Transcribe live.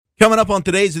Coming up on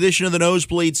today's edition of the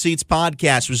Nosebleed Seats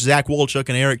podcast with Zach Wolchuk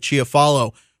and Eric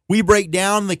Chiafalo, we break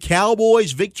down the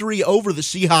Cowboys' victory over the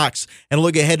Seahawks and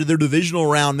look ahead to their divisional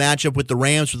round matchup with the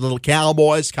Rams with a little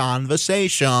Cowboys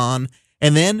Conversation.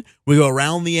 And then we go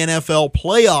around the NFL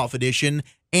playoff edition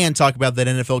and talk about that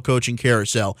NFL coaching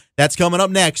carousel. That's coming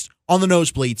up next on the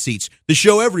Nosebleed Seats, the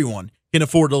show everyone can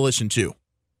afford to listen to.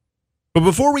 But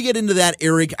before we get into that,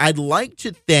 Eric, I'd like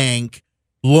to thank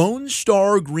Lone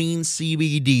Star Green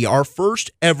CBD, our first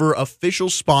ever official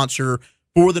sponsor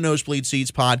for the Nosebleed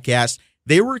Seats podcast.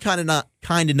 They were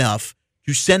kind enough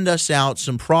to send us out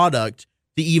some product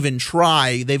to even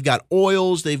try. They've got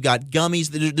oils, they've got gummies.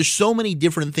 There's so many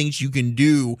different things you can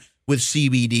do with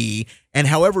CBD. And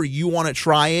however you want to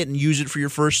try it and use it for your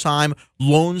first time,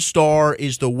 Lone Star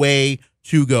is the way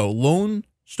to go. Lone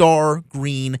Star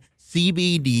Green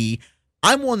CBD.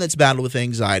 I'm one that's battled with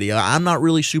anxiety. I'm not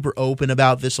really super open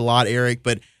about this a lot, Eric,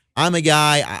 but I'm a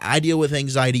guy, I deal with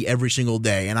anxiety every single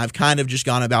day, and I've kind of just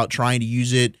gone about trying to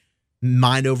use it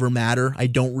mind over matter. I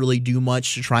don't really do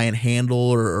much to try and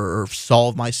handle or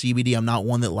solve my CBD. I'm not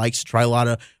one that likes to try a lot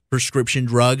of prescription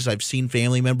drugs. I've seen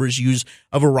family members use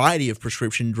a variety of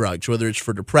prescription drugs, whether it's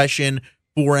for depression,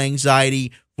 for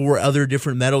anxiety, for other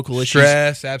different medical issues.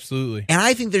 Stress, absolutely. And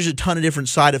I think there's a ton of different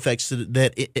side effects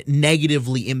that it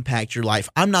negatively impact your life.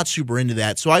 I'm not super into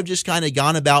that. So I've just kind of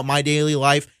gone about my daily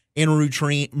life and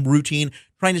routine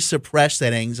trying to suppress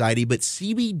that anxiety. But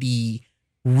CBD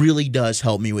really does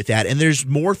help me with that. And there's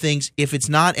more things. If it's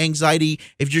not anxiety,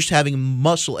 if you're just having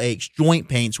muscle aches, joint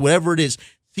pains, whatever it is,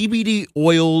 CBD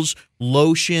oils,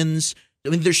 lotions, I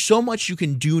mean, there's so much you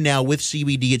can do now with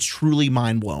CBD. It's truly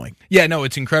mind-blowing. Yeah, no,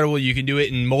 it's incredible. You can do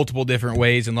it in multiple different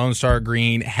ways, and Lone Star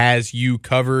Green has you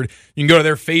covered. You can go to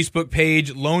their Facebook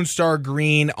page, Lone Star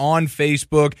Green on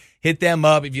Facebook. Hit them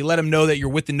up. If you let them know that you're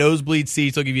with the Nosebleed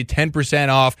Seats, they'll give you 10%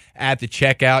 off at the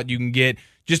checkout. You can get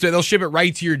they'll ship it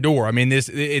right to your door. I mean,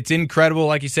 it's incredible.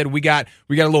 Like you said, we got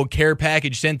a little care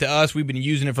package sent to us. We've been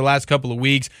using it for the last couple of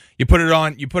weeks. You put it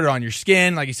on your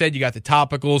skin. Like you said, you got the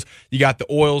topicals, you got the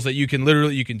oils that you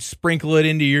can sprinkle it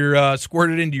into your squirt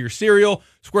it into your cereal,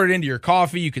 squirt it into your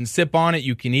coffee. You can sip on it,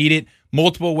 you can eat it.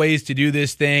 Multiple ways to do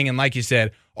this thing, and like you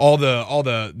said, all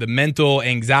the mental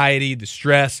anxiety, the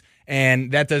stress.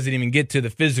 And that doesn't even get to the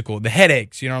physical, the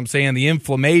headaches, you know what I'm saying? The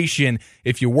inflammation.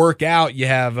 If you work out, you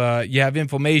have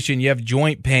inflammation, you have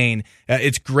joint pain.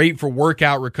 It's great for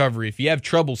workout recovery. If you have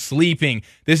trouble sleeping,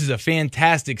 this is a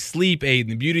fantastic sleep aid.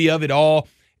 And the beauty of it all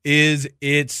is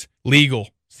it's legal.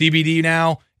 CBD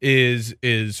now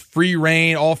is free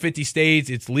reign, all 50 states.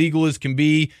 It's legal as can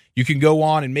be. You can go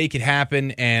on and make it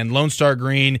happen, and Lone Star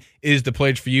Green is the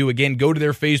place for you. Again, go to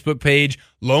their Facebook page,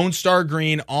 Lone Star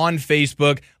Green on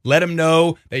Facebook. Let them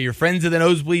know that you're friends of the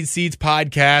Nosebleed Seats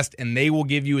podcast, and they will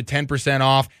give you a 10%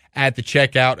 off at the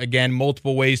checkout. Again,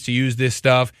 multiple ways to use this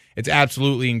stuff. It's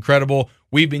absolutely incredible.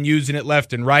 We've been using it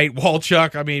left and right.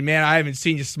 Walchuk, I mean, man, I haven't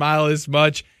seen you smile this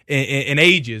much in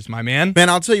ages, my man. Man,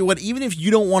 I'll tell you what, even if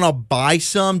you don't want to buy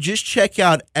some, just check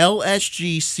out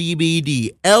LSG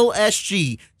CBD.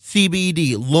 LSG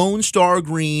CBD, Lone Star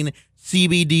Green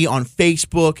CBD on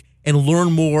Facebook, and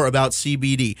learn more about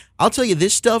CBD. I'll tell you,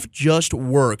 this stuff just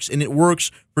works, and it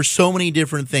works for so many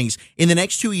different things. In the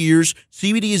next 2 years,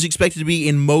 CBD is expected to be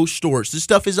in most stores. This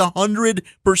stuff is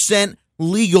 100%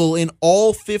 legal in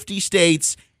all 50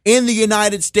 states in the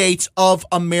United States of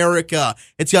America.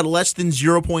 It's got less than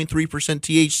 0.3%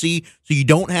 THC, so you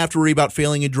don't have to worry about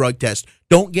failing a drug test.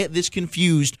 Don't get this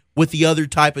confused with the other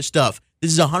type of stuff.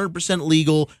 This is 100%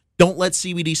 legal. Don't let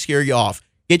CBD scare you off.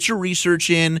 Get your research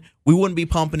in. We wouldn't be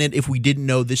pumping it if we didn't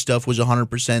know this stuff was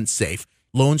 100% safe.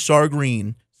 Lone Star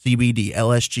Green, CBD,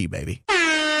 LSG, baby.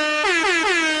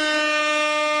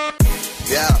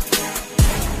 Yeah.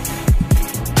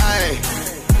 Aye.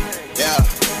 Yeah.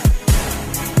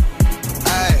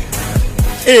 Aye.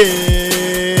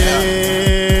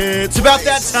 It's about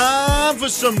that time for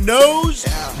some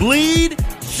Nosebleed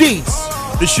Seats,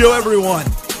 the show everyone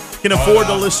can afford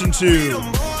to listen to.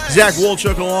 Zach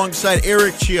Wolchuk alongside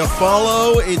Eric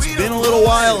Chiafalo. It's been a little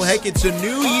while. Heck, it's a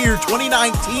new year,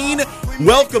 2019.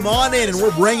 Welcome on in, and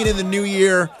we're bringing in the new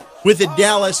year with the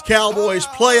Dallas Cowboys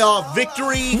playoff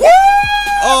victory. Woo!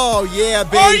 Oh, yeah,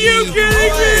 baby. Are you kidding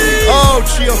me? Oh,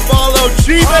 Chiafalo,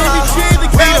 baby, the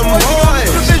Cowboys in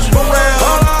the divisional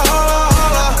round.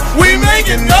 We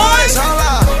making noise.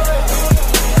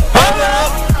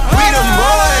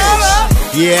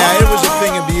 Yeah, it was a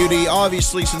thing of beauty.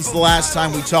 Obviously, since the last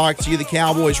time we talked to you, the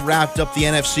Cowboys wrapped up the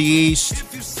NFC East.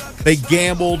 They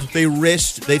gambled, they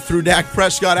risked, they threw Dak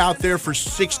Prescott out there for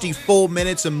 60 full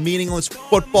minutes of meaningless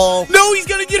football. No, he's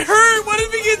going to get hurt. What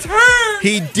if he gets hurt?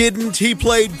 He didn't. He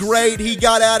played great. He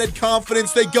got added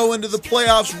confidence. They go into the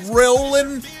playoffs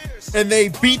rolling, and they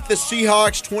beat the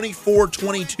Seahawks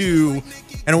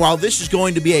 24-22. And while this is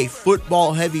going to be a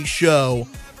football-heavy show,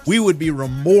 we would be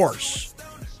remorse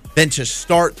than to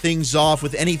start things off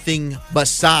with anything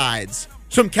besides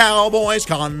some Cowboys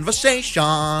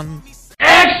conversation.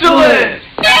 Excellent!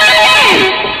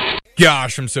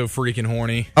 Gosh, I'm so freaking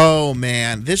horny. Oh,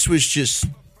 man. This was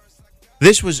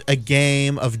a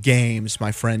game of games,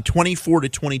 my friend.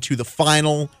 24-22, the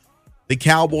final. The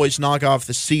Cowboys knock off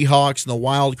the Seahawks in the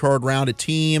wild card round, a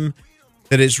team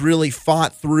that has really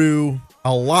fought through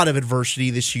a lot of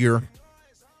adversity this year.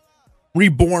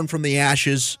 Reborn from the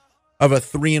ashes of a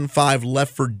 3-5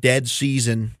 Left 4 Dead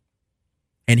season.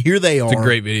 And here they are. It's a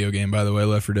great video game, by the way,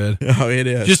 Left 4 Dead. Oh, it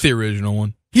is. Just the original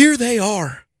one. Here they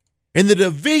are. In the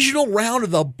divisional round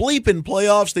of the bleeping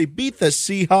playoffs, they beat the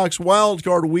Seahawks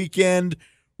wildcard weekend.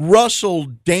 Russell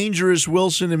Dangerous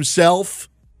Wilson himself.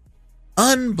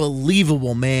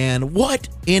 Unbelievable, man. What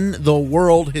in the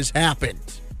world has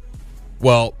happened?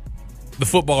 Well, the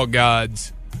football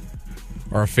gods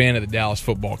are a fan of the Dallas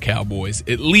Football Cowboys,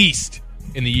 at least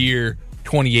in the year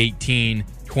 2018,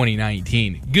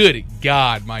 2019. Good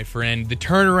God, my friend. The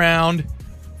turnaround,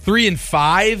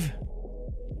 3-5,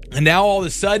 and now all of a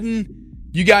sudden,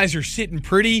 you guys are sitting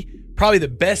pretty. Probably the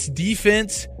best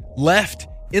defense left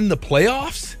in the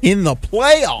playoffs. In the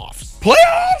playoffs?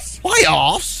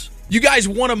 Playoffs? You guys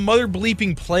won a mother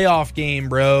bleeping playoff game,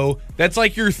 bro. That's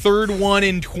like your third one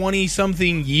in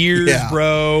 20-something years,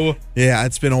 bro. Yeah,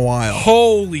 it's been a while.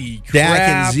 Holy crap. Dak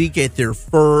and Zeke at their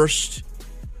first.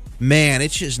 Man,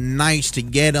 it's just nice to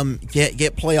get them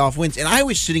get playoff wins. And I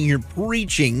was sitting here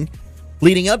preaching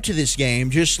leading up to this game,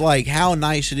 just like how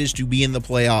nice it is to be in the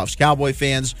playoffs. Cowboy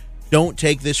fans, don't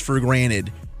take this for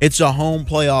granted. It's a home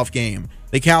playoff game.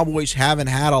 The Cowboys haven't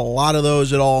had a lot of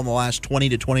those at all in the last 20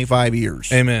 to 25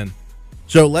 years. Amen.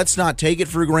 So let's not take it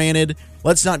for granted.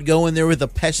 Let's not go in there with a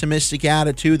pessimistic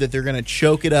attitude that they're going to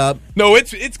choke it up. No,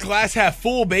 it's glass half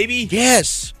full, baby.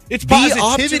 Yes. It's Be positivity.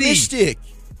 optimistic.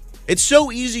 It's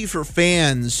so easy for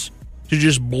fans to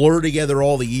just blur together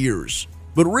all the years.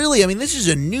 But really, I mean, this is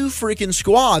a new freaking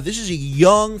squad. This is a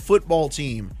young football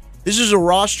team. This is a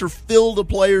roster filled of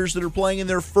players that are playing in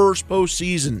their first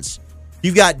postseasons.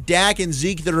 You've got Dak and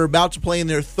Zeke that are about to play in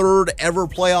their third ever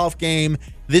playoff game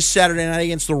this Saturday night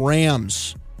against the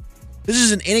Rams. This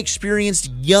is an inexperienced,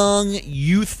 young,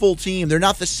 youthful team. They're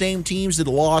not the same teams that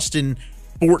lost in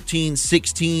 14,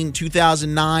 16,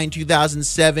 2009,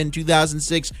 2007,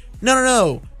 2006.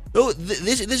 No.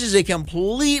 This is a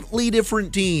completely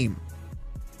different team.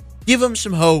 Give them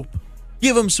some hope.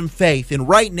 Give them some faith. And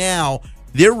right now,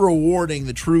 they're rewarding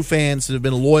the true fans that have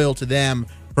been loyal to them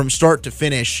from start to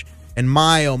finish. And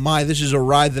my, oh my, this is a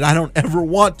ride that I don't ever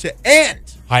want to end.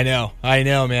 I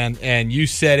know, man. And you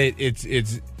said it.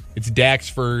 It's Dak's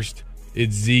first.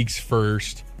 It's Zeke's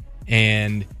first.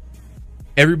 And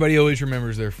everybody always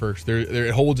remembers their first.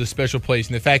 It holds a special place.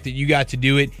 And the fact that you got to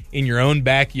do it in your own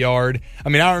backyard. I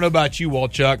mean, I don't know about you,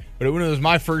 Walchuck, but when it was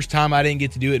my first time, I didn't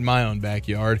get to do it in my own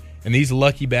backyard. And these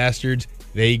lucky bastards,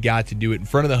 they got to do it in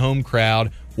front of the home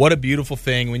crowd. What a beautiful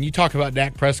thing. When you talk about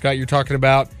Dak Prescott, you're talking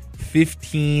about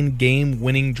 15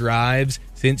 game-winning drives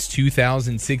since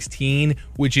 2016,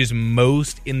 which is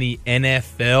most in the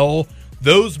NFL.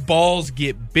 Those balls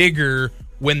get bigger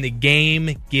when the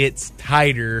game gets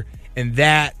tighter, and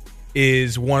that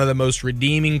is one of the most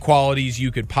redeeming qualities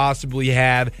you could possibly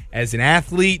have as an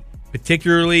athlete,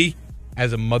 particularly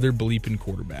as a mother bleeping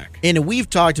quarterback. And we've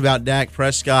talked about Dak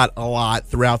Prescott a lot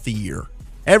throughout the year.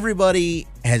 Everybody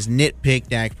has nitpicked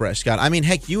Dak Prescott. I mean,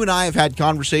 heck, you and I have had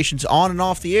conversations on and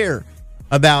off the air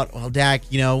about, well,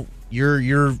 Dak, you know,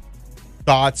 your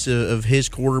thoughts of his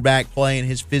quarterback play and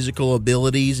his physical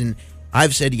abilities. And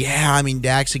I've said, yeah, I mean,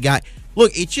 Dak's a guy.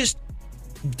 Look, it's just,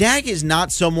 Dak is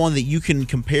not someone that you can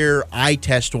compare eye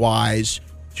test-wise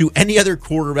to any other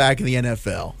quarterback in the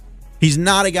NFL. He's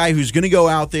not a guy who's going to go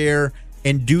out there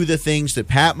and do the things that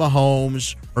Pat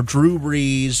Mahomes or Drew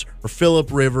Brees or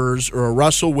Phillip Rivers or a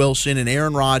Russell Wilson and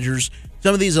Aaron Rodgers,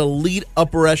 some of these elite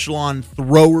upper echelon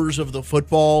throwers of the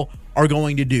football are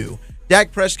going to do.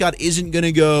 Dak Prescott isn't going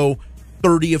to go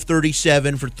 30 of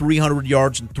 37 for 300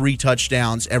 yards and 3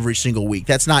 touchdowns every single week.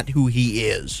 That's not who he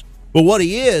is. But what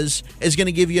he is going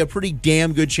to give you a pretty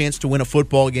damn good chance to win a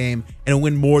football game and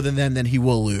win more than them than he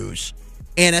will lose.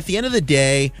 And at the end of the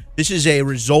day, this is a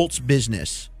results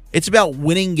business. It's about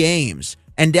winning games.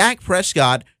 And Dak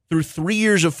Prescott, through 3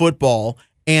 years of football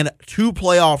and 2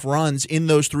 playoff runs in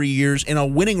those 3 years and a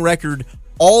winning record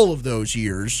all of those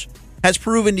years, has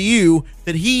proven to you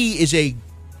that he is a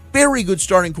very good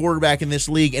starting quarterback in this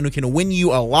league and can win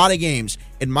you a lot of games.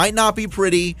 It might not be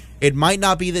pretty. It might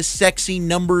not be the sexy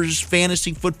numbers,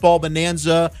 fantasy football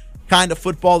bonanza kind of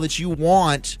football that you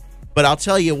want. But I'll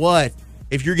tell you what,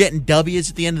 if you're getting W's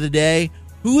at the end of the day,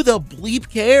 who the bleep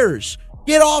cares?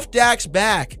 Get off Dak's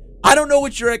back. I don't know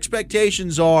what your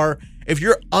expectations are if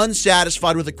you're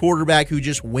unsatisfied with a quarterback who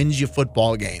just wins you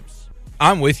football games.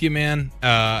 I'm with you, man.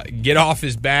 Get off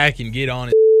his back and get on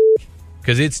his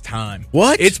because it's time.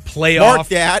 What? It's playoff. Mark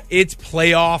that. It's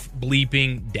playoff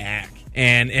bleeping Dak.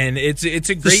 And it's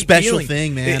a great special feeling.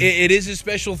 Thing, man. It is a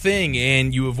special thing,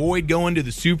 and you avoid going to the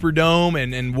Superdome,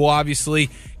 and we'll obviously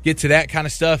get to that kind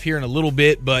of stuff here in a little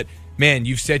bit. But, man,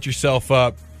 you've set yourself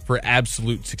up for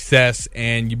absolute success,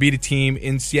 and you beat a team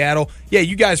in Seattle. Yeah,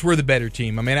 you guys were the better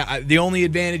team. I mean, the only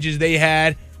advantages they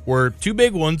had were 2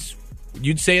 big ones.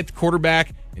 You'd say at the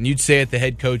quarterback, and you'd say at the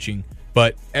head coaching.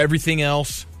 But everything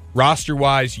else,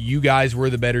 roster-wise, you guys were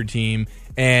the better team,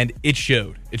 and it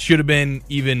showed. It should have been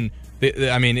even –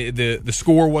 the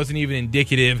score wasn't even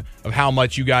indicative of how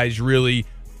much you guys really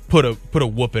put a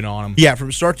whooping on them. Yeah,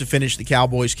 from start to finish, the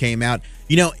Cowboys came out.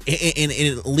 You know, and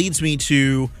it leads me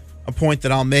to a point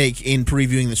that I'll make in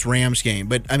previewing this Rams game.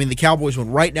 But, I mean, the Cowboys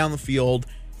went right down the field.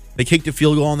 They kicked a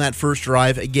field goal on that first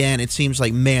drive. Again, it seems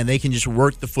like, man, they can just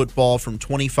work the football from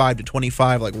 25 to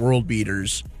 25 like world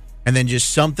beaters. And then just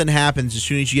something happens as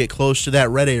soon as you get close to that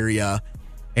red area.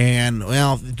 And,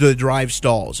 well, the drive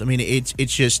stalls. I mean, it's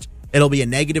just, it'll be a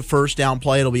negative first down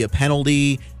play. It'll be a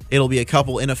penalty. It'll be a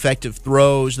couple ineffective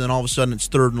throws. And then all of a sudden it's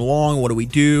 3rd and long. What do we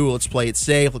do? Let's play it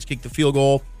safe. Let's kick the field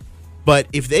goal. But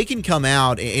if they can come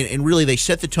out, and really they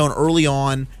set the tone early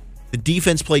on, the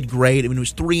defense played great. I mean, it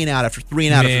was 3 and out after 3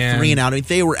 and out after 3 and out. I mean,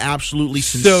 they were absolutely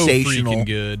sensational. So freaking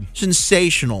good.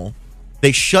 Sensational.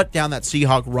 They shut down that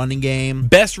Seahawks running game.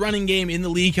 Best running game in the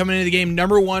league coming into the game.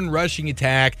 Number 1 rushing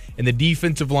attack, and the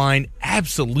defensive line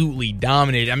absolutely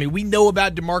dominated. I mean, we know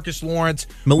about DeMarcus Lawrence.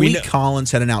 Malik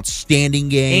Collins had an outstanding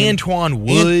game. Antoine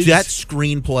Woods. That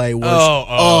screenplay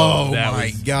was, that my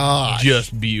was gosh,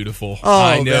 just beautiful. Oh,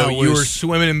 I know. You were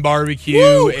swimming in barbecue.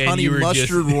 And honey you were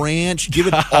mustard just, ranch. Give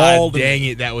it all to dang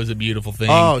me. it, that was a beautiful thing.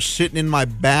 Oh, sitting in my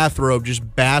bathrobe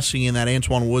just basking in that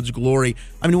Antoine Woods glory.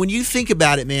 I mean, when you think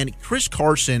about it, man, Chris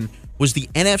Carson was the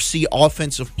NFC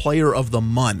Offensive Player of the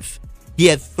Month. He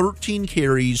had 13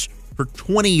 carries for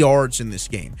 20 yards in this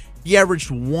game. He averaged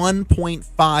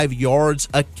 1.5 yards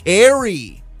a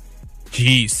carry.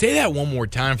 Geez, say that one more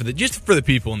time for the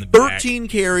people in the back. 13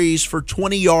 carries for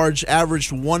 20 yards,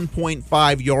 averaged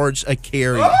 1.5 yards a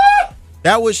carry.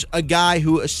 That was a guy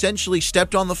who essentially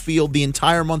stepped on the field the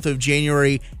entire month of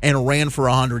January and ran for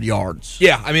 100 yards.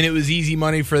 Yeah, I mean, it was easy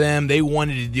money for them. They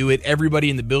wanted to do it.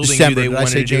 Everybody in the building December. knew they Did wanted I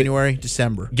say to do January? it.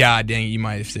 December. God dang it, you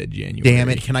might have said January. Damn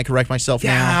it. Can I correct myself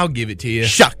now? Yeah, I'll give it to you.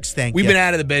 Shucks, thank We've you. been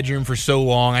out of the bedroom for so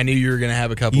long. I knew you were going to have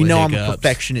a couple of hiccups. I'm a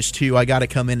perfectionist, too. I got to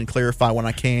come in and clarify when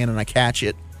I can, and I catch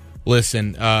it.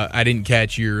 Listen, I didn't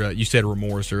catch your. You said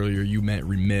remorse earlier. You meant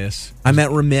remiss. I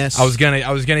meant remiss. I was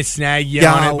gonna snag you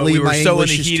on it, but we were so in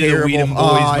the heat of the Weedham Boys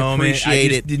moment. I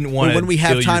appreciate it. Didn't want to. When we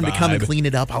have time to come and clean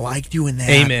it up, I like doing that.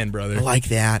 Amen, brother. I like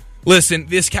that. Listen,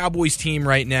 this Cowboys team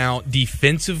right now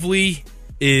defensively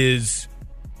is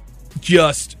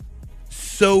just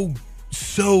so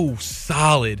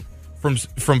solid from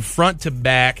front to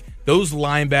back. Those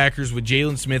linebackers with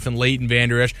Jalen Smith and Leighton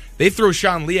Vander Esch, they throw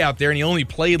Sean Lee out there, and he only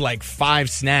played like 5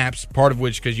 snaps, part of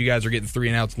which because you guys are getting 3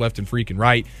 and outs left and freaking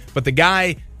right. But the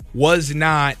guy was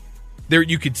not there.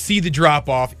 You could see the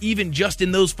drop-off, even just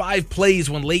in those 5 plays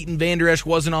when Leighton Vander Esch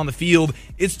wasn't on the field.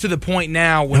 It's to the point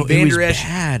now when Vander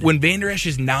Esch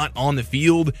is not on the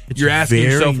field, you're asking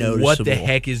yourself, what the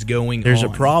heck is going on? There's a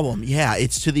problem. Yeah,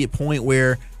 it's to the point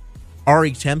where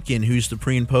Ari Temkin, who's the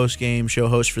pre- and post-game show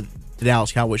host for the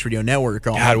Dallas Cowboys Radio Network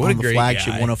on the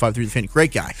flagship 105.3 The Fan.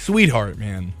 Great guy. Sweetheart,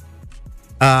 man.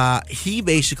 He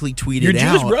basically tweeted Your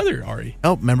out. Jewish brother, Ari.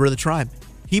 Oh, member of the tribe.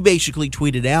 He basically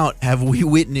tweeted out, have we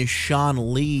witnessed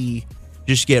Sean Lee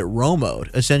just get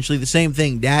Romo'd? Essentially the same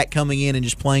thing. Dak coming in and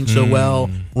just playing so well.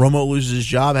 Romo loses his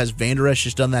job. Has Vander Esch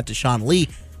just done that to Sean Lee?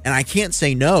 And I can't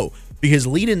say no, because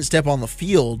Lee didn't step on the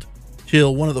field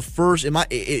till one of the first. It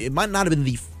might not have been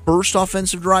the first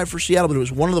offensive drive for Seattle, but it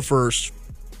was one of the first.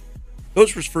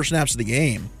 Those were his first snaps of the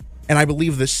game. And I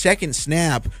believe the second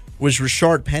snap was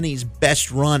Rashard Penny's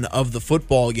best run of the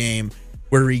football game.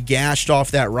 where he gashed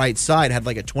off that right side, had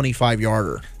like a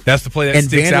 25-yarder. That's the play that and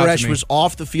sticks Van Der out Esch to me. was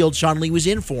off the field. Sean Lee was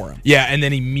in for him. Yeah, and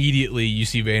then immediately you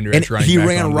see Van Der Esch And running he back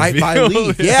ran onto right the by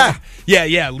field. Lee.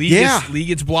 Yeah. Lee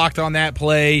gets blocked on that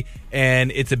play,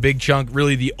 and it's a big chunk.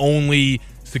 Really, the only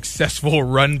successful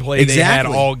run play they had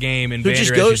all game. And so Van it just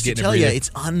Der Esch goes is to getting tell a you,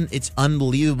 breather. it's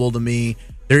unbelievable to me.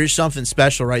 There is something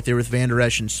special right there with Van Der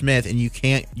Esch and Smith, and you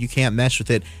can't mess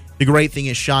with it. The great thing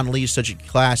is Sean Lee is such a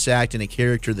class act and a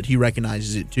character that he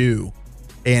recognizes it too,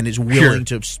 and is willing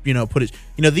to put his.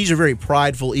 These are very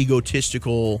prideful,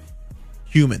 egotistical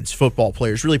humans, football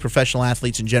players, really professional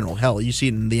athletes in general. Hell, you see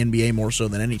it in the NBA more so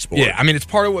than any sport. Yeah, I mean, it's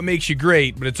part of what makes you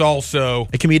great, but it's also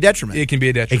it can be a detriment. It can be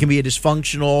a detriment. It can be a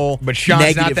dysfunctional, but Sean's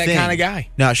negative not that thing. kind of guy.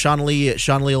 No, Sean Lee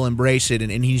will embrace it,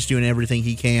 and he's doing everything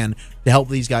he can to help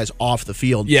these guys off the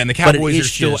field. Yeah, and the Cowboys are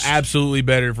still absolutely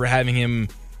better for having him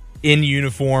in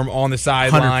uniform on the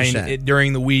sideline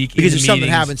during the week. Because if something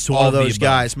happens to one of those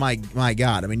guys, my my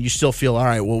God, I mean, you still feel, all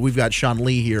right, well, we've got Sean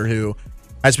Lee here who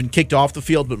has been kicked off the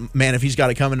field, but man, if he's got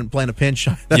to come in and play in a pinch,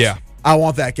 I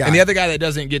want that guy. And the other guy that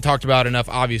doesn't get talked about enough,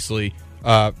 obviously,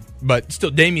 but still,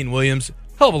 Damian Williams,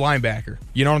 hell of a linebacker.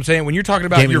 You know what I'm saying? When you're talking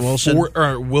about Damian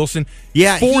Wilson,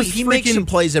 yeah, he makes some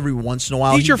plays every once in a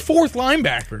while. He's your fourth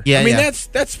linebacker. Yeah, I mean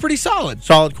that's pretty solid.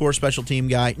 Solid core special team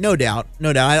guy, no doubt.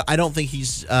 I don't think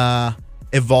he's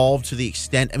evolved to the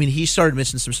extent. I mean, he started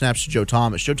missing some snaps to Joe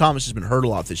Thomas. Joe Thomas has been hurt a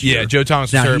lot this year. Yeah, Joe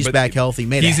Thomas is now hurt, he's but back healthy.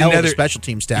 Made a hell of a special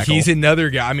teams tackle. He's another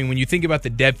guy. I mean, when you think about the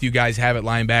depth you guys have at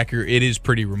linebacker, it is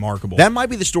pretty remarkable. That might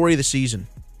be the story of the season.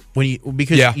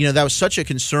 Because that was such a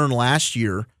concern last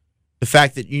year. The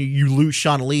fact that you lose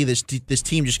Sean Lee, this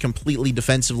team just completely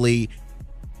defensively,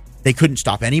 they couldn't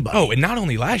stop anybody. Oh, and not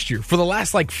only last year, for the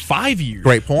last 5 years.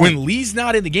 Great point. When Lee's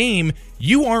not in the game,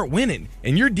 you aren't winning,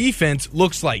 and your defense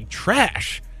looks like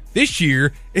trash. This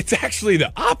year, it's actually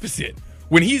the opposite.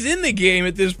 When he's in the game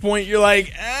at this point, you're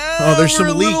like, there's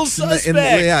some leaks in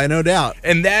yeah, no doubt.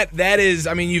 And that is,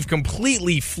 I mean, you've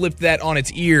completely flipped that on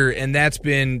its ear, and that's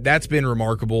been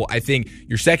remarkable. I think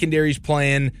your secondary's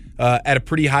playing at a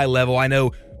pretty high level. I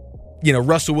know,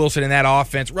 Russell Wilson in that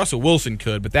offense. Russell Wilson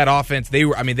could, but that offense,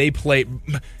 they played.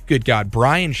 Good God,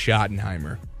 Brian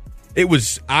Schottenheimer. It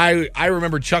was I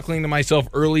remember chuckling to myself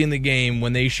early in the game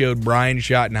when they showed Brian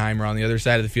Schottenheimer on the other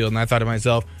side of the field, and I thought to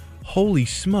myself, holy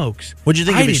smokes. What'd you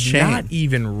think of his chain? I did not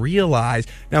even realize.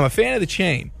 Now, I'm a fan of the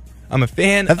chain. I'm a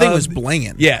fan of... That thing was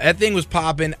blinging. Yeah, that thing was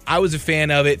popping. I was a fan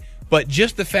of it. But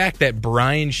just the fact that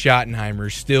Brian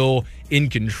Schottenheimer's still in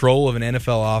control of an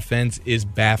NFL offense is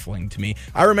baffling to me.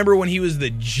 I remember when he was the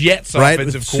Jets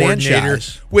offensive coordinator.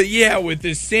 With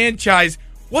this Sanchez.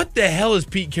 What the hell is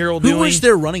Pete Carroll doing? Who was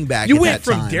their running back You at went that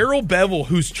from time? Darrell Bevel,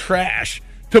 who's trash,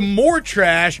 to more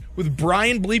trash with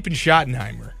Brian Bleepin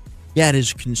Schottenheimer. Yeah, it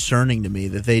is concerning to me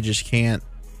that they just can't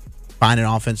find an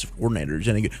offensive coordinator who's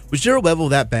any good. Was Darrell Bevel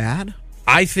that bad?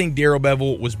 I think Darrell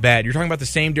Bevel was bad. You're talking about the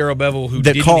same Darrell Bevel who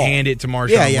didn't hand it to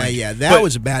Marshawn Lynch. Yeah. That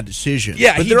was a bad decision.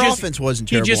 Yeah, but their offense wasn't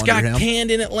terrible. He just got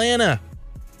canned in Atlanta.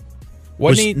 He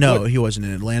wasn't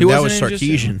in Atlanta. That was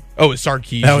Sarkisian. Oh, it's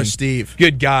Sarkisian. That was Steve.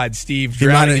 Good God, Steve. He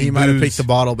might have picked the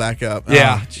bottle back up.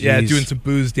 Yeah, doing some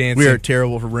booze dancing. We are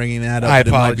terrible for bringing that up. I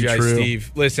apologize, it might be true.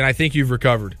 Steve. Listen, I think you've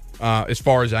recovered, as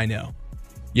far as I know.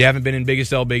 You haven't been in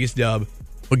biggest L, biggest dub.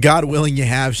 But God willing, you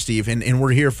have, Steve, and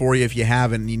we're here for you if you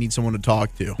haven't and you need someone to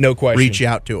talk to. No question. Reach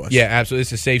out to us. Yeah, absolutely.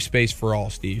 It's a safe space for all,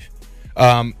 Steve.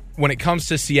 When it comes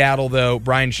to Seattle, though,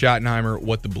 Brian Schottenheimer,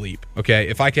 what the bleep? Okay,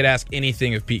 if I could ask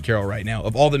anything of Pete Carroll right now,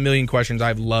 of all the million questions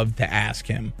I've loved to ask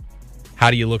him,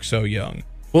 how do you look so young?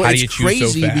 Well, how it's do you choose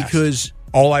crazy so fast? Because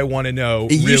all I want to know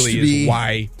really is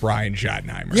why Brian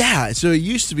Schottenheimer. Yeah, so it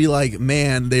used to be like,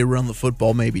 man, they run the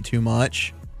football maybe too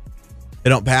much. They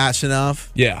don't pass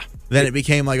enough. Yeah. Then it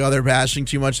became like, they're passing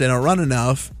too much. They don't run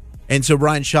enough. And so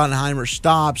Brian Schottenheimer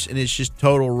stops, and it's just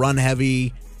total run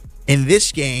heavy. In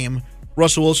this game,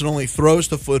 Russell Wilson only throws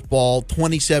the football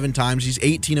 27 times. He's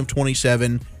 18 of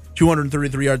 27,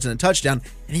 233 yards and a touchdown.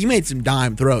 And he made some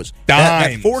dime throws.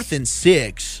 That 4th and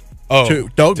 6 to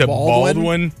Doug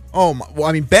Baldwin. Oh, my, well,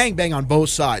 I mean, bang, bang on both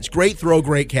sides. Great throw,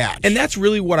 great catch. And that's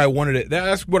really what I wanted.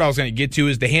 That's what I was going to get to,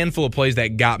 is the handful of plays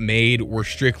that got made were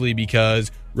strictly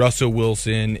because Russell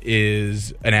Wilson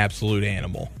is an absolute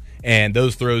animal. And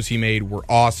those throws he made were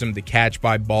awesome. The catch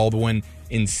by Baldwin,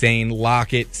 insane.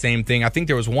 Lockett, same thing. I think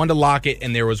there was one to Lockett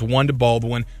and there was one to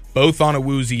Baldwin, both on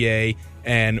Awuzie,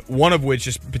 and one of which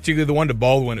is particularly the one to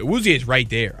Baldwin. Awuzie's right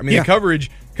there. I mean, the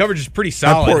coverage Coverage is pretty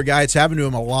solid. That poor guy, it's happened to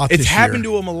him a lot this year. It's happened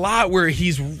to him a lot where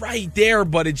he's right there,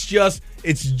 but it's just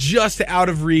out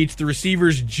of reach. The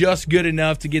receiver's just good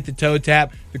enough to get the toe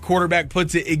tap. The quarterback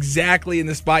puts it exactly in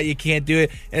the spot you can't do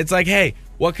it. And it's like, hey,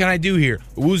 what can I do here?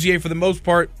 Awuzie, for the most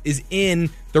part, is in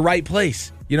the right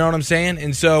place. You know what I'm saying?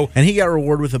 And he got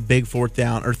rewarded with a big third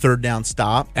down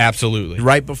stop. Absolutely.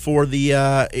 Right before the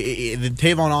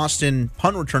Tavon Austin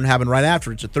punt return happened right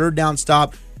after. It's a third down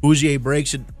stop. Awuzie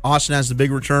breaks it. Austin has the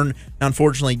big return. Now,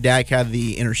 unfortunately, Dak had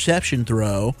the interception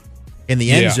throw in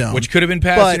the end zone. Which could have been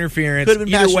pass interference. Could have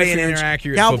been Either pass way, interference. an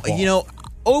inaccurate football. You know,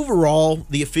 overall,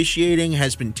 the officiating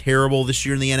has been terrible this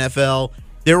year in the NFL.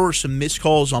 There were some missed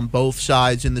calls on both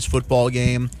sides in this football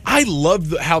game. I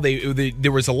loved how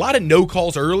there was a lot of no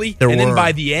calls early, then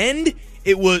by the end,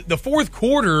 it was the fourth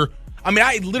quarter. I mean,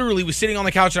 I literally was sitting on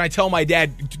the couch and I tell my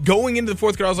dad going into the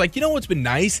fourth quarter, I was like, you know what's been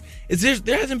nice is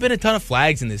there hasn't been a ton of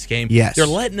flags in this game. Yes. They're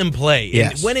letting them play.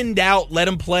 Yes. And when in doubt, let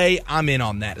them play. I'm in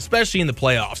on that, especially in the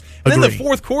playoffs. And then the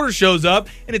fourth quarter shows up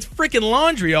and it's freaking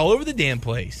laundry all over the damn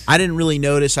place. I didn't really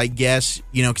notice, I guess,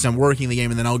 because I'm working the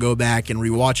game and then I'll go back and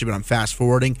rewatch it, but I'm fast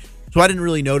forwarding. So I didn't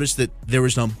really notice that there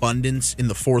was an abundance in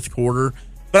the fourth quarter.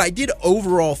 But I did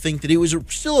overall think that it was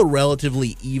still a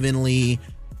relatively evenly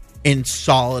and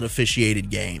solid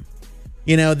officiated game.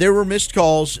 There were missed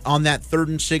calls on that 3rd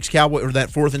and 6 Cowboy or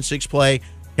that 4th and 6 play.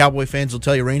 Cowboy fans will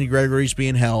tell you Randy Gregory's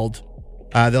being held.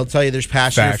 They'll tell you there's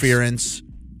pass interference.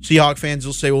 Seahawk fans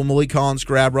will say, well, Malik Collins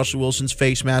grabbed Russell Wilson's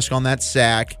face mask on that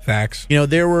sack. Facts.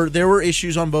 There were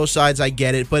issues on both sides. I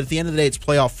get it, but at the end of the day, it's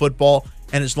playoff football.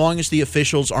 And as long as the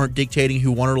officials aren't dictating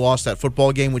who won or lost that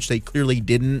football game, which they clearly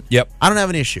didn't, I don't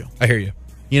have an issue. I hear you.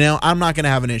 I'm not going to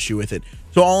have an issue with it.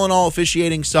 So all in all,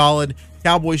 officiating solid.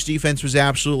 Cowboys defense was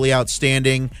absolutely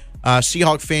outstanding.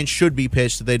 Seahawk fans should be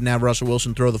pissed that they didn't have Russell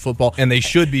Wilson throw the football. And they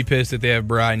should be pissed that they have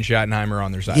Brian Schottenheimer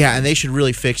on their side. Yeah, and they should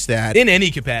really fix that. In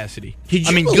any capacity.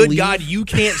 Good God, you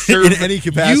can't serve in any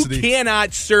capacity. You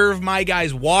cannot serve my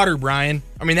guy's water, Brian.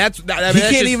 He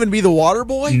can't even be the water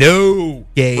boy? No.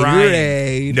 Gatorade.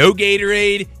 Brian. No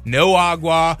Gatorade. No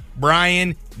Agua.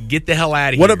 Brian, get the hell out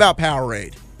of here. What about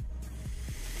Powerade?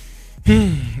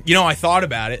 I thought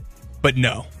about it, but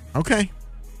no. Okay.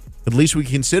 At least we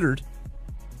considered.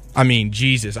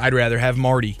 Jesus, I'd rather have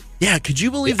Marty. Yeah, could you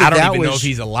believe that? I don't even know if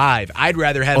he's alive. I'd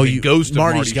rather have the ghost of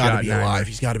Marty's Marty. Got to be alive.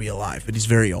 He's got to be alive, but he's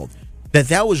very old.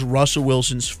 That was Russell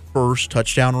Wilson's first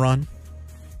touchdown run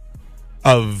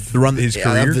of his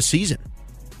career, of the season.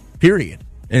 Period.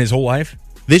 In his whole life,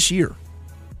 this year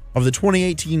of the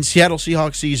 2018 Seattle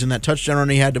Seahawks season, that touchdown run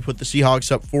he had to put the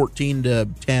Seahawks up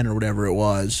 14-10 or whatever it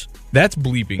was. That's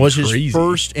bleeping was crazy. His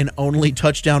first and only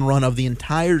touchdown run of the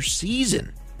entire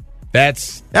season. That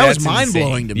was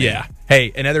mind-blowing to me. Yeah.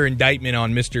 Hey, another indictment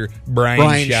on Mr.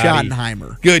 Brian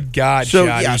Schottenheimer. Good God, So,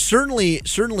 Schotty. yeah,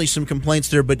 certainly some complaints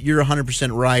there, but you're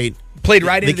 100% right. Played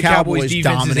right into the Cowboys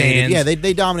defense's hands. Yeah,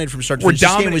 they dominated from start to finish.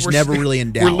 This game was never really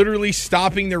in doubt. We're literally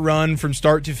stopping the run from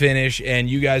start to finish, and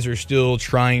you guys are still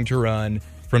trying to run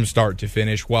from start to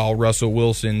finish while Russell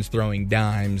Wilson's throwing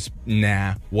dimes.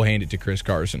 Nah, we'll hand it to Chris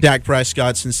Carson. Dak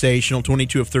Prescott, sensational.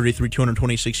 22 of 33,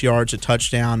 226 yards, a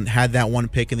touchdown. Had that one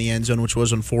pick in the end zone, which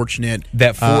was unfortunate.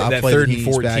 That 3rd and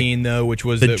 14, though, which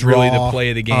was really the play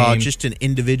of the game. Just an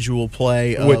individual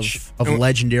play of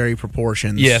legendary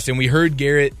proportions. Yes, and we heard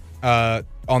Garrett on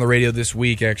the radio this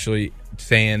week, actually,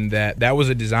 saying that was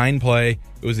a design play.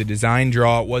 It was a design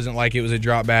draw. It wasn't like it was a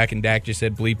drop back and Dak just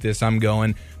said, bleep this, I'm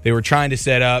going. They were trying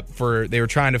to they were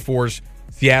trying to force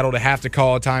Seattle to have to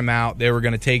call a timeout. They were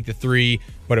going to take the 3,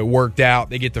 but it worked out.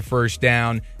 They get the first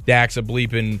down. Dak's a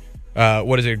bleeping,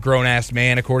 grown-ass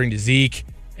man, according to Zeke.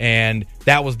 And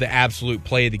that was the absolute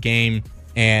play of the game.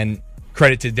 And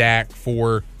credit to Dak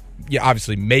for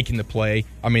obviously making the play.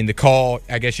 The call,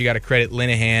 I guess you got to credit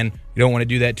Linehan. You don't want to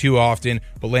do that too often,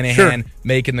 but Linehan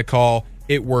making the call,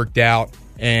 it worked out.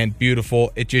 And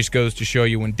beautiful. It just goes to show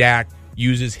you when Dak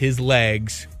uses his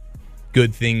legs,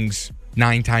 good things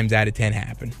 9 times out of 10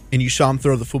 happen. And you saw him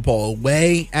throw the football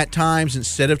away at times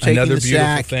instead of taking Another the beautiful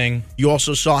sack. Thing. You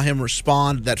also saw him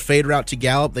respond. That fade route to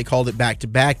Gallup, they called it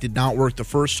back-to-back. Did not work the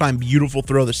first time. Beautiful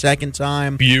throw the second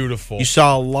time. Beautiful. You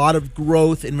saw a lot of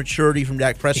growth and maturity from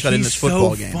Dak Prescott in this football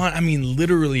game. He's so fun.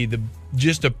 Literally,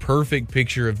 just a perfect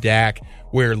picture of Dak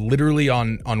where literally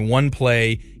on one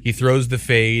play, he throws the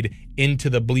fade into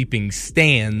the bleeping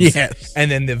stands. Yes.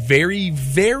 And then the very,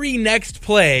 very next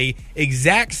play,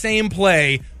 exact same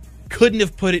play, couldn't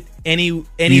have put it any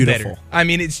Beautiful. better. I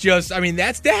mean, it's just,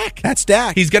 that's Dak. That's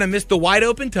Dak. He's going to miss the wide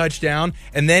open touchdown,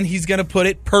 and then he's going to put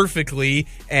it perfectly,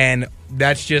 and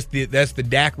that's the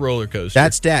Dak roller coaster.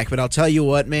 That's Dak. But I'll tell you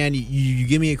what, man, you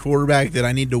give me a quarterback that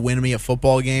I need to win me a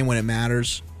football game when it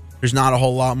matters. There's not a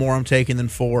whole lot more I'm taking than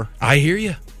 4. I hear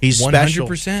you. He's 100%.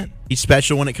 special. He's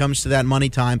special when it comes to that money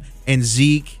time. And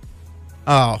Zeke,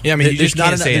 there's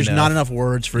not enough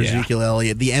words for Ezekiel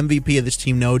Elliott. The MVP of this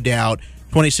team, no doubt.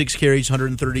 26 carries,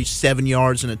 137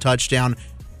 yards and a touchdown,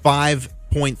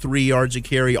 5.3 yards a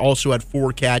carry. Also had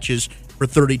 4 catches for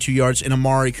 32 yards. And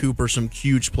Amari Cooper, some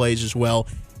huge plays as well.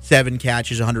 7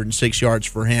 catches, 106 yards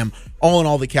for him. All in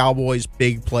all, the Cowboys,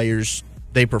 big players,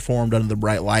 they performed under the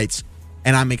bright lights.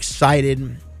 And I'm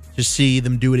excited to see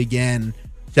them do it again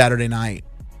Saturday night.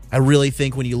 I really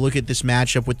think when you look at this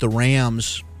matchup with the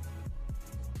Rams,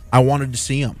 I wanted to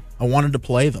see them. I wanted to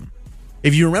play them.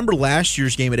 If you remember last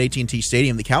year's game at AT&T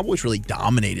Stadium, the Cowboys really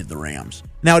dominated the Rams.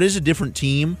 Now, it is a different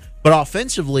team, but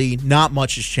offensively, not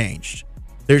much has changed.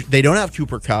 They don't have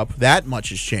Cooper Kupp. That much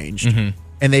has changed. Mm-hmm.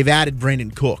 And they've added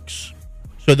Brandon Cooks.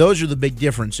 So those are the big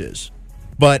differences.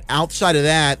 But outside of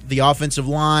that, the offensive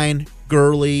line,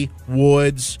 Gurley,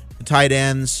 Woods, the tight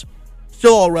ends,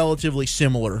 still all relatively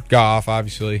similar. Goff,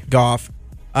 obviously.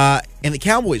 And the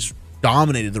Cowboys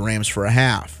dominated the Rams for a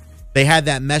half. They had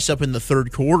that mess up in the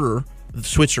third quarter, the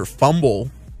Switzer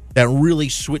fumble, that really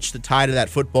switched the tide of that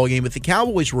football game, but the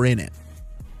Cowboys were in it.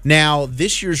 Now,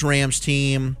 this year's Rams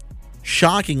team,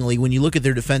 shockingly, when you look at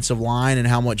their defensive line and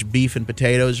how much beef and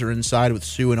potatoes are inside with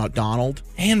Sue and Donald.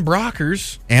 And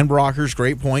Brockers,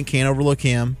 great point, can't overlook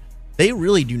him. They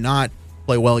really do not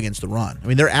play well against the run. I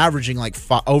mean, they're averaging like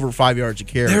over 5 yards a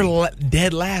carry. They're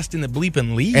dead last in the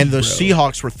bleeping league. And the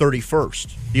Seahawks were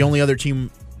 31st. The only other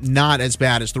team not as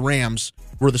bad as the Rams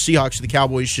were the Seahawks and the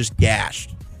Cowboys just gashed.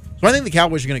 So I think the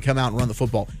Cowboys are going to come out and run the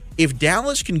football. If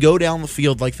Dallas can go down the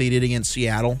field like they did against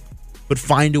Seattle, but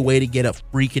find a way to get a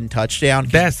freaking touchdown.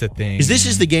 That's the thing. Because this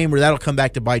is the game where that'll come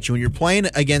back to bite you. When you're playing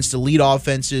against elite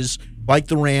offenses like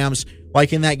the Rams,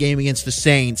 like in that game against the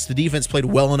Saints, the defense played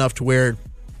well enough to where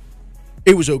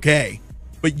it was okay.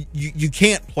 But you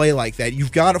can't play like that.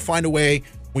 You've got to find a way,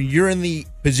 when you're in the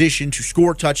position to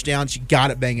score touchdowns, you got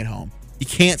to bang it home. You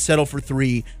can't settle for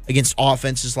 3 against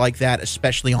offenses like that,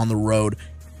 especially on the road.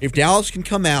 If Dallas can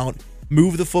come out,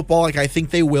 move the football like I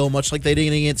think they will, much like they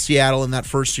did against Seattle in that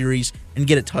first series, and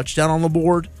get a touchdown on the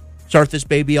board, start this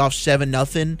baby off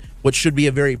 7-0, what should be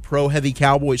a very pro-heavy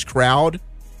Cowboys crowd,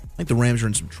 I think the Rams are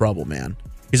in some trouble, man.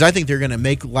 Because I think they're going to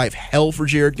make life hell for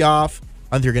Jared Goff.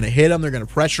 I think they're going to hit him, they're going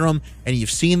to pressure him, and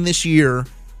you've seen this year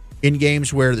in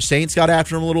games where the Saints got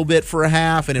after him a little bit for a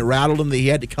half, and it rattled him that he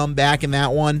had to come back in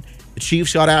that one. The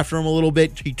Chiefs got after him a little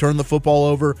bit. He turned the football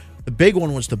over. The big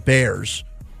one was the Bears,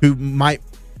 who might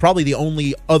probably the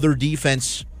only other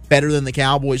defense better than the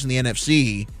Cowboys in the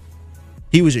NFC.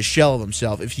 He was a shell of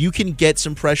himself. If you can get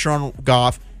some pressure on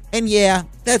Goff, and yeah,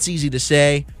 that's easy to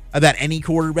say about any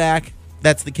quarterback,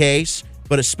 that's the case,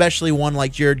 but especially one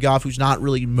like Jared Goff who's not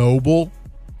really mobile,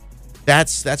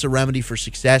 that's a remedy for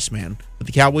success, man. But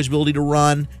the Cowboys' ability to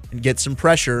run and get some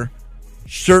pressure,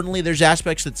 certainly there's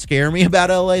aspects that scare me about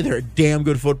LA. They're a damn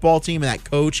good football team, and that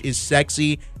coach is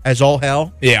sexy as all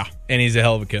hell. Yeah, and he's a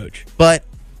hell of a coach. But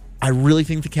I really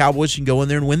think the Cowboys can go in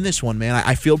there and win this one, man.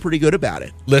 I feel pretty good about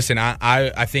it. Listen,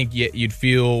 I think you'd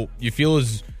feel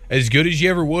as good as you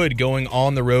ever would going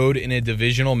on the road in a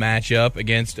divisional matchup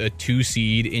against a 2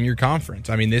 seed in your conference.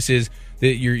 I mean, this is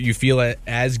you feel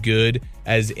as good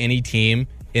as any team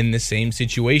in the same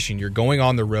situation. You're going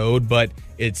on the road, but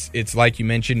it's like you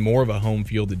mentioned, more of a home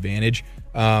field advantage.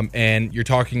 And you're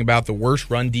talking about the worst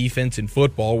run defense in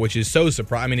football, which is so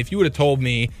surprising. I mean, if you would have told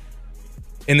me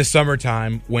in the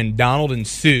summertime when Donald and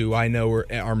Sue, I know,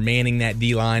 are manning that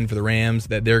D-line for the Rams,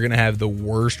 that they're going to have the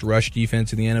worst rush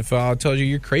defense in the NFL, I'll tell you,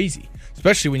 you're crazy.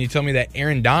 Especially when you tell me that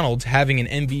Aaron Donald's having an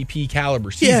MVP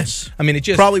caliber season. Yes. I mean, it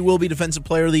just probably will be Defensive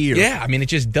Player of the Year. Yeah, I mean, it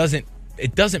just doesn't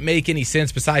make any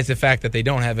sense besides the fact that they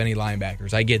don't have any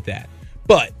linebackers. I get that.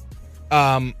 But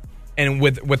and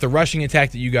with the rushing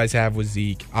attack that you guys have with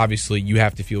Zeke, obviously you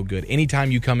have to feel good.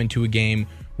 Anytime you come into a game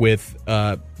with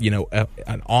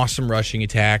an awesome rushing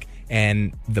attack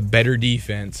and the better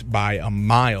defense by a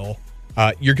mile,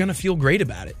 you're going to feel great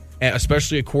about it,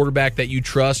 especially a quarterback that you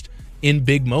trust in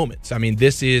big moments. I mean,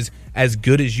 this is as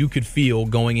good as you could feel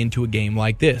going into a game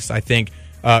like this. I think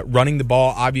running the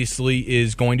ball obviously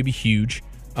is going to be huge,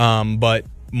 but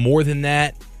more than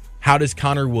that, how does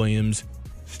Connor Williams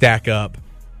stack up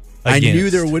against? I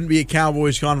knew there wouldn't be a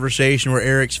Cowboys conversation where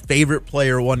Eric's favorite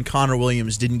player, one Connor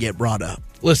Williams, didn't get brought up.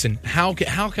 Listen, how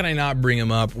can I not bring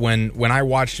him up when I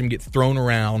watched him get thrown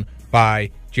around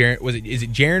by Is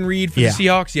it Jaron Reed for the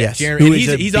Seahawks? Yeah, yes. Jaron, Who and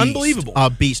is he's a unbelievable. A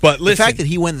beast. But listen, the fact that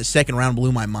he went in the second round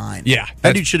blew my mind. Yeah.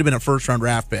 That dude should have been a first-round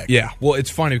draft pick. Yeah, well, it's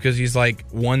funny because he's like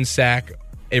 1 sack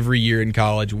every year in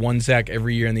college, 1 sack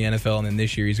every year in the NFL, and then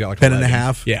this year he's got like 10 11. and a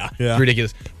half. Yeah, it's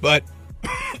ridiculous. But,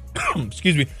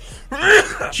 excuse me.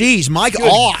 Jeez, Mike, Good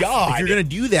off. God. If you're going to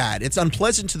do that, it's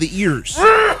unpleasant to the ears.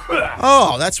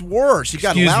 Oh, that's worse. It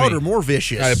got Excuse louder, me. more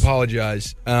vicious. I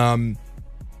apologize.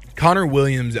 Connor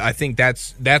Williams, I think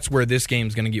that's where this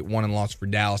game's going to get won and lost for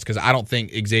Dallas because I don't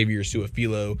think Xavier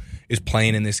Su'a-Filo is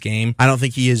playing in this game. I don't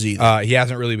think he is either. He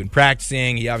hasn't really been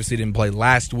practicing. He obviously didn't play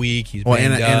last week. He's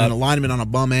banged and up. an alignment on a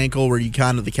bum ankle where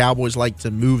the Cowboys like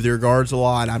to move their guards a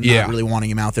lot. I'm not really wanting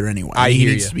him out there anyway. He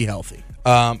needs to be healthy.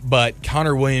 But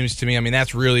Connor Williams, to me, I mean,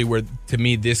 that's really where, to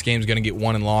me, this game's going to get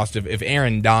won and lost. If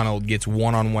Aaron Donald gets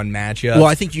one-on-one matchup. Well,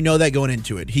 I think you know that going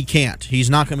into it. He can't.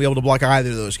 He's not going to be able to block either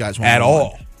of those guys at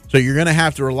all. So you're going to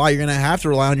have to rely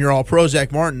on your all-pro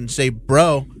Zach Martin and say,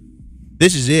 bro,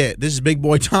 this is it. This is big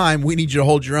boy time. We need you to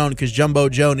hold your own because Jumbo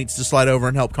Joe needs to slide over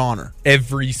and help Connor.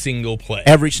 Every single play.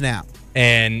 Every snap.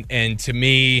 And to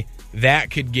me,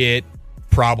 that could get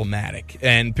problematic,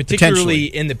 and particularly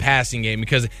in the passing game,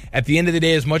 because at the end of the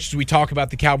day, as much as we talk about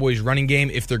the Cowboys running game,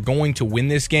 if they're going to win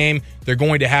this game, they're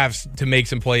going to have to make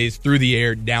some plays through the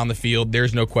air, down the field.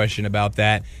 There's no question about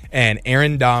that. And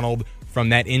Aaron Donald from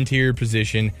that interior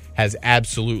position has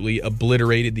absolutely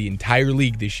obliterated the entire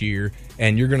league this year,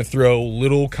 and you're going to throw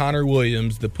little Connor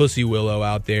Williams, the pussy willow,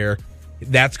 out there.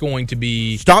 That's going to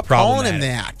be Stop calling him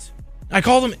that. I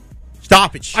called him.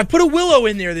 Stop it. I put a willow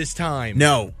in there this time.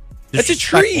 No. That's a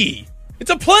tree.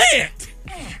 It's a plant.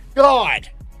 God.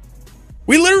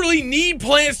 We literally need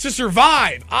plants to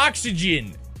survive.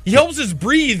 Oxygen. He helps us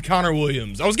breathe, Connor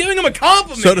Williams. I was giving him a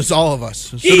compliment. So does all of us.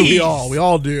 So do we all. We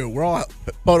all do. We're all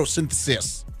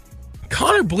photosynthesis.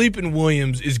 Connor bleeping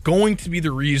Williams is going to be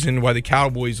the reason why the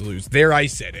Cowboys lose. There, I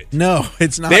said it. No,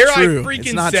 it's not there true. I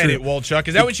freaking said it, Walchuk.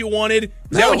 Is that what you wanted?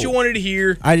 Is that what you wanted to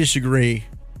hear? I disagree.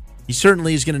 He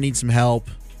certainly is going to need some help,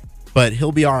 but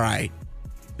he'll be all right.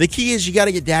 The key is you got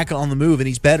to get Dak on the move, and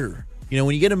he's better. You know,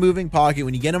 when you get a moving pocket,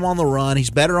 when you get him on the run,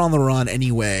 he's better on the run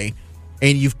anyway.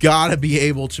 And you've got to be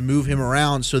able to move him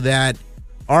around so that,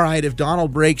 all right, if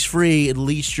Donald breaks free, at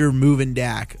least you're moving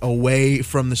Dak away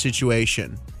from the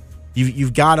situation.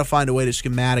 You've got to find a way to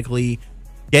schematically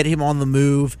get him on the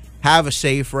move, have a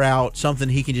safe route, something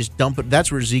he can just dump it.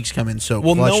 That's where Zeke's come in so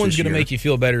clutch. Well, no one's going to make you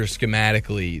feel better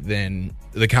schematically than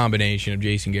the combination of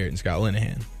Jason Garrett and Scott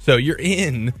Linehan. So you're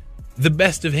in the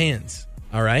best of hands,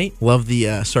 all right? Love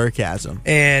the sarcasm.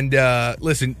 And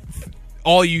listen,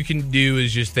 all you can do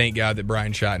is just thank God that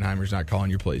Brian Schottenheimer's not calling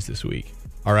your plays this week.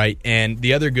 All right, and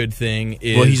the other good thing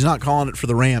is... Well, he's not calling it for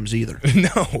the Rams either.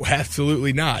 No,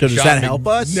 absolutely not. So does that help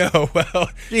us? No, well...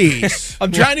 Jeez.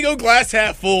 I'm trying to go glass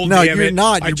half full, no, damn you're it.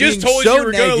 not. You're I just being told so you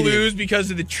we're going to negative. lose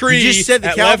because of the tree. You just said the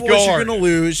at Cowboys left are guard. going to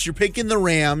lose. You're picking the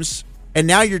Rams, and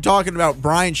now you're talking about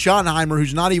Brian Schottenheimer,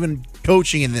 who's not even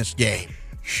coaching in this game.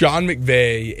 Sean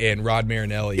McVay and Rod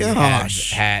Marinelli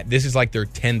Gosh. had this is like their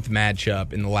 10th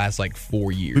matchup in the last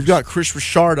 4 years. We've got Chris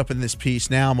Richard up in this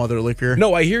piece now, Mother Liquor.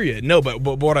 No, I hear you. No, but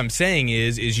what I'm saying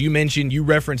is you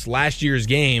referenced last year's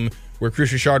game where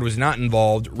Chris Richard was not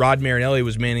involved. Rod Marinelli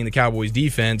was manning the Cowboys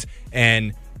defense,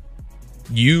 and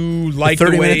you liked the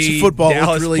 30 way minutes of football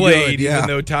Dallas really played, good, yeah. even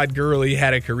though Todd Gurley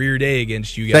had a career day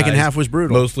against you guys. Second half was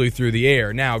brutal. Mostly through the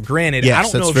air. Now, granted, Yes, I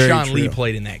don't know that's if very Sean Lee true.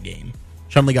 played in that game.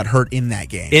 Sean Lee got hurt in that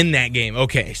game. In that game,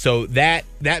 okay. So that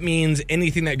means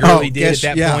anything that Gurley did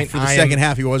at that point, for the second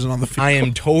half, he wasn't on the field. I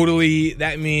am totally.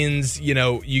 That means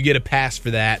you get a pass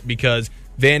for that because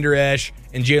Van Der Esch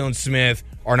and Jalen Smith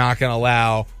are not going to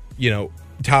allow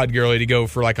Todd Gurley to go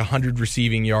for 100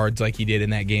 receiving yards like he did in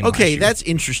that game. Okay, last year. that's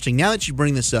interesting. Now that you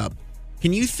bring this up,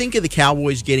 can you think of the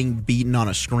Cowboys getting beaten on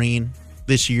a screen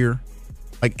this year?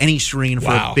 Like any screen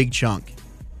for a big chunk?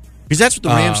 Because that's what the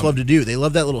Rams love to do. They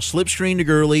love that little slip screen to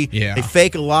Gurley. Yeah. They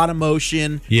fake a lot of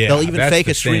motion. Yeah, They'll even that's fake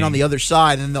the a screen thing. on the other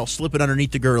side, and then they'll slip it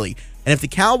underneath the Gurley. And if the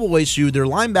Cowboys, who their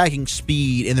linebacking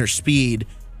speed and their speed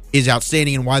is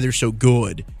outstanding and why they're so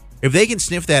good, if they can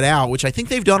sniff that out, which I think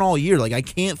they've done all year, I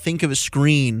can't think of a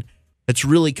screen that's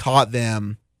really caught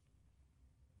them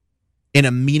in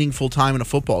a meaningful time in a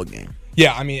football game.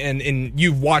 Yeah, I mean, and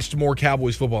you've watched more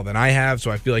Cowboys football than I have,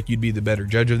 so I feel like you'd be the better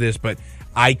judge of this, but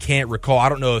I can't recall. I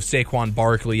don't know if Saquon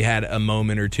Barkley had a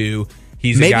moment or two.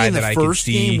 He's Maybe a guy in the that I can first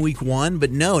see. game, week 1,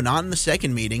 but no, not in the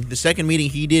second meeting. The second meeting,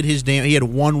 he did his damn. He had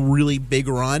one really big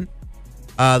run.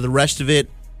 The rest of it,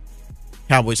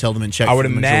 Cowboys held him in check. I would for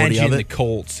the majority imagine of the it.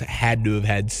 Colts had to have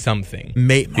had something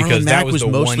Marlon because Mack that was was the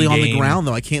mostly one on the game. ground,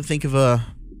 though. I can't think of a.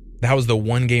 That was the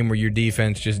one game where your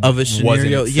defense just of a scenario.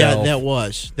 wasn't itself. Yeah, that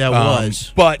was.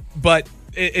 But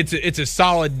it's a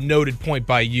solid noted point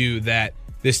by you that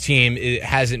this team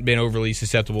hasn't been overly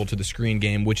susceptible to the screen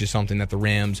game, which is something that the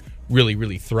Rams really,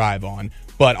 really thrive on.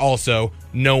 But also,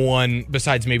 no one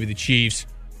besides maybe the Chiefs,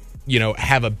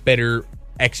 have a better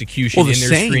execution in their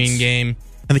Saints. Screen game.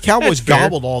 And the Cowboys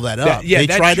gobbled all that up. They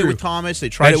tried it with Thomas. They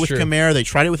tried it with Kamara. They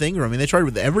tried it with Ingram. I mean, they tried it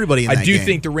with everybody in that game. I do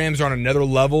think the Rams are on another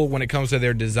level when it comes to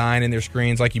their design and their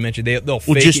screens. Like you mentioned, they'll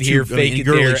fake it here, fake it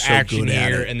there, action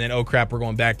here, and then, oh, crap, we're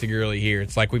going back to Gurley here.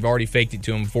 It's like we've already faked it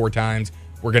to him 4 times.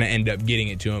 We're going to end up getting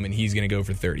it to him, and he's going to go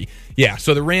for 30. Yeah,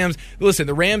 so the Rams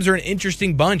are an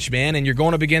interesting bunch, man, and you're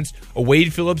going up against a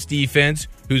Wade Phillips defense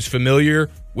who's familiar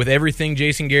with everything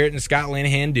Jason Garrett and Scott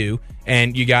Linehan do,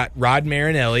 and you got Rod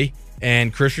Marinelli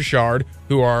and Chris Richard,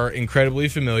 who are incredibly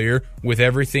familiar with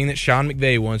everything that Sean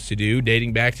McVay wants to do,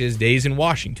 dating back to his days in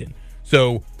Washington.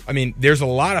 So, I mean, there's a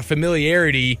lot of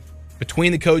familiarity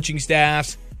between the coaching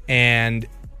staffs, and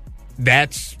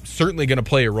that's certainly going to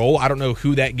play a role. I don't know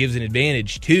who that gives an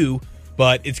advantage to,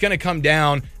 but it's going to come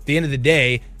down, at the end of the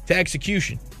day, to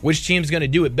execution. Which team's going to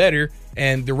do it better?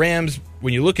 And the Rams,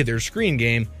 when you look at their screen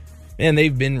game, man,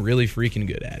 they've been really freaking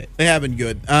good at it. They have been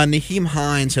good. Naheem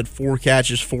Hines had 4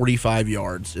 catches, 45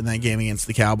 yards in that game against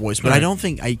the Cowboys. But right.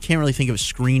 I can't really think of a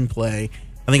screenplay.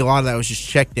 I think a lot of that was just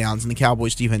checkdowns, and the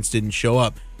Cowboys defense didn't show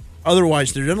up.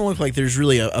 Otherwise, there doesn't look like there's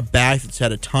really a back that's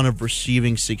had a ton of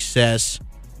receiving success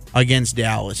against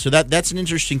Dallas. So that's an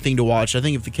interesting thing to watch. I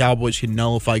think if the Cowboys can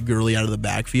nullify Gurley out of the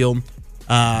backfield,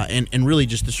 and really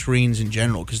just the screens in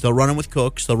general, because they'll run him with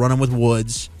Cooks, they'll run him with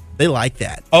Woods. They like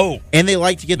that. Oh, and they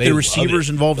like to get their receivers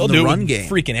involved in the run game.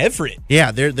 Freaking Everett.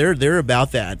 Yeah, they're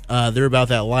about that. They're about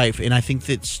that life, and I think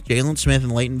that Jalen Smith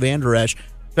and Leighton Vander Esch,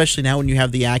 especially now when you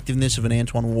have the activeness of an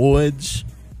Antoine Woods,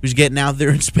 who's getting out there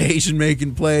in space and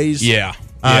making plays. Yeah.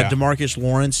 DeMarcus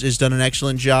Lawrence has done an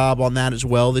excellent job on that as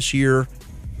well this year.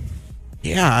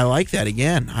 Yeah, I like that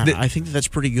again. I think that's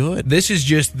pretty good. This is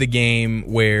just the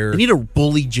game where they need to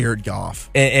bully Jared Goff,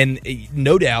 and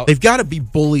no doubt they've got to be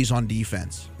bullies on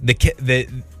defense.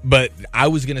 But I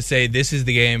was going to say this is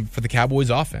the game for the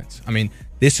Cowboys offense. I mean,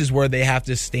 this is where they have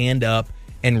to stand up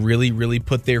and really, really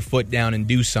put their foot down and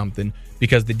do something,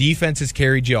 because the defense has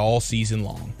carried you all season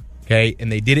long. Okay,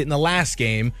 and they did it in the last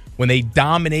game when they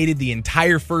dominated the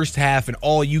entire first half, and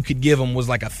all you could give them was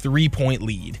like a 3-point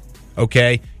lead.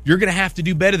 Okay, you're going to have to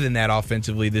do better than that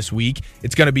offensively this week.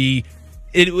 It's going to be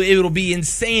it'll be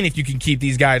insane if you can keep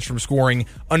these guys from scoring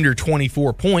under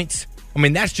 24 points. I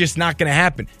mean, that's just not going to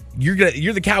happen. You're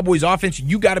the Cowboys offense.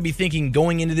 You got to be thinking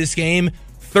going into this game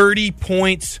 30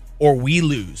 points or we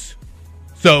lose.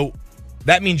 So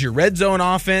that means your red zone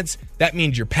offense. That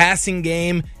means your passing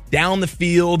game down the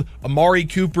field. Amari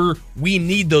Cooper, we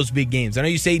need those big games. I know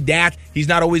you say Dak, he's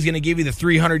not always going to give you the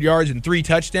 300 yards and 3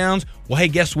 touchdowns. Well, hey,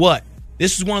 guess what?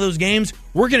 This is one of those games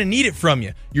we're going to need it from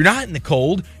you. You're not in the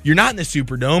cold. You're not in the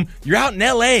Superdome. You're out in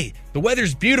L.A. The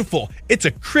weather's beautiful. It's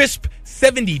a crisp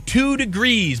 72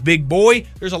 degrees, big boy.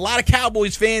 There's a lot of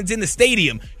Cowboys fans in the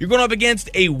stadium. You're going up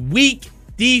against a weak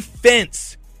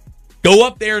defense. Go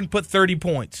up there and put 30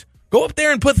 points. Go up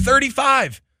there and put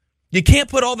 35. You can't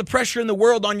put all the pressure in the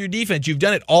world on your defense. You've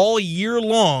done it all year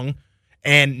long,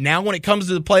 and now when it comes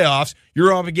to the playoffs,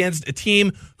 you're up against a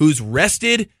team who's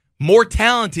rested, more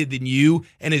talented than you,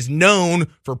 and is known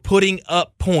for putting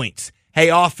up points. Hey,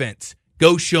 offense,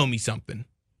 go show me something.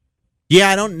 Yeah,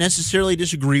 I don't necessarily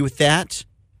disagree with that.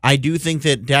 I do think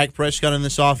that Dak Prescott and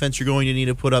this offense are going to need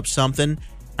to put up something.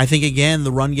 I think, again,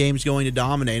 the run game's going to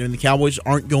dominate, and the Cowboys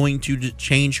aren't going to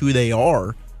change who they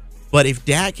are. But if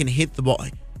Dak can hit the ball,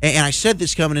 and I said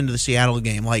this coming into the Seattle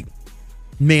game, like,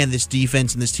 man, this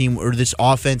defense and this team, or this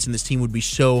offense and this team would be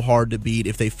so hard to beat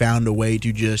if they found a way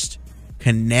to just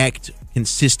connect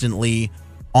consistently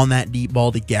on that deep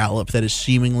ball to Gallup that has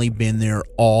seemingly been there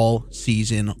all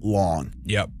season long.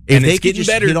 Yep. If and they it's could getting just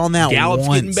better. hit on that Gallup's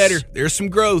once, getting better. There's some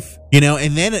growth.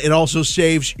 And then it also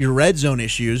saves your red zone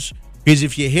issues, because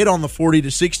if you hit on the 40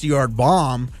 to 60 yard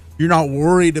bomb, you're not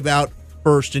worried about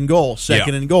first and goal,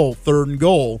 second and goal, third and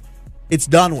goal. It's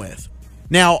done with.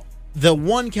 Now, the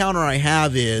one counter I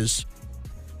have is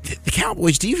the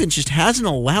Cowboys defense just hasn't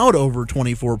allowed over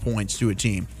 24 points to a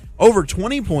team. Over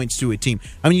 20 points to a team.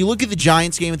 I mean, you look at the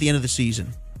Giants game at the end of the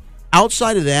season.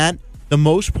 Outside of that, the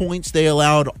most points they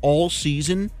allowed all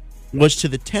season was to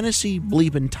the Tennessee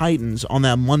bleeping Titans on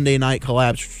that Monday night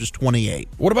collapse, which was 28.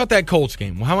 What about that Colts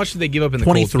game? Well, how much did they give up in the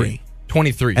 23. Colts game?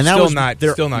 23. And that still was not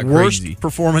their still not worst crazy.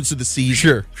 performance of the season.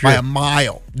 Sure. By a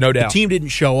mile. No doubt. The team didn't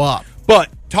show up. But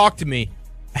talk to me.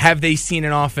 Have they seen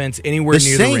an offense anywhere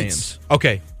near Saints. the Rams?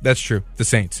 Okay, that's true. The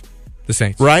Saints. The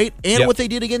Saints. Right? And Yep. what they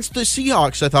did against the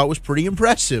Seahawks I thought was pretty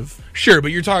impressive. Sure,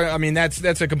 but you're talking, I mean, that's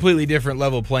a completely different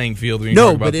level playing field when you No,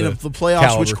 talk about but in the playoffs,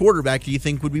 caliber. which quarterback do you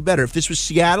think would be better? If this was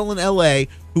Seattle and L.A.,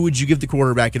 who would you give the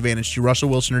quarterback advantage to, Russell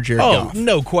Wilson or Jared Goff?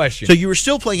 No question. So you were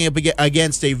still playing up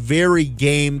against a very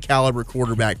game caliber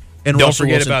quarterback, and Don't Russell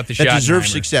forget Wilson, about the that deserves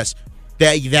Schottenheimer. success.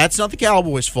 That's not the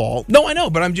Cowboys' fault. No, I know,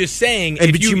 but I'm just saying. But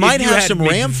if you might if have had some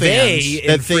Ram McVay fans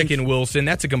that and think- freaking Wilson.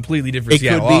 That's a completely different. It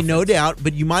Seattle could be, offense. no doubt,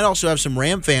 but you might also have some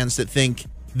Ram fans that think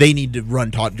they need to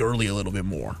run Todd Gurley a little bit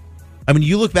more. I mean,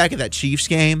 you look back at that Chiefs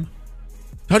game,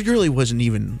 Todd Gurley wasn't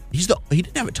even he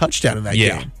didn't have a touchdown in that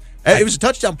game. It was a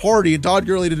touchdown party, and Todd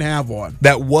Gurley didn't have one.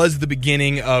 That was the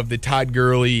beginning of the Todd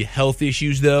Gurley health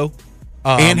issues, though.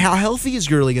 And how healthy is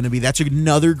Gurley going to be? That's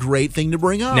another great thing to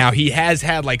bring up. Now, he has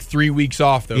had like 3 weeks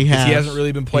off, though, because he hasn't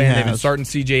really been playing. They've been starting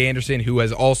C.J. Anderson, who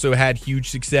has also had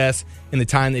huge success in the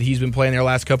time that he's been playing their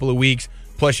last couple of weeks.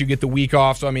 Plus, you get the week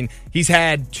off. So, I mean, he's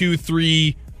had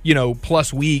 2-3,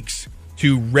 plus weeks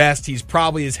to rest. He's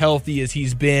probably as healthy as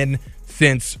he's been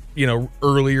since,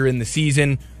 earlier in the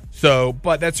season. So,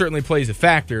 but that certainly plays a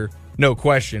factor, no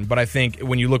question. But I think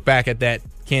when you look back at that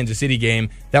Kansas City game,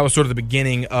 that was sort of the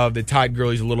beginning of the Todd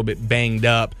Gurley's a little bit banged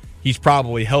up. He's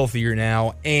probably healthier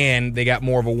now, and they got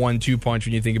more of a 1-2 punch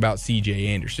when you think about C.J.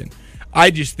 Anderson. I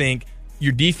just think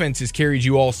your defense has carried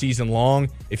you all season long.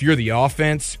 If you're the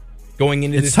offense going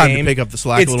into this game, it's time to pick up the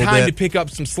slack a little bit. It's time to pick up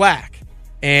some slack.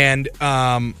 And,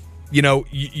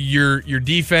 your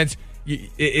defense,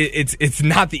 it's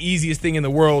not the easiest thing in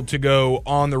the world to go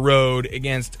on the road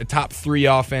against a top 3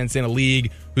 offense in a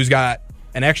league who's got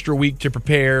an extra week to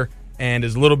prepare and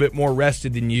is a little bit more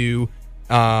rested than you,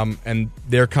 and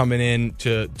they're coming in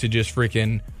to just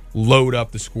freaking load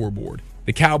up the scoreboard.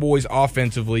 The Cowboys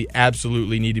offensively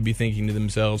absolutely need to be thinking to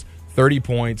themselves, 30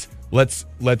 points, let's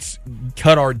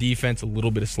cut our defense a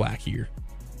little bit of slack here.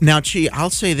 Now, Chi, I'll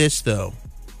say this, though.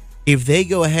 If they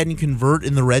go ahead and convert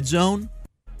in the red zone,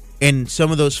 and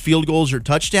some of those field goals are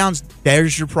touchdowns,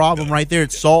 there's your problem right there.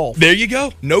 It's solved. There you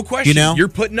go. No question. You're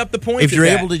putting up the points. If you're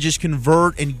able to just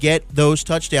convert and get those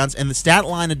touchdowns, and the stat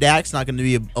line of Dak's not going to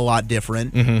be a lot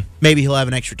different. Mm-hmm. Maybe he'll have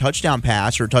an extra touchdown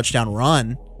pass or a touchdown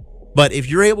run. But if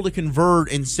you're able to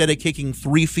convert instead of kicking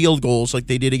 3 field goals like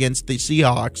they did against the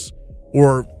Seahawks,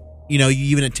 or you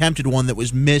even attempted one that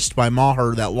was missed by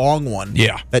Maher, that long one,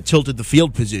 that tilted the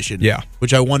field position,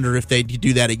 which I wonder if they'd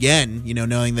do that again,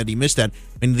 knowing that he missed that.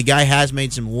 I mean, the guy has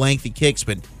made some lengthy kicks,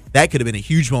 but that could have been a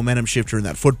huge momentum shifter in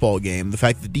that football game. The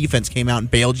fact that the defense came out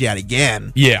and bailed you out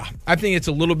again. Yeah, I think it's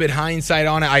a little bit hindsight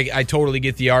on it. I totally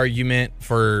get the argument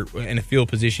for in a field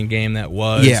position game that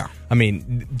was. Yeah. I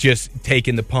mean, just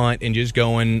taking the punt and just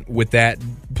going with that,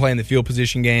 playing the field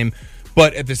position game.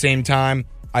 But at the same time,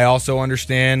 I also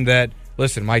understand that,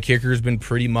 listen, my kicker has been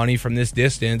pretty money from this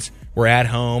distance. We're at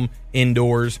home,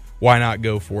 indoors. Why not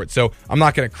go for it? So I'm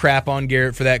not going to crap on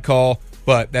Garrett for that call,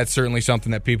 but that's certainly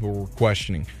something that people were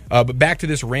questioning. But back to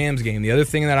this Rams game, the other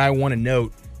thing that I want to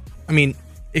note, I mean,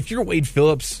 if you're Wade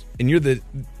Phillips and you're the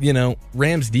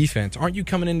Rams defense, aren't you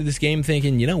coming into this game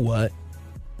thinking, you know what?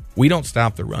 We don't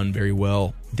stop the run very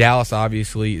well. Dallas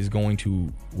obviously is going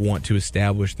to want to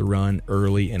establish the run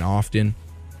early and often.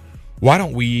 Why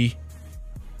don't we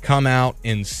come out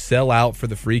and sell out for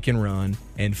the freaking run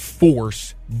and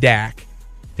force Dak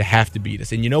to have to beat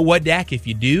us? And you know what, Dak? If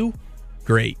you do,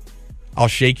 great. I'll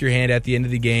shake your hand at the end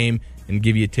of the game and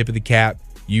give you a tip of the cap.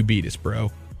 You beat us,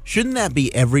 bro. Shouldn't that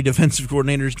be every defensive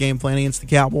coordinator's game plan against the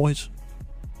Cowboys?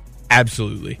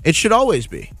 Absolutely. It should always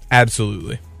be.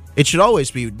 Absolutely. It should always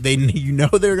be. They're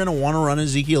going to want to run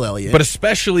Ezekiel Elliott, but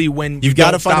especially when you've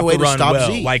got to find a way to stop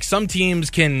well. Zeke. Like some teams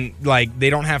can, they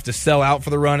don't have to sell out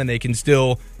for the run, and they can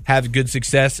still have good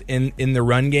success in the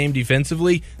run game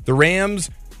defensively. The Rams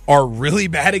are really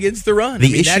bad against the run.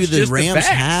 The issue the Rams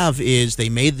have is they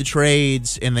made the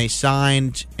trades and they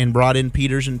signed and brought in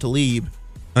Peters and Talib, and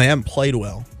they haven't played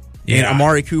well. Yeah. And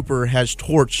Amari Cooper has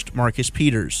torched Marcus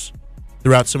Peters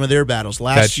throughout some of their battles.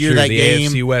 Last year, that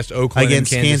game AFC West, Oakland,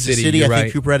 against and Kansas City, I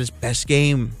think Cooper had his best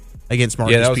game against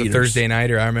Marcus Peters. Yeah, that was a Thursday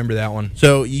nighter. I remember that one.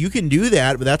 So you can do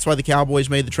that, but that's why the Cowboys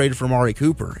made the trade for Amari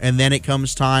Cooper. And then it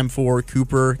comes time for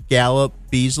Cooper, Gallup,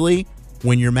 Beasley.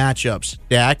 Win your matchups.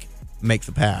 Dak, make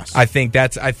the pass. I think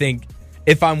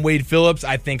if I'm Wade Phillips,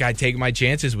 I think I take my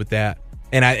chances with that.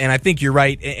 And I think you're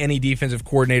right. Any defensive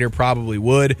coordinator probably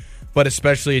would, but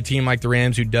especially a team like the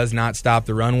Rams who does not stop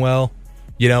the run well.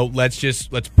 Let's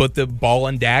put the ball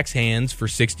in Dak's hands for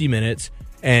 60 minutes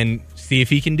and see if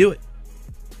he can do it.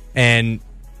 And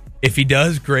if he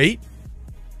does, great.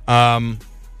 But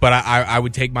I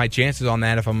would take my chances on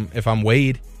that if I'm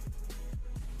Wade.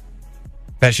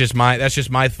 That's just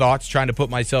my thoughts, trying to put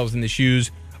myself in the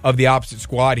shoes of the opposite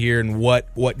squad here and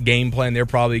what game plan they're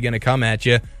probably going to come at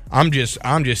you. I'm just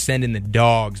sending the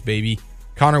dogs, baby.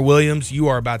 Connor Williams, you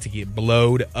are about to get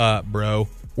blowed up, bro.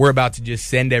 We're about to just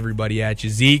send everybody at you.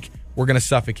 Zeke, we're going to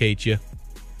suffocate you.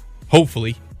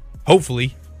 Hopefully.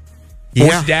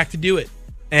 Force Dak to do it.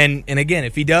 And again,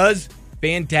 if he does,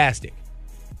 fantastic.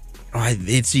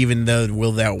 It's even though,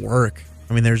 will that work?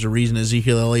 I mean, there's a reason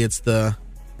Ezekiel Elliott's the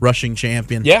rushing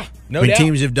champion. Yeah, no doubt.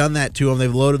 Teams have done that to him.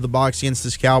 They've loaded the box against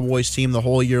this Cowboys team the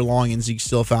whole year long, and Zeke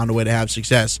still found a way to have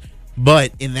success.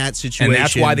 But in that situation... And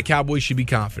that's why the Cowboys should be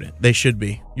confident. They should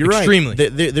be. You're Extremely.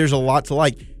 Right. There's a lot to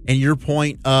like. And your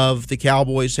point of the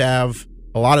Cowboys have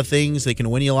a lot of things. They can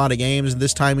win you a lot of games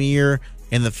this time of year.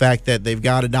 And the fact that they've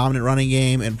got a dominant running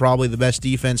game and probably the best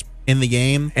defense in the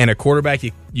game. And a quarterback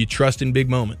you trust in big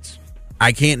moments.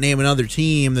 I can't name another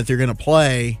team that they're going to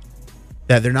play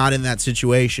that they're not in that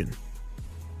situation.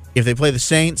 If they play the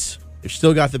Saints, they've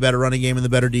still got the better running game and the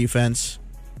better defense.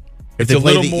 If It's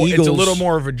a little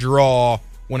more of a draw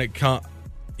when it comes.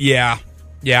 Yeah,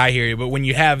 I hear you. But when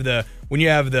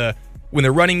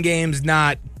the running game's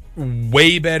not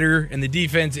way better and the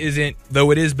defense isn't,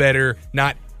 though it is better,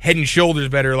 not head and shoulders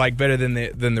better, like better than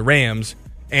the Rams.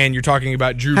 And you're talking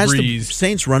about Drew Has Brees. The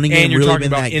Saints running game really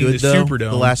been that good, though,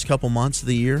 the last couple months of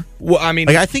the year? Well, I mean...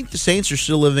 I think the Saints are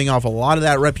still living off a lot of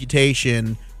that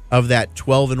reputation of that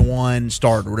 12-1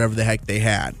 start or whatever the heck they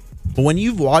had. But when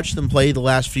you've watched them play the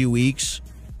last few weeks,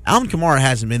 Alvin Kamara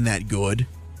hasn't been that good.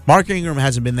 Mark Ingram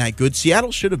hasn't been that good.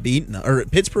 Seattle should have beaten them, or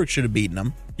Pittsburgh should have beaten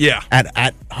them. Yeah.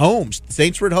 At home. The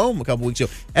Saints were at home a couple weeks ago.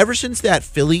 Ever since that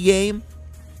Philly game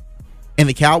and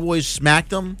the Cowboys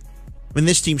smacked them, when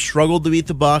this team struggled to beat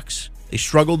the Bucs, they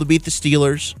struggled to beat the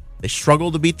Steelers, they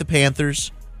struggled to beat the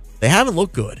Panthers, they haven't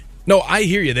looked good. No, I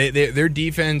hear you. Their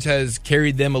defense has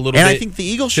carried them a little bit. And I think the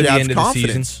Eagles should have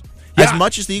confidence. As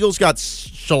much as the Eagles got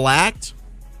shellacked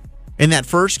in that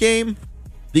first game,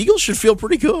 the Eagles should feel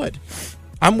pretty good.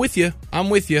 I'm with you.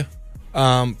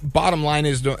 Bottom line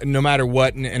is, no matter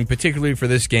what, and particularly for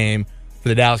this game, for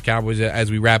the Dallas Cowboys,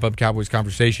 as we wrap up Cowboys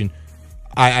conversation,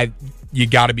 you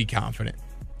got to be confident.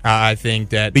 I think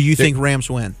that. But you think Rams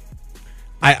win?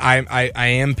 I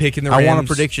am picking the Rams. I want a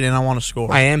prediction and I want a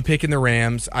score. I am picking the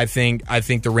Rams. I think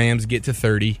the Rams get to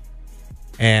 30,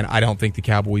 and I don't think the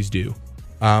Cowboys do.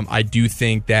 I do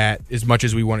think that as much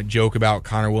as we want to joke about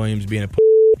Connor Williams being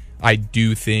I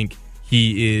do think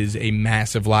he is a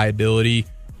massive liability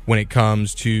when it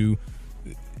comes to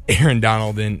Aaron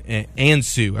Donald and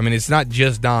Sue. I mean, it's not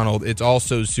just Donald; it's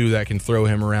also Sue that can throw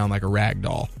him around like a rag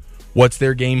doll. What's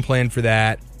their game plan for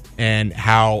that? And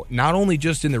how, not only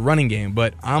just in the running game,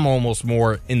 but I'm almost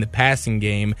more in the passing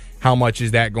game, how much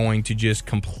is that going to just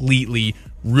completely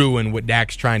ruin what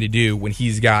Dak's trying to do when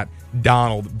he's got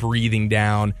Donald breathing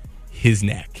down his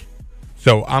neck?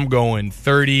 So I'm going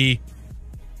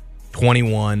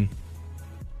 30-21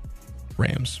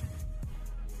 Rams.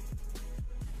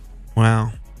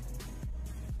 Wow.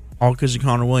 All because of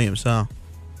Connor Williams, huh?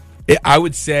 I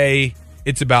would say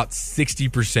it's about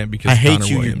 60% because I of hate Connor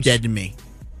you. Williams. You're dead to me.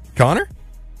 Connor?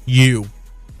 You.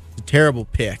 It's a terrible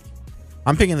pick.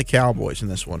 I'm picking the Cowboys in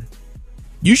this one.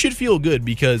 You should feel good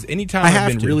because anytime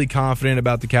I've been really confident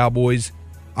about the Cowboys,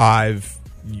 I've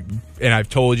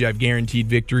told you I've guaranteed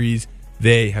victories.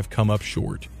 They have come up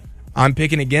short. I'm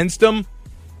picking against them.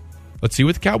 Let's see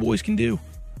what the Cowboys can do.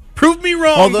 Prove me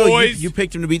wrong, boys. You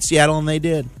picked them to beat Seattle, and they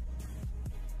did.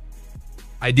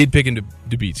 I did pick them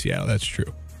to beat Seattle. That's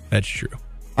true.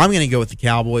 I'm going to go with the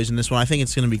Cowboys in this one. I think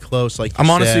it's going to be close. I'm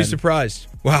honestly surprised.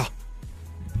 Wow.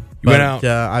 You went out.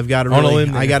 I've got to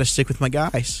I got to stick with my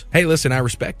guys. Hey, listen, I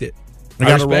respect it. I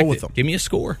got to roll with them. Give me a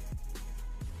score.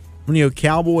 When you go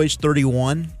Cowboys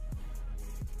 31,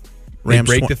 Rams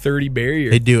break the 30 barrier.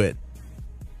 They do it.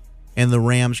 And the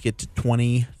Rams get to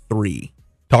 23.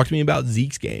 Talk to me about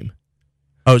Zeke's game.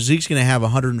 Oh, Zeke's going to have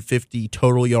 150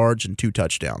 total yards and 2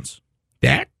 touchdowns.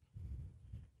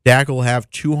 Dak will have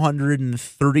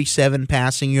 237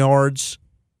 passing yards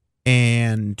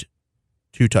and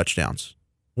 2 touchdowns.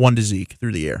 1 to Zeke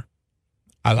through the air.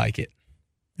 I like it.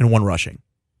 And 1 rushing.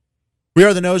 We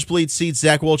are the Nosebleed Seats.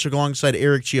 Zach Wolchuk alongside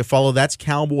Eric Chiafalo. That's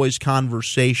Cowboys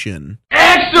Conversation.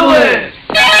 Excellent!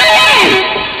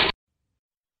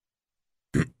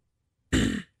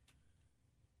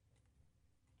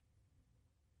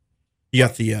 You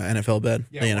got the NFL bed?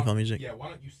 Yeah, the NFL music? Yeah, why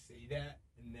don't you say that,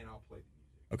 and then I'll play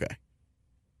the music. Okay.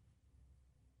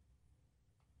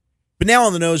 But now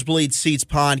on the Nosebleed Seats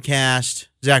podcast,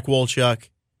 Zach Wolchuk,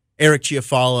 Eric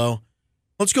Chiafalo.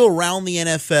 Let's go around the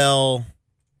NFL,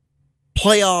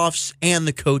 playoffs, and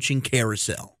the coaching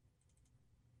carousel.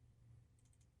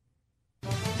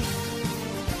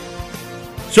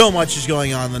 So much is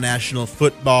going on in the National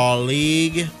Football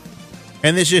League.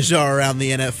 And this is our Around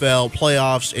the NFL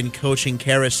Playoffs and Coaching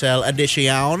Carousel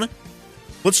edition.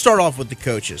 Let's start off with the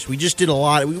coaches. We just did a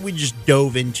lot. We just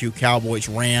dove into Cowboys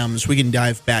Rams. We can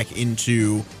dive back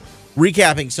into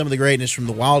recapping some of the greatness from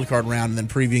the Wildcard round and then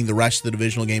previewing the rest of the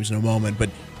divisional games in a moment.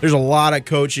 But there's a lot of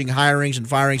coaching, hirings, and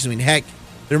firings. I mean, heck,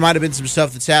 there might have been some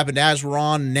stuff that's happened as we're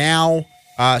on now.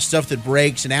 Stuff that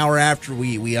breaks an hour after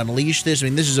we unleash this. I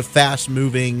mean, this is a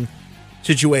fast-moving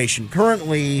situation.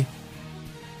 Currently,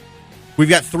 we've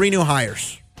got 3 new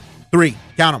hires. 3.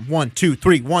 Count them. 1, 2,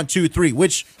 3. 1, 2, 3.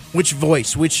 Which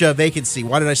voice? Which vacancy?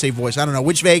 Why did I say voice? I don't know.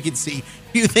 Which vacancy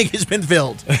do you think has been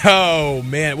filled? Oh,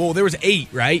 man. Well, there was 8,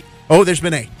 right? Oh, there's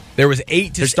been 8. There was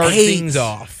 8 to start things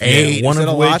off. 8. Yeah, One of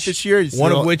a lot this year.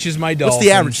 One of which is my Dolphins. What's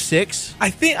the average? 6?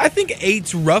 I think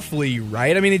 8's roughly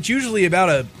right. I mean, it's usually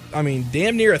about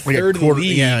damn near a third of the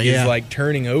league is like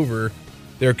turning over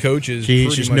their coaches.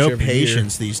 Jeez, there's no every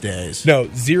patience year. These days. No,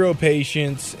 zero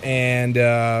patience, and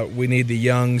we need the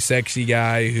young, sexy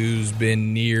guy who's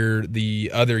been near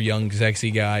the other young,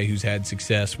 sexy guy who's had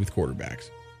success with quarterbacks.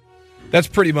 That's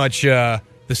pretty much the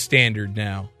standard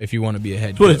now if you want to be a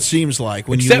head coach. That's what it seems like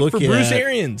when Except you look for Bruce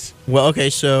Arians. Well, okay,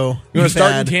 so you want to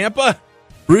start in Tampa?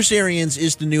 Bruce Arians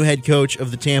is the new head coach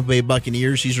of the Tampa Bay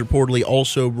Buccaneers. He's reportedly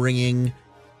also bringing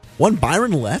one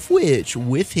Byron Leftwich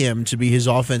with him to be his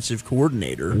offensive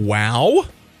coordinator. Wow.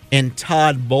 And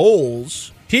Todd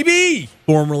Bowles, TB,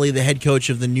 formerly the head coach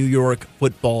of the New York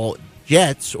Football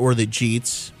Jets, or the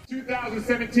Jeets.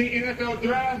 2017 NFL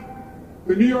Draft,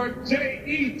 the New York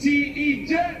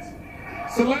Jets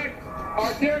select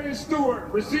Ardarius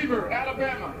Stewart, receiver,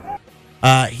 Alabama.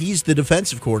 He's the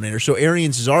defensive coordinator. So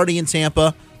Arians is already in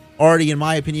Tampa. Already, in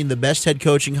my opinion, the best head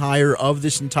coaching hire of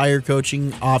this entire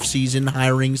coaching offseason,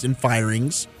 hirings and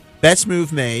firings. Best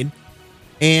move made.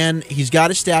 And he's got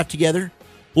his staff together.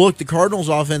 Look, the Cardinals'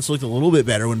 offense looked a little bit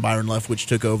better when Byron Leftwich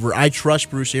took over. I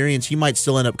trust Bruce Arians. He might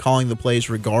still end up calling the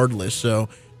plays regardless. So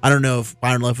I don't know if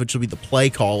Byron Leftwich will be the play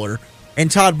caller.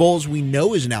 And Todd Bowles, we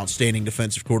know, is an outstanding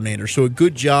defensive coordinator. So a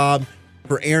good job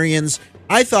for Arians.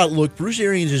 I thought, look, Bruce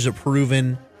Arians is a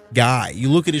proven guy.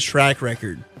 You look at his track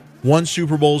record. Won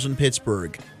Super Bowls in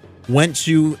Pittsburgh. Went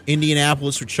to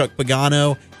Indianapolis with Chuck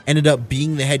Pagano. Ended up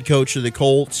being the head coach of the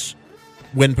Colts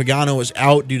when Pagano was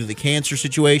out due to the cancer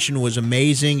situation. Was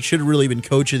amazing. Should have really been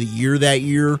coach of the year that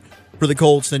year for the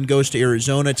Colts. Then goes to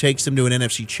Arizona. Takes them to an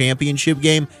NFC championship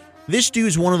game. This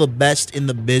dude's one of the best in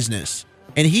the business.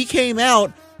 And he came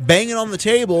out banging on the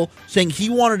table saying he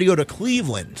wanted to go to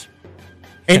Cleveland.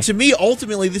 And to me,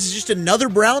 ultimately, this is just another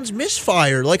Browns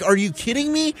misfire. Like, are you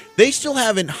kidding me? They still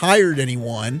haven't hired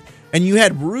anyone. And you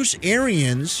had Bruce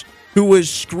Arians, who was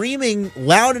screaming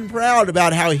loud and proud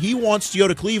about how he wants to go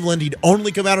to Cleveland. He'd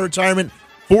only come out of retirement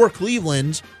for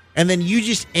Cleveland. And then you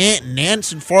just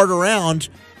nance and fart around.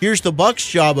 Here's the Bucs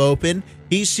job open.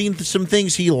 He's seen some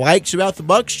things he likes about the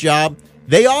Bucs job.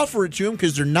 They offer it to him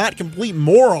because they're not complete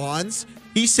morons.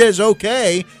 He says,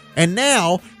 okay. And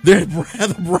now the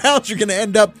Browns are going to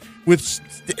end up with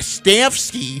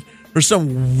Stavsky or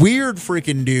some weird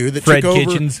freaking dude that Fred took over.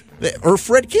 Kitchens. Or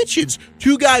Fred Kitchens.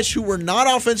 2 guys who were not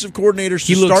offensive coordinators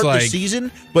to start the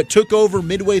season, but took over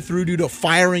midway through due to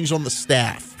firings on the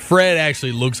staff. Fred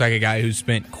actually looks like a guy who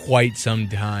spent quite some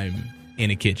time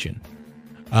in a kitchen.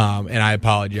 And I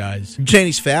apologize. You're saying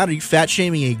he's fat? Are you fat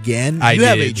shaming again? You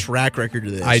have a track record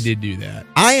of this. I did do that.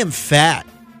 I am fat.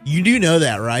 You do know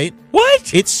that, right?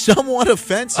 What? It's somewhat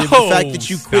offensive, the fact that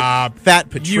you quit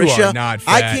Fat Patricia. You are not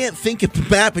fat. I can't think of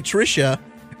Fat Patricia,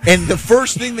 and the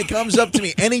first thing that comes up to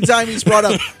me anytime he's brought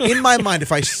up in my mind,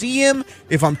 if I see him,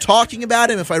 if I'm talking about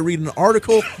him, if I read an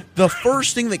article, the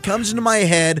first thing that comes into my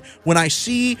head when I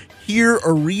see, hear,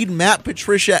 or read Matt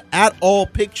Patricia at all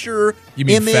picture, you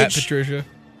mean image, Fat Patricia?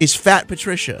 Is Fat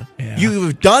Patricia. Yeah. You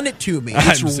have done it to me.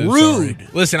 It's I'm so rude. Sorry.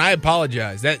 Listen, I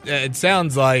apologize. That it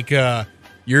sounds like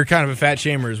you're kind of a fat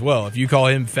shamer as well. If you call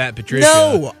him Fat Patricia.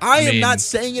 No, I am not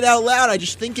saying it out loud. I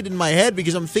just think it in my head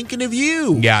because I'm thinking of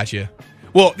you. Gotcha.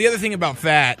 Well, the other thing about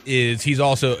Fat is he's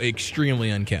also extremely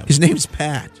unkempt. His name's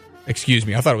Pat. Excuse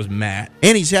me. I thought it was Matt.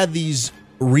 And he's had these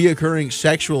reoccurring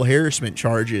sexual harassment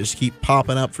charges keep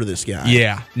popping up for this guy.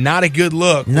 Yeah. Not a good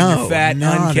look when you're fat,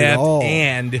 unkempt,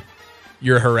 and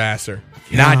you're a harasser.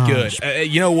 Gosh. Not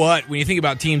good. You know what? When you think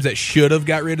about teams that should have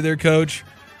got rid of their coach,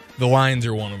 the Lions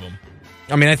are one of them.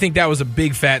 I mean, I think that was a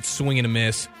big fat swing and a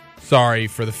miss. Sorry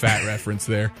for the fat reference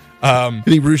there. You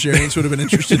think Bruce Arians would have been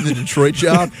interested in the Detroit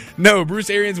job? No, Bruce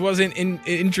Arians wasn't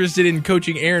interested in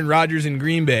coaching Aaron Rodgers in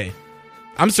Green Bay.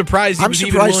 I'm surprised he I'm was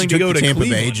even surprised he willing to took go the to Tampa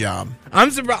Cleveland. Bay job. I'm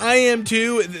surprised. I am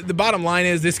too. The bottom line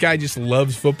is this guy just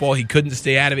loves football. He couldn't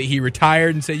stay out of it. He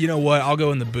retired and said, you know what, I'll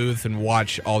go in the booth and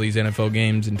watch all these NFL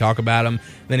games and talk about them.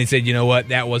 Then he said, you know what,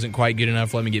 that wasn't quite good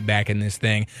enough. Let me get back in this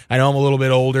thing. I know I'm a little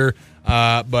bit older,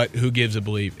 but who gives a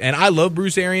bleep? And I love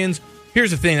Bruce Arians.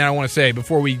 Here's the thing that I want to say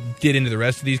before we get into the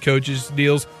rest of these coaches'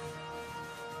 deals.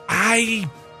 I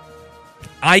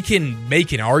can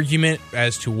make an argument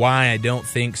as to why I don't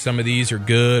think some of these are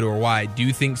good or why I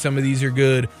do think some of these are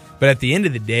good. But at the end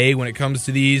of the day, when it comes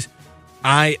to these,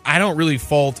 I don't really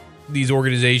fault these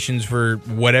organizations for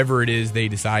whatever it is they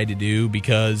decide to do,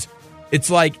 because it's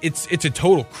like it's a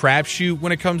total crapshoot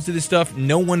when it comes to this stuff.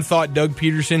 No one thought Doug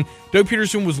Peterson. Doug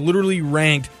Peterson was literally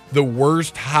ranked the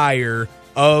worst hire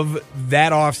of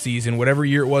that offseason, whatever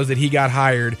year it was that he got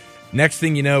hired. Next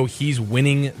thing you know, he's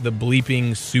winning the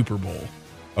bleeping Super Bowl.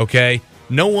 Okay?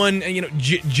 No one,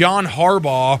 John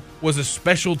Harbaugh was a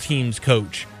special teams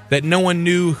coach that no one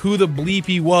knew who the bleep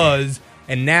he was,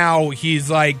 and now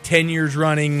he's like 10 years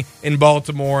running in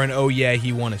Baltimore, and oh yeah,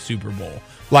 he won a Super Bowl.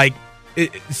 Like,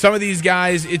 some of these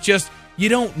guys, it's just, you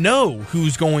don't know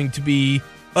who's going to be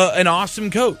an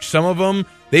awesome coach. Some of them,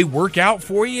 they work out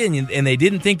for you, and they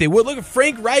didn't think they would. Look at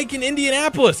Frank Reich in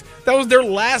Indianapolis. That was their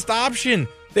last option.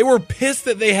 They were pissed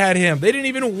that they had him. They didn't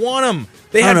even want him.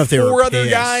 They had 4 other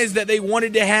guys that they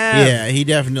wanted to have. Yeah, he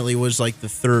definitely was like the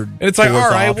third. And it's like, all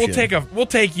right, option. we'll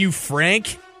take you,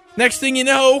 Frank. Next thing you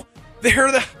know, they're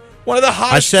one of the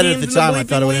hottest. I said it at the teams time. in I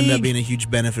thought it would end up league. being a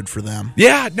huge benefit for them.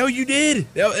 Yeah, no, you did,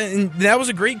 and that was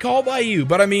a great call by you.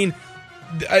 But I mean,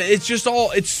 it's just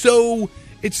all it's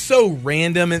so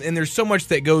random, and there's so much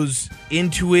that goes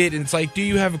into it. And it's like, do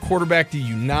you have a quarterback? Do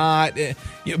you not?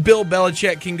 Bill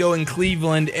Belichick can go in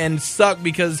Cleveland and suck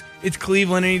because it's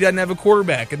Cleveland and he doesn't have a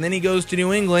quarterback. And then he goes to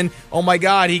New England. Oh, my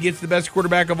God, he gets the best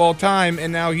quarterback of all time,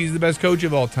 and now he's the best coach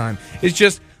of all time. It's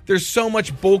just, there's so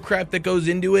much bullcrap that goes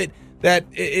into it that,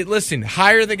 listen,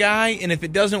 hire the guy, and if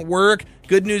it doesn't work,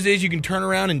 good news is you can turn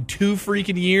around in 2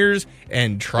 freaking years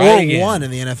and try again. Or 1 in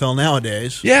the NFL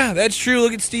nowadays. Yeah, that's true.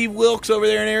 Look at Steve Wilkes over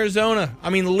there in Arizona. I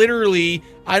mean, literally,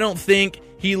 I don't think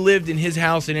he lived in his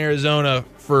house in Arizona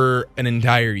for an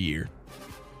entire year.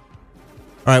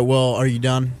 All right, well, are you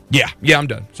done? Yeah, I'm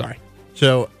done. Sorry.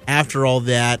 So after all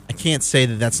that, I can't say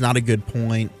that that's not a good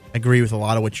point. I agree with a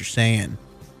lot of what you're saying.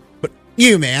 But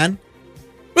you, man.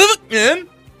 Man.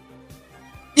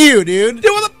 You, dude.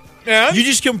 Man. You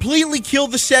just completely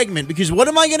killed the segment, because what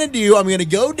am I going to do? I'm going to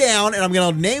go down and I'm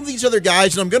going to name these other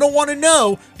guys, and I'm going to want to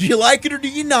know, do you like it or do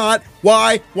you not?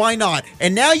 Why? Why not?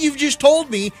 And now you've just told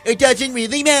me it doesn't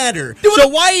really matter. So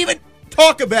why even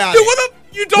talk about it? What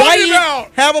are you talking about?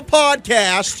 Why have a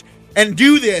podcast and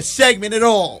do this segment at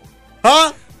all?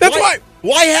 Huh? That's why.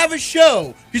 Why have a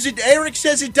show? Because Eric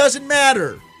says it doesn't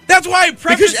matter. That's why I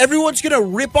preface. Because everyone's going to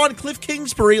rip on Cliff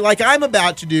Kingsbury like I'm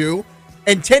about to do.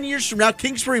 And 10 years from now,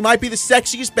 Kingsbury might be the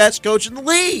sexiest, best coach in the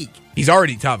league. He's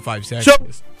already top 5 sexiest.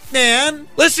 So, man.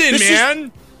 Listen,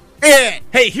 man. It.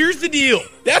 Hey, here's the deal.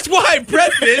 That's why I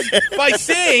preface by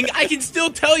saying I can still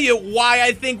tell you why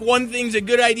I think one thing's a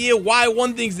good idea, why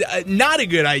one thing's not a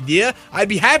good idea. I'd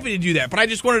be happy to do that. But I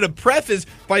just wanted to preface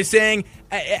by saying,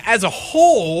 as a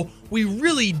whole, we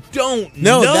really don't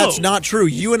know. No, that's not true.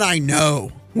 You and I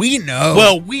know. We know.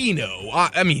 Well, we know.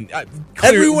 I mean,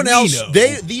 everyone else, know.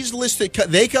 These lists that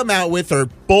they come out with are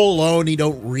baloney.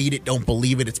 Don't read it. Don't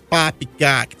believe it. It's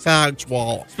poppycock. It's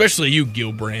hogswall. Especially you,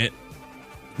 Gil Brandt.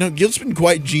 No, Gil's been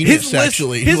quite genius,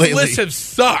 actually. His lately. lists have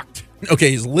sucked.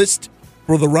 Okay, his list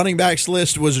for the running backs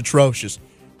list was atrocious.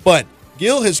 But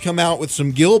Gil has come out with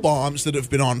some Gil bombs that have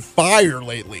been on fire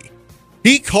lately.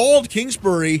 He called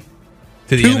Kingsbury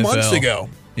to the 2 NFL. months ago.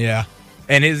 Yeah.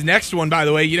 And his next one, by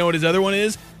the way, you know what his other one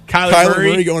is? Kyler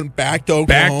Murray going back to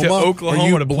Oklahoma. Are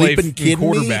you to play kidding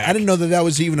quarterback? Me? I didn't know that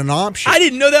was even an option. I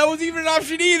didn't know that was even an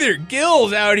option either.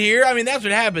 Gil's out here. I mean, that's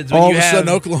what happens when all of a sudden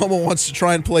Oklahoma wants to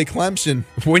try and play Clemson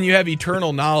when you have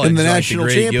eternal knowledge in the national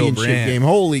championship game.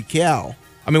 Holy cow!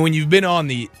 I mean, when you've been on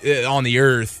the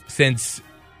earth since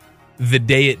the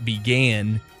day it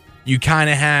began, you kind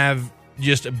of have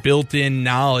just a built-in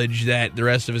knowledge that the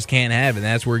rest of us can't have, and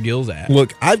that's where Gil's at.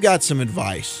 Look, I've got some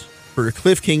advice for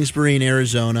Cliff Kingsbury in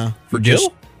Arizona. For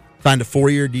Gil? Signed a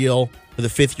 4-year deal for the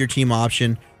 5th-year team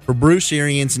option. For Bruce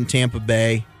Arians in Tampa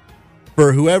Bay.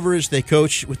 For whoever is the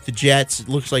coach with the Jets, it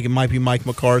looks like it might be Mike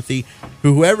McCarthy. For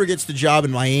whoever gets the job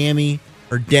in Miami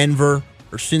or Denver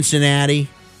or Cincinnati.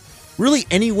 Really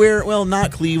anywhere, well,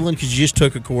 not Cleveland because you just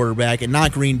took a quarterback, and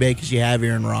not Green Bay because you have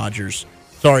Aaron Rodgers.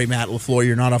 Sorry, Matt LaFleur,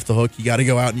 you're not off the hook. You got to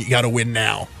go out and you got to win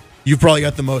now. you've probably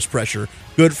got the most pressure.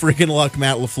 Good freaking luck,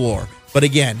 Matt LaFleur. But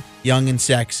again, young and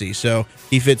sexy, so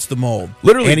he fits the mold.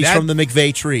 Literally, and he's from the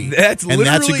McVay tree. That's and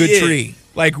that's a good it. tree.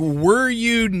 Like, were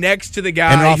you next to the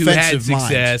guy who had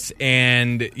success? Mind.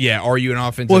 And are you an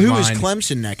offensive mind? mind? Well, who was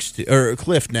Clemson next to, or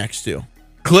Cliff next to?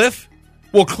 Cliff?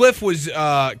 Well, Cliff's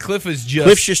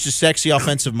just a sexy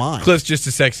offensive mind. Cliff's just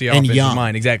a sexy and offensive young.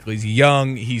 mind. Exactly. He's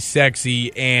young, he's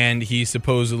sexy, and he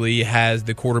supposedly has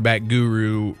the quarterback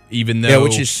guru, even though...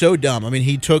 which is so dumb. I mean,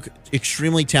 he took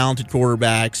extremely talented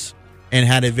quarterbacks and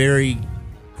had a very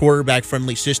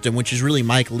quarterback-friendly system, which is really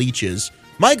Mike Leach's.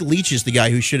 Mike Leach is the guy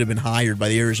who should have been hired by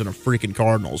the Arizona freaking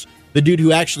Cardinals. The dude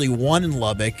who actually won in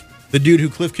Lubbock. The dude who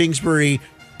Cliff Kingsbury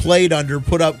played under,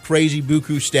 put up crazy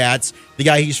buku stats. The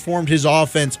guy he's formed his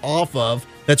offense off of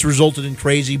that's resulted in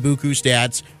crazy buku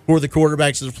stats for the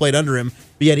quarterbacks that have played under him.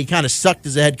 But yet he kind of sucked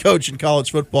as a head coach in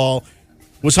college football,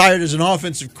 was hired as an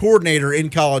offensive coordinator in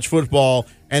college football,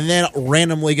 and then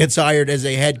randomly gets hired as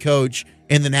a head coach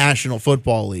in the National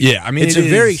Football League. Yeah, I mean, it's a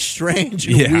very strange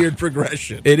and weird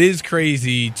progression. It is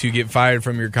crazy to get fired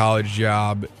from your college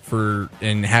job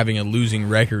and having a losing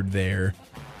record there,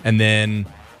 and then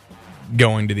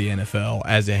going to the NFL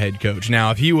as a head coach.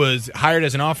 Now, if he was hired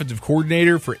as an offensive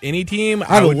coordinator for any team,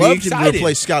 I would love be excited. To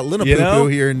replace Scott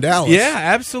Linepopo here in Dallas. Yeah,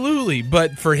 absolutely.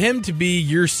 But for him to be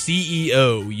your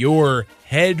CEO, your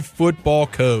head football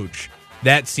coach,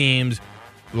 that seems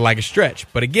like a stretch.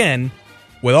 But again,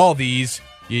 with all these,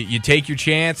 you take your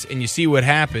chance and you see what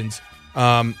happens.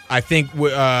 I think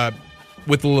with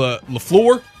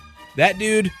LaFleur, that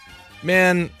dude,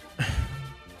 man,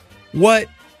 what...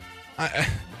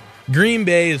 Green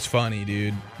Bay is funny,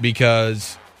 dude,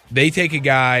 because they take a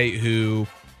guy who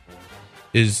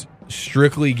is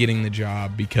strictly getting the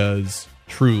job because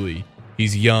truly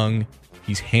he's young,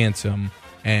 he's handsome,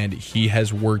 and he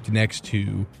has worked next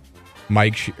to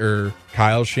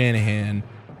Kyle Shanahan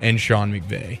and Sean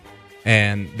McVay.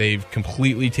 And they've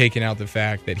completely taken out the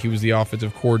fact that he was the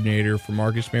offensive coordinator for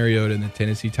Marcus Mariota and the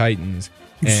Tennessee Titans.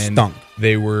 And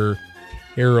they were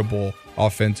terrible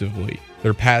offensively.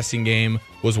 Their passing game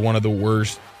was one of the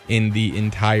worst in the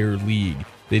entire league.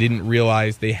 They didn't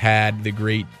realize they had the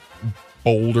great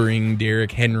bouldering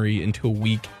Derrick Henry until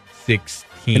week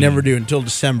 16. They never do until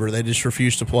December. They just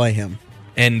refuse to play him.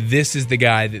 And this is the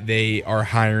guy that they are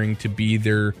hiring to be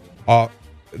their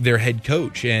head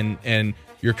coach. And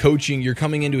you're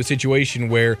coming into a situation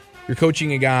where you're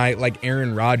coaching a guy like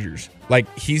Aaron Rodgers.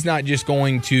 Like, he's not just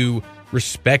going to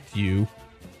respect you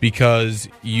because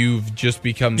you've just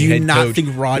become the head coach. Do you not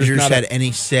think Rodgers had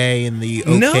any say in the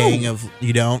okaying of...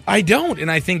 You don't? I don't,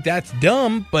 and I think that's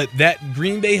dumb, but that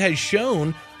Green Bay has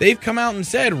shown, they've come out and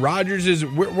said Rodgers is...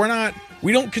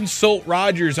 We don't consult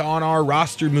Rodgers on our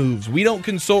roster moves. We don't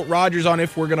consult Rodgers on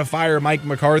if we're going to fire Mike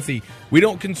McCarthy. We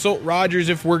don't consult Rodgers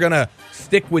if we're going to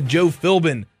stick with Joe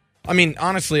Philbin. I mean,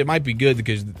 honestly, it might be good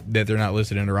that they're not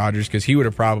listening to Rodgers, because he would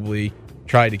have probably...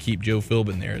 tried to keep Joe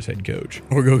Philbin there as head coach.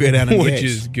 Or go get Adam Gase. Which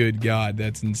is, good God,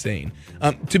 that's insane.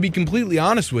 To be completely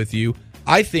honest with you,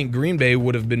 I think Green Bay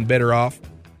would have been better off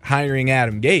hiring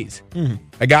Adam Gase.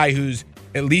 A guy who's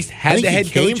at least had the head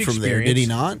coach experience. From there, did he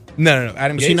not? No.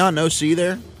 Adam Gase. Was he not an OC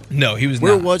there? No, he was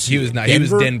Where not. Where was he? He was not. Denver?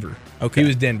 He was Denver. Okay. He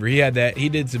was Denver. He had that. He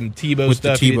did some Tebow with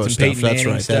stuff. The Tebow he did some Peyton stuff.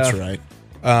 Manning stuff.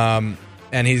 That's right.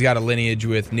 And he's got a lineage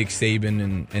with Nick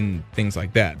Saban and things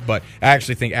like that. But I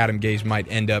actually think Adam Gase might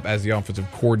end up as the offensive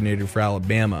coordinator for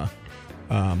Alabama,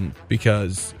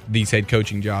 because these head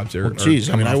coaching jobs are...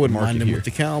 I wouldn't mind him with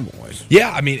the Cowboys. Yeah,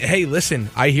 I mean, hey, listen,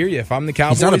 I hear you. If I'm the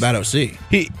Cowboys... He's not a bad OC.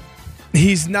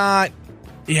 He's not...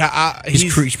 Yeah,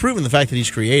 he's proven the fact that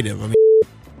he's creative.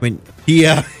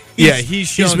 He's been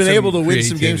able to win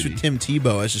some games with Tim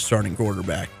Tebow as a starting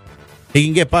quarterback. He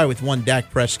can get by with one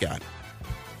Dak Prescott.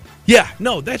 Yeah,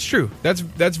 no, that's true. That's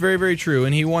very, very true.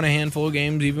 And he won a handful of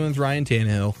games even with Ryan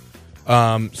Tannehill.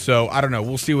 So, I don't know.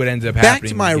 We'll see what ends up happening. Back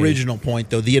to my original point,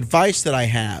 though. The advice that I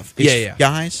have is,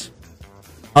 guys,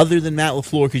 other than Matt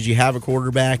LaFleur because you have a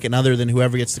quarterback, and other than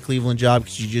whoever gets the Cleveland job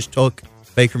because you just took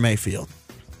Baker Mayfield,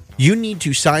 you need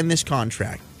to sign this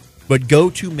contract, but go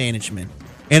to management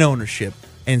and ownership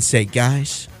and say,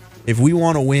 guys, if we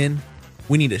want to win,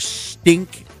 we need to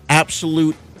stink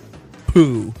absolute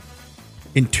poo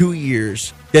in 2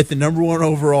 years, get the number 1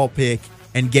 overall pick,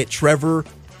 and get Trevor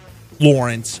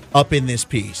Lawrence up in this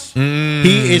piece.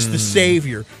 He is the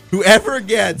savior. Whoever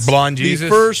gets the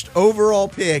first overall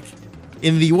pick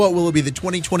in the, what will it be, the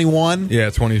 2021? Yeah,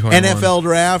 2021 NFL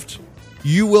draft,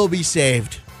 you will be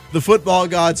saved. The football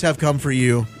gods have come for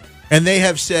you, and they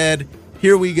have said,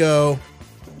 here we go.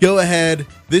 Go ahead.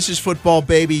 This is football,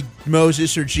 baby.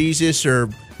 Moses or Jesus or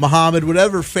Muhammad,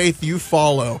 whatever faith you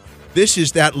follow. This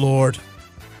is that Lord.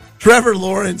 Trevor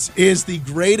Lawrence is the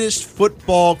greatest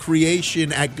football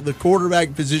creation at the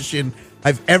quarterback position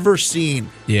I've ever seen.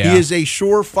 Yeah. He is a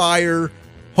surefire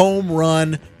home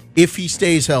run if he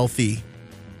stays healthy.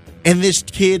 And this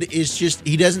kid is just,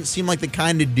 he doesn't seem like the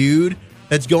kind of dude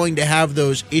that's going to have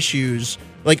those issues.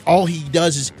 Like, all he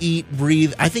does is eat,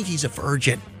 breathe. I think he's a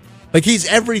virgin. Like, he's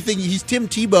everything. He's Tim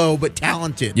Tebow, but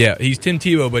talented. Yeah, he's Tim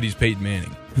Tebow, but he's Peyton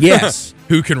Manning. Yes.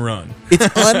 Who can run? It's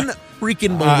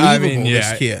unfreaking believable,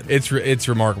 this kid. It's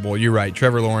remarkable. You're right.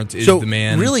 Trevor Lawrence is So, the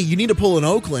man. really, you need to pull an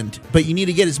Oakland, but you need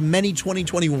to get as many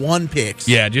 2021 picks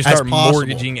Yeah, just as start possible.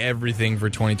 mortgaging everything for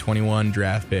 2021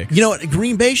 draft picks. You know what?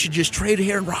 Green Bay should just trade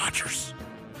Aaron Rodgers.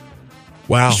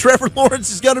 Wow. Trevor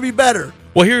Lawrence is going to be better.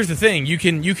 Well, here's the thing: you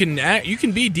can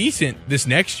be decent this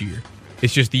next year.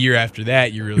 It's just the year after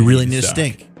that you really need to suck.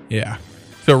 stink. Yeah.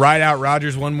 So ride out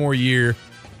Rodgers one more year,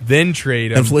 then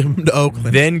trade him, And flip him to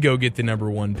Oakland. then go get the number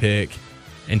 1 pick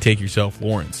and take yourself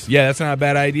Lawrence. Yeah, that's not a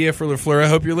bad idea for LaFleur. I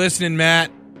hope you're listening,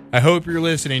 Matt. I hope you're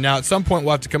listening. Now, at some point,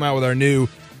 we'll have to come out with our new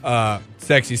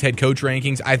Sexy's head coach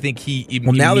rankings. I think he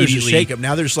Well, now there's a immediately- shakeup.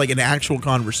 Now there's like an actual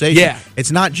conversation. Yeah.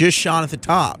 It's not just Sean at the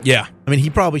top. Yeah. I mean, he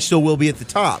probably still will be at the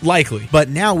top. Likely. But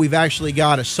now we've actually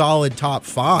got a solid top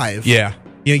 5. Yeah.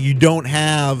 You know, you don't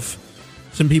have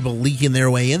some people leaking their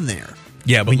way in there.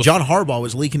 Yeah, I but mean, John Harbaugh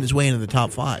was leaking his way into the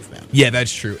top 5, man. Yeah,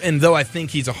 that's true. And though I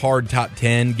think he's a hard top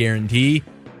 10 guarantee,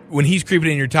 when he's creeping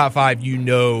in your top 5, you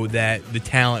know that the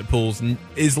talent pool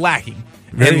is lacking.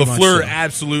 Very and much LaFleur so.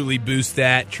 absolutely boosts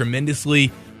that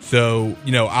tremendously. So,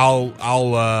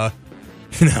 I'll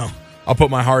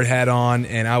put my hard hat on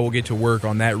and I will get to work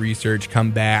on that research,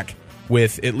 come back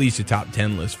with at least a top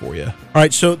 10 list for you. All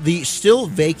right, so the still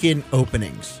vacant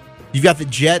openings. You've got the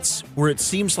Jets, where it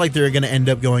seems like they're going to end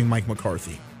up going Mike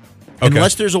McCarthy. Okay.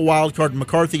 Unless there's a wild card.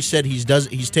 McCarthy said he's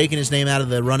taken his name out of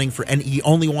the running for, and he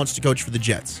only wants to coach for the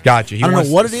Jets. Gotcha. I don't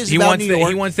know what it is about New York.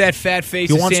 He wants that fat face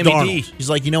He of wants Sammy Darnold. D. He's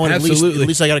like, you know what? At Absolutely.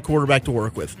 least I got a quarterback to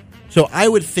work with. So I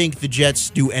would think the Jets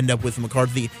do end up with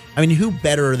McCarthy. I mean, who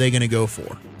better are they going to go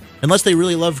for? Unless they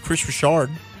really love Chris Richard.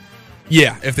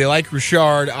 Yeah, if they like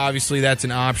Richard, obviously that's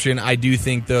an option. I do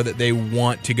think, though, that they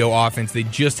want to go offense. They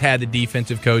just had the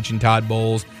defensive coach in Todd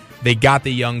Bowles. They got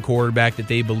the young quarterback that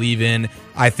they believe in.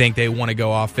 I think they want to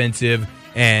go offensive.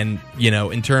 And,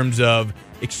 in terms of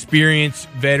experience,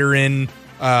 veteran,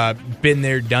 been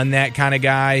there, done that kind of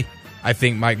guy, I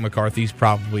think Mike McCarthy's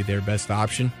probably their best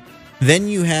option. Then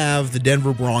you have the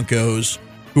Denver Broncos,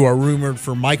 who are rumored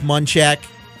for Mike Munchak,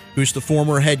 who's the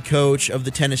former head coach of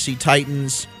the Tennessee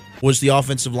Titans, was the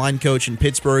offensive line coach in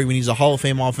Pittsburgh when he's a Hall of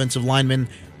Fame offensive lineman.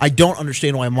 I don't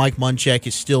understand why Mike Munchak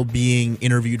is still being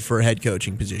interviewed for head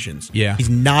coaching positions. Yeah. He's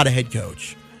not a head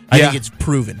coach. I think it's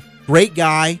proven. Great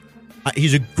guy.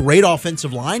 He's a great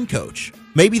offensive line coach.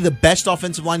 Maybe the best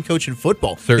offensive line coach in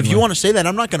football. Certainly. If you want to say that,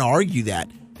 I'm not going to argue that.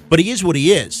 But he is what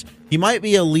he is. He might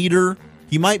be a leader.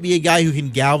 He might be a guy who can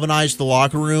galvanize the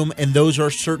locker room, and those are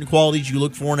certain qualities you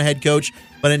look for in a head coach.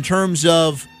 But in terms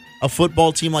of a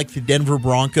football team like the Denver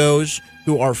Broncos,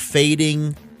 who are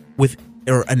fading with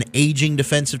an aging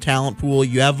defensive talent pool,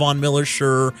 you have Von Miller,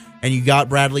 sure, and you got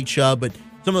Bradley Chubb, but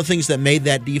some of the things that made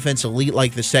that defense elite,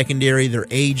 like the secondary, they're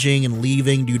aging and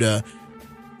leaving due to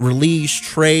release,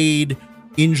 trade,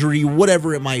 injury,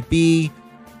 whatever it might be.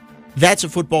 That's a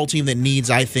football team that needs,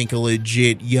 I think, a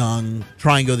legit young,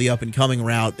 try and go the up-and-coming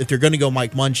route. If they're going to go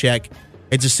Mike Munchak,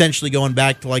 it's essentially going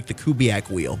back to like the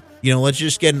Kubiak wheel. Let's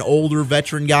just get an older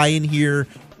veteran guy in here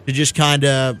to just kind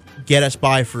of get us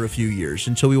by for a few years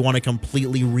until we want to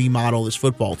completely remodel this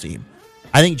football team.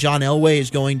 I think John Elway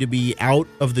is going to be out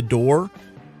of the door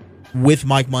with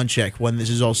Mike Munchak when this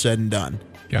is all said and done,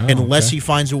 unless he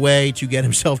finds a way to get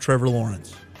himself Trevor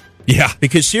Lawrence. Yeah.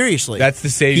 Because seriously, that's the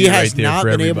savior he has right there not for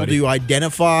been everybody. able to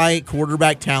identify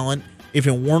quarterback talent. If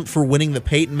it weren't for winning the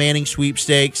Peyton Manning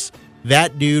sweepstakes,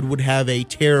 that dude would have a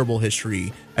terrible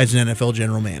history as an NFL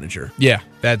general manager. Yeah,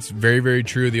 that's very, very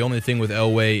true. The only thing with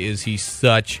Elway is he's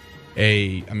such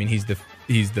a, he's the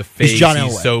face. He's John Elway.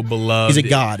 He's so beloved. He's a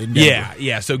god in Denver.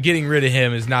 Yeah. So getting rid of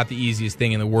him is not the easiest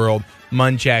thing in the world.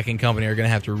 Munchak and company are going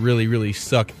to have to really, really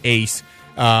suck ace.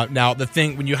 Now, the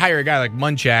thing, when you hire a guy like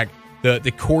Munchak, the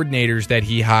coordinators that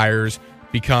he hires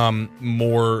become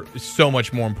so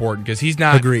much more important because he's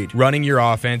not running your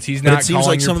offense. He's not calling your plays. But it seems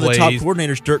like some of the top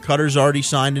coordinators, Dirk Cutter's already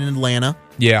signed in Atlanta.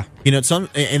 Yeah. And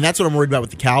that's what I'm worried about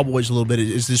with the Cowboys a little bit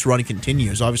is this run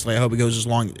continues. Obviously, I hope it goes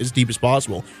as deep as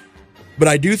possible. But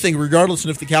I do think regardless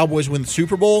of if the Cowboys win the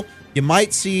Super Bowl, you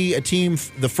might see a team,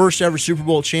 the first ever Super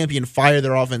Bowl champion, fire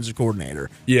their offensive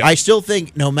coordinator. Yeah. I still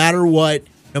think no matter what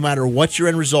your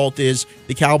end result is,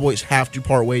 the Cowboys have to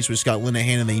part ways with Scott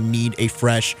Linehan, and they need a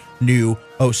fresh, new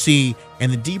OC.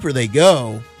 And the deeper they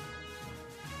go,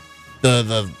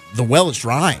 the well is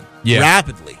drying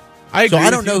rapidly. I agree so I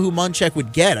don't with know you. who Munchak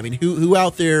would get. I mean, who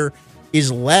out there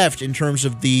is left in terms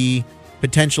of the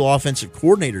potential offensive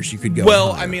coordinators you could go? Well,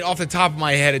 and hire? I mean, off the top of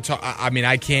my head,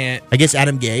 I can't. I guess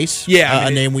Adam Gase. Yeah,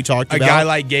 a name we talked a about. A guy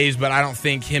like Gaze, but I don't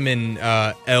think him and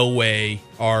Elway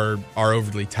are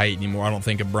overly tight anymore. I don't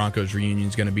think a Broncos reunion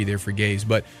is going to be there for Gaze.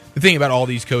 But the thing about all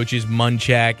these coaches,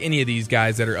 Munchak, any of these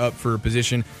guys that are up for a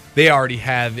position, they already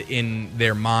have in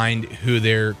their mind who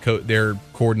their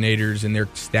coordinators and their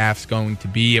staff's going to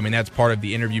be. I mean, that's part of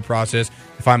the interview process.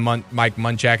 If I'm Mike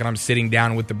Munchak and I'm sitting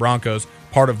down with the Broncos,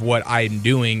 part of what I'm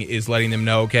doing is letting them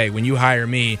know, okay, when you hire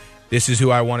me, this is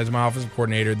who I want as my offensive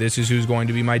coordinator. This is who's going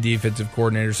to be my defensive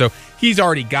coordinator. So he's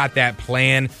already got that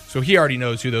plan. So he already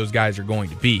knows who those guys are going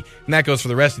to be. And that goes for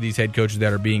the rest of these head coaches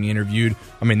that are being interviewed.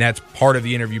 I mean, that's part of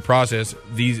the interview process.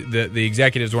 The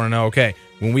executives want to know, okay,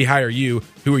 when we hire you,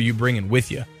 who are you bringing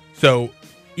with you? So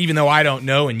even though I don't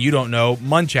know and you don't know,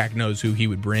 Munchak knows who he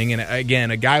would bring. And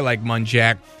again, a guy like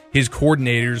Munchak, his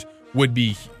coordinators would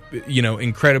be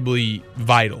incredibly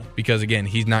vital because, again,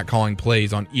 he's not calling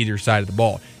plays on either side of the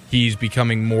ball. He's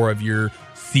becoming more of your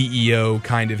CEO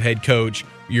kind of head coach,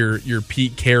 your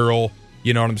Pete Carroll,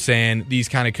 you know what I'm saying? These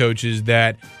kind of coaches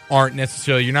that aren't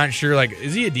necessarily, you're not sure, like,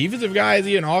 is he a defensive guy? Is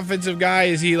he an offensive guy?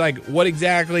 Is he like, what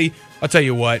exactly? I'll tell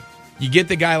you what, you get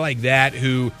the guy like that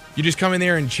who you just come in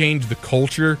there and change the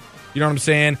culture, you know what I'm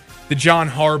saying? The John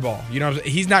Harbaugh, you know what I'm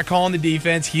saying? He's not calling the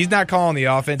defense. He's not calling the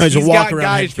offense. He's a got walk-around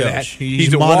guys head for that. coach.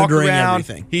 He's a monitoring walk-around.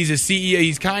 everything. He's a CEO.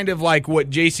 He's kind of like what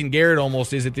Jason Garrett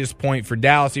almost is at this point for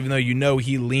Dallas, even though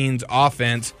he leans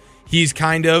offense. He's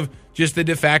kind of just the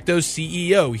de facto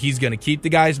CEO. He's going to keep the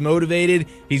guys motivated.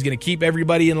 He's going to keep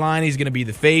everybody in line. He's going to be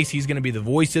the face. He's going to be the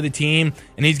voice of the team,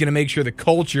 and he's going to make sure the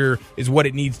culture is what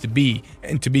it needs to be.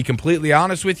 And to be completely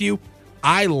honest with you,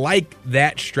 I like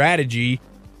that strategy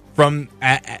from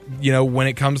when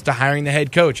it comes to hiring the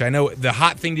head coach. I know the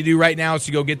hot thing to do right now is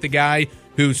to go get the guy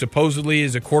who supposedly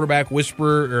is a quarterback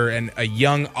whisperer and a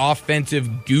young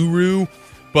offensive guru.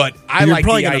 But You're like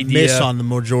probably the going to idea. miss on the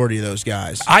majority of those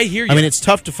guys. I hear you. I mean, it's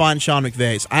tough to find Sean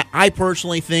McVay's. I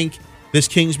personally think this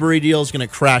Kingsbury deal is going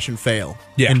to crash and fail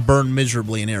and burn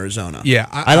miserably in Arizona. Yeah,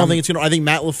 I don't think it's going to. I think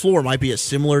Matt LaFleur might be a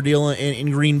similar deal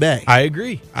in Green Bay. I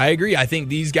agree. I think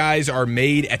these guys are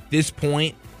made at this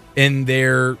point in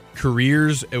their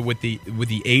careers with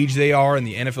the age they are and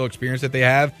the NFL experience that they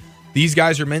have. These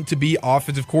guys are meant to be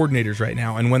offensive coordinators right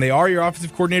now. And when they are your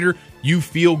offensive coordinator, you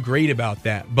feel great about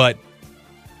that. But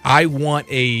I want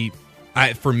if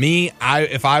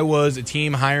I was a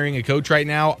team hiring a coach right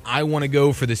now, I want to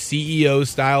go for the CEO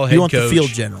style head coach. You want the field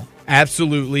general.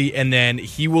 Absolutely. And then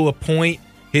he will appoint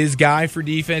his guy for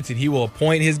defense and he will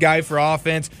appoint his guy for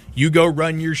offense. You go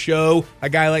run your show. A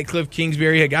guy like Cliff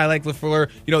Kingsbury, a guy like LaFleur,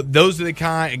 those are the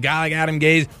kind, a guy like Adam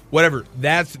Gase, whatever.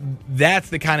 That's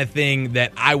the kind of thing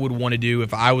that I would want to do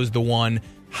if I was the one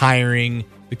hiring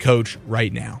the coach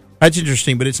right now. That's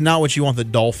interesting, but it's not what you want the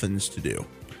Dolphins to do.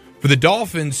 For the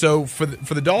Dolphins, for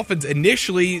the Dolphins,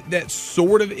 initially that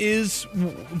sort of is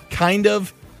kind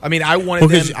of. I mean, I wanted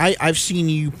them. I've seen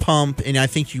you pump, and I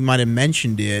think you might have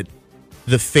mentioned it.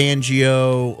 The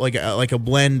Fangio, like a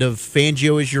blend of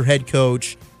Fangio as your head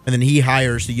coach, and then he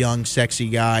hires the young, sexy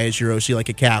guy as your OC, like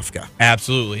a Kafka.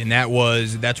 Absolutely, and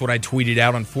that's what I tweeted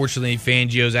out. Unfortunately,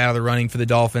 Fangio's out of the running for the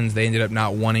Dolphins. They ended up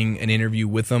not wanting an interview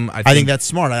with him. I think that's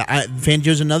smart.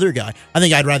 Fangio's another guy. I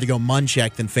think I'd rather go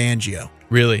Munchak than Fangio.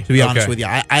 Really? To be honest with you.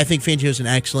 I think Fangio's an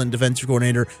excellent defensive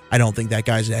coordinator. I don't think that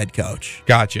guy's a head coach.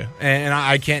 Gotcha. And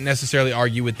I can't necessarily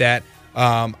argue with that.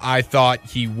 I thought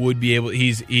he would be able.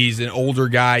 He's an older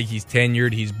guy. He's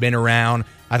tenured. He's been around.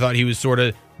 I thought he was sort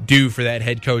of due for that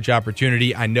head coach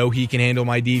opportunity. I know he can handle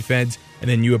my defense. And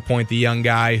then you appoint the young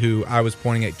guy who I was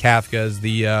pointing at, Kafka,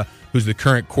 as who's the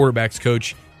current quarterbacks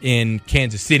coach in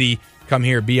Kansas City. Come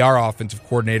here, be our offensive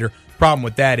coordinator. Problem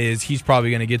with that is he's probably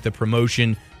going to get the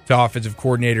promotion to offensive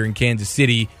coordinator in Kansas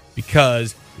City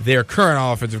because their current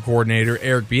offensive coordinator,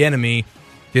 Eric Bieniemy,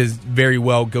 is very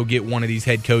well go get one of these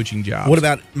head coaching jobs. What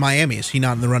about Miami? Is he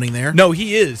not in the running there? No,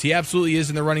 he is. He absolutely is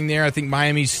in the running there. I think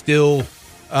Miami's still,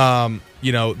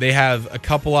 they have a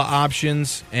couple of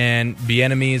options, and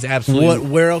Bieniemy is absolutely.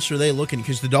 Where else are they looking?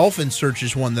 Because the Dolphins search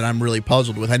is one that I'm really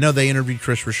puzzled with. I know they interviewed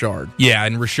Chris Richard. Yeah,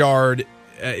 and Richard.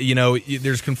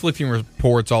 There's conflicting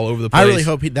reports all over the place. I really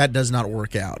hope that does not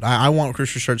work out. I want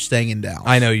Chris Richard staying in Dallas.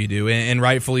 I know you do, and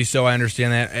rightfully so. I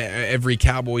understand that. Every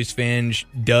Cowboys fan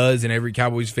does, and every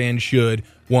Cowboys fan should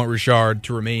want Richard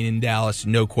to remain in Dallas,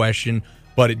 no question.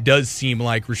 But it does seem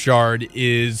like Richard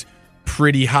is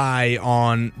pretty high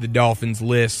on the Dolphins'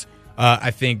 list. I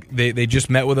think they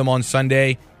just met with him on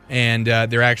Sunday, and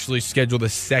they're actually scheduled a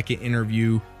second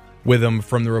interview with him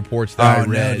from the reports that I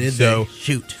read. No, did so they?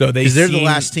 Shoot. So they're the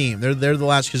last team. They're the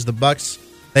last because the Bucks,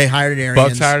 they hired Arians.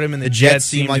 Bucks hired him, and the Jets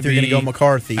seem like they're going to go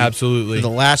McCarthy. Absolutely. So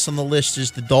the last on the list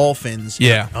is the Dolphins.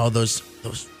 Yeah. Oh, those.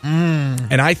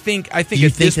 And I think Do you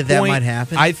at think this that point, might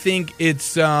happen? I think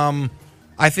it's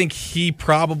I think he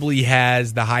probably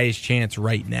has the highest chance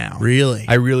right now. Really?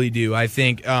 I really do. I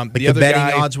think the other betting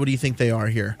guy, odds. What do you think they are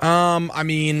here? I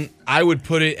mean, I would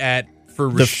put it at for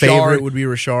Richard. The favorite would be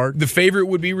Richard. The favorite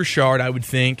would be Richard, I would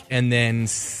think, and then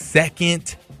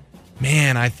second,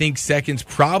 man, I think second's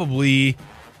probably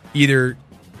either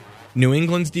New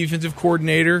England's defensive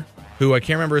coordinator, who I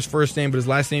can't remember his first name, but his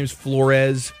last name is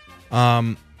Flores.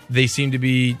 They seem to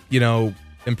be,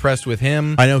 impressed with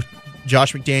him. I know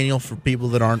Josh McDaniel, for people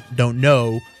that don't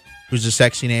know, who's a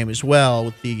sexy name as well,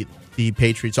 with the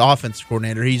Patriots offensive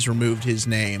coordinator. He's removed his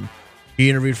name. He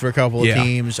interviewed for a couple of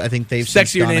teams. I think they've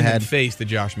sexier name ahead. than face to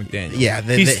Josh McDaniel. Yeah,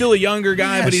 he's still a younger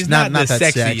guy, yes, but he's not the that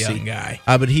sexy young guy.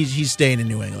 But he's staying in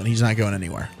New England. He's not going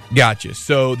anywhere. Gotcha.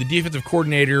 So the defensive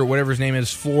coordinator, whatever his name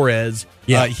is, Flores.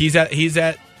 Yeah. He's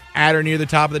at or near the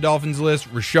top of the Dolphins list.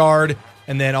 Richard,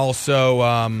 and then also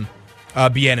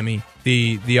Bieniemy,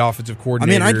 the offensive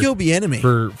coordinator. I mean, I'd go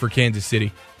Bieniemy for Kansas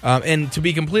City. And to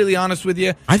be completely honest with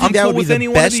you, I think I'm that cool would be with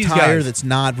the best hire guys. that's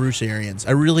not Bruce Arians.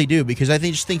 I really do, because I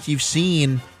just think you've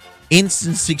seen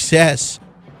instant success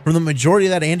from the majority of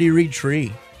that Andy Reid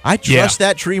tree. I trust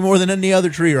that tree more than any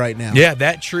other tree right now. Yeah,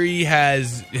 that tree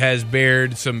has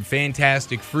bared some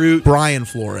fantastic fruit. Brian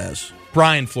Flores,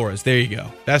 there you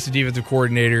go. That's the defensive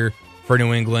coordinator for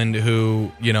New England,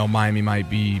 who Miami might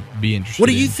be interested. What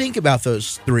do in. you think about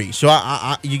those three? So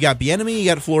you got Bieniemy, you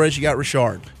got Flores, you got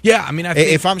Richard. Yeah, I mean, I think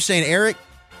if I'm saying Eric,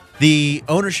 the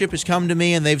ownership has come to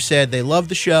me and they've said they love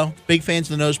the show, big fans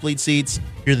of the Nosebleed Seats.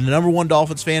 You're the number one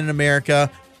Dolphins fan in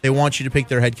America. They want you to pick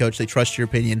their head coach. They trust your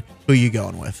opinion. Who are you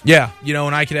going with? Yeah,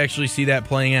 and I could actually see that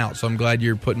playing out. So I'm glad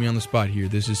you're putting me on the spot here.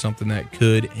 This is something that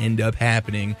could end up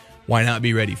happening. Why not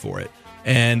be ready for it?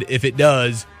 And if it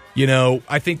does,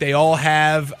 I think they all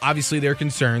have, obviously, their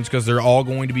concerns because they're all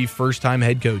going to be first-time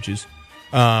head coaches.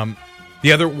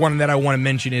 The other one that I want to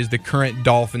mention is the current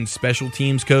Dolphins special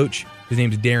teams coach. His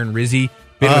name is Darren Rizzi.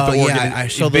 Been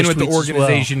with the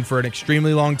organization for an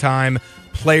extremely long time.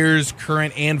 Players,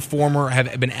 current and former,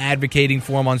 have been advocating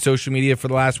for him on social media for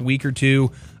the last week or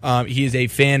two. He is a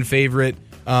fan favorite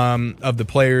of the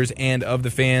players and of the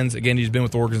fans. Again, he's been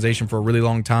with the organization for a really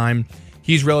long time.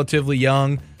 He's relatively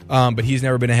young, but he's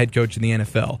never been a head coach in the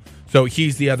NFL. So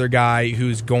he's the other guy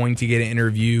who's going to get an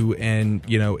interview and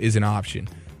is an option.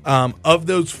 Of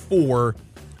those four,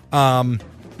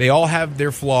 they all have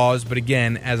their flaws, but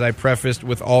again, as I prefaced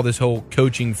with all this whole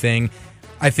coaching thing,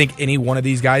 I think any one of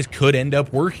these guys could end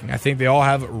up working. I think they all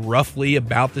have roughly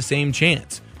about the same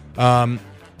chance.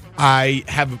 I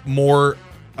have more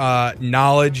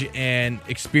knowledge and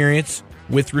experience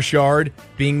with Richard,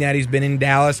 being that he's been in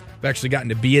Dallas. I've actually gotten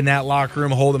to be in that locker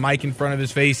room, hold the mic in front of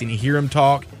his face, and hear him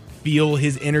talk, feel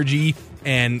his energy,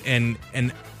 and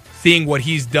seeing what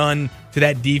he's done to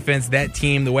that defense, that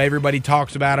team, the way everybody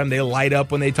talks about him. They light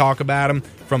up when they talk about him,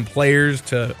 from players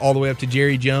to all the way up to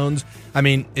Jerry Jones. I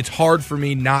mean, it's hard for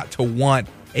me not to want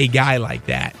a guy like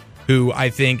that, who I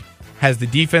think has the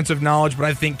defensive knowledge, but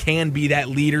I think can be that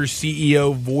leader,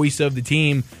 CEO, voice of the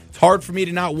team. It's hard for me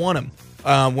to not want him.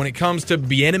 When it comes to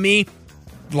Bieniemy,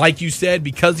 like you said,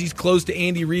 because he's close to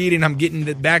Andy Reid, and I'm getting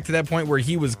back to that point where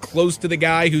he was close to the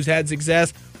guy who's had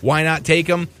success, why not take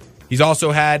him? He's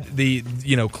also had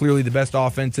clearly the best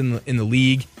offense in the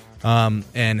league,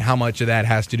 and how much of that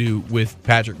has to do with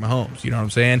Patrick Mahomes, you know what I'm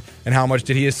saying? And how much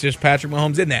did he assist Patrick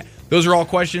Mahomes in that? Those are all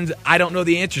questions I don't know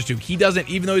the answers to. He doesn't,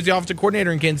 even though he's the offensive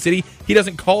coordinator in Kansas City, he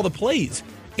doesn't call the plays.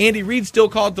 Andy Reid still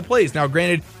calls the plays. Now,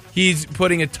 granted, he's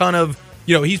putting a ton of,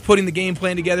 he's putting the game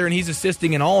plan together and he's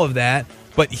assisting in all of that,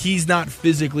 but he's not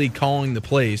physically calling the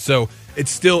plays. So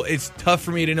it's tough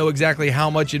for me to know exactly how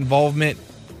much involvement,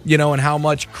 and how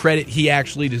much credit he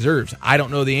actually deserves. I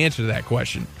don't know the answer to that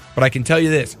question, but I can tell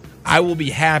you this. I will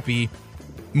be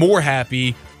more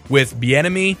happy with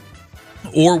Bieniemy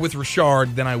or with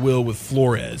Richard than I will with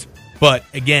Flores. But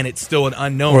again, it's still an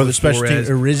unknown. Or the special teams,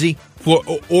 or Rizzi.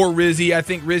 Or Rizzi. I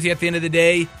think Rizzi, at the end of the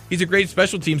day, he's a great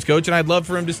special teams coach, and I'd love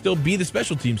for him to still be the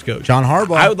special teams coach. John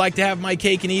Harbaugh. I would like to have my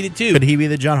cake and eat it too. Could he be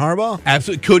the John Harbaugh?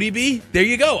 Absolutely. Could he be? There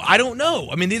you go. I don't know.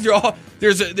 I mean, these are all.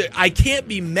 I can't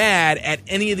be mad at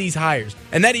any of these hires,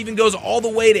 and that even goes all the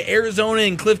way to Arizona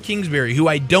and Cliff Kingsbury, who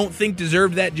I don't think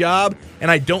deserved that job, and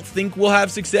I don't think will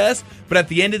have success. But at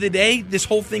the end of the day, this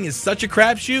whole thing is such a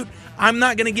crapshoot. I'm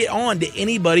not going to get on to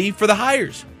anybody for the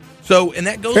hires. So, and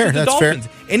that goes Fair, with the that's Dolphins.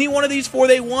 fair. Any one of these four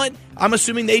they want, I'm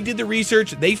assuming they did the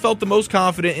research. They felt the most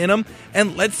confident in him.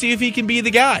 And let's see if he can be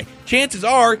the guy. Chances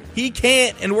are he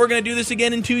can't, and we're going to do this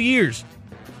again in 2 years.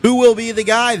 Who will be the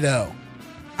guy, though?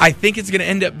 I think it's going to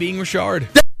end up being Richard.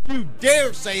 You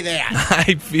dare say that?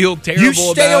 I feel terrible You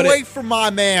stay about away it. from my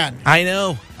man. I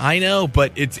know,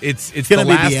 but it's the Gonna be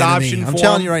last Bieniemy. option I'm for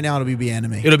telling him. you right now, it'll be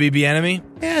Bieniemy. It'll be Bieniemy?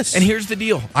 Yes. And here's the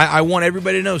deal. I want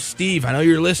everybody to know, Steve, I know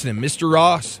you're listening. Mr.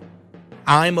 Ross,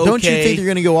 I'm okay. Don't you think they're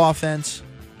going to go offense?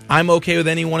 I'm okay with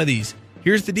any one of these.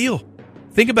 Here's the deal.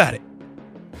 Think about it.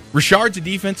 Richard's a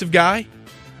defensive guy,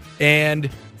 and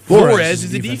Flores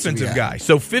is a defensive guy.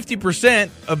 So 50%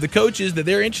 of the coaches that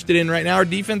they're interested in right now are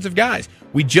defensive guys.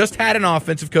 We just had an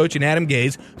offensive coach in Adam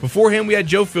Gase. Before him, we had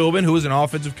Joe Philbin, who was an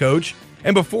offensive coach.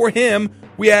 And before him,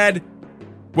 we had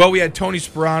Tony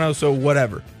Sparano, so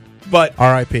whatever. But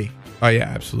R.I.P. Oh, yeah,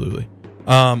 absolutely.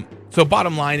 So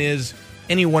bottom line is,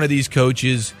 any one of these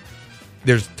coaches,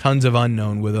 there's tons of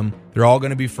unknown with them. They're all going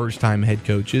to be first-time head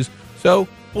coaches. So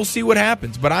we'll see what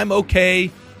happens. But I'm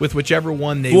okay with whichever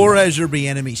one they Flores or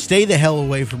Bieniemy. Stay the hell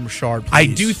away from Richard, please. I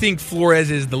do think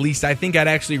Flores is the least. I think I'd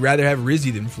actually rather have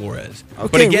Rizzi than Flores. Okay,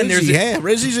 but again,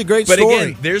 Rizzi's a great but story.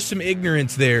 again, there's some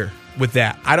ignorance there with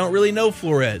that. I don't really know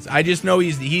Flores. I just know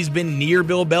he's been near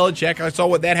Bill Belichick. I saw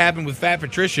what that happened with Fat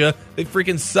Patricia. They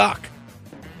freaking suck.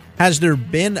 Has there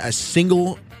been a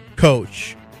single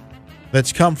coach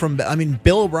that's come from? I mean,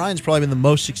 Bill O'Brien's probably been the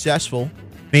most successful.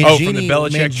 From the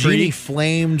Belichick tree? Mangini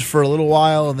flamed for a little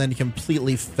while and then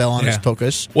completely fell on his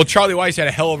tuchus. Well, Charlie Weiss had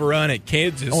a hell of a run at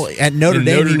Kansas. Oh, at Notre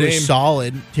Dame, he was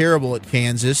solid. Terrible at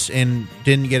Kansas and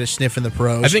didn't get a sniff in the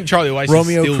pros. I think Charlie Weiss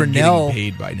Romeo is still Crennel, getting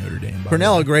paid by Notre Dame.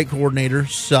 Crennel, a great coordinator,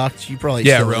 sucked. You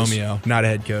probably Romeo, not a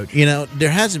head coach. You know,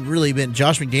 there hasn't really been.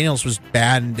 Josh McDaniels was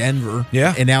bad in Denver.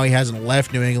 Yeah. And now he hasn't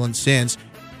left New England since.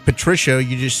 Patricia,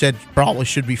 you just said probably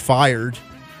should be fired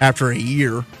after a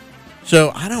year.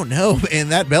 So, I don't know,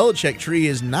 and that Belichick tree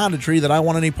is not a tree that I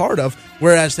want any part of,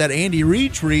 whereas that Andy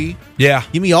Reid tree, yeah,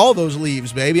 give me all those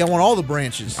leaves, baby. I want all the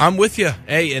branches. I'm with you.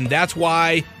 Hey, and that's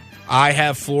why I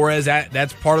have Flores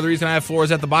that's part of the reason I have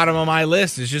Flores at the bottom of my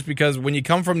list. Is just because when you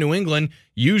come from New England,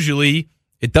 usually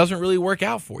it doesn't really work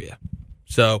out for you.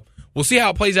 So, we'll see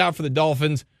how it plays out for the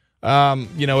Dolphins.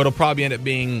 It'll probably end up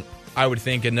being, I would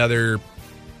think, another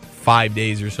 5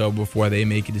 days or so before they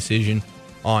make a decision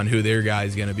on who their guy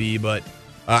is going to be. But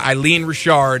I lean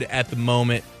Richard at the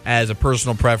moment as a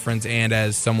personal preference and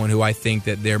as someone who I think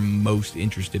that they're most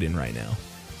interested in right now.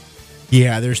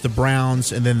 Yeah, there's the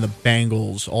Browns and then the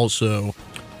Bengals also.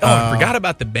 Oh, I forgot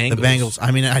about the Bengals. The Bengals. I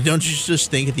mean, don't you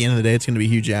just think at the end of the day it's going to be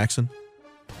Hugh Jackson?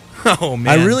 Oh,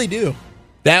 man. I really do.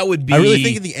 That would be... I really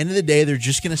think at the end of the day they're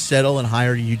just going to settle and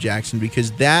hire Hugh Jackson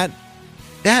because that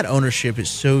ownership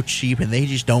is so cheap and they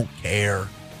just don't care.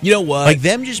 You know what? Like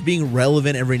them just being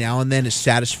relevant every now and then is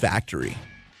satisfactory.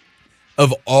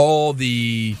 Of all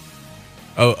the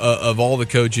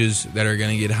coaches that are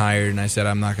going to get hired, and I said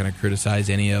I'm not going to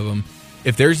criticize any of them,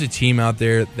 if there's a team out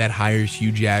there that hires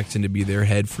Hugh Jackson to be their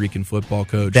head freaking football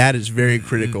coach, that is very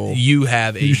critical. You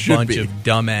have a bunch of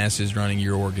dumbasses running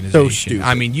your organization. So stupid.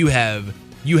 I mean, you have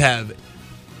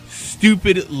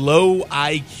stupid, low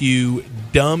IQ,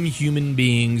 dumb human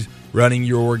beings running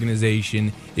your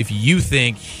organization if you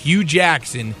think Hugh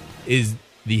Jackson is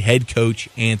the head coach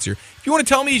answer. If you want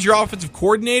to tell me he's your offensive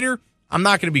coordinator, I'm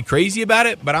not going to be crazy about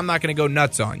it, but I'm not going to go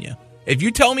nuts on you. If you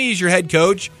tell me he's your head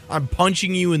coach, I'm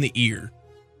punching you in the ear.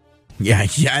 Yeah,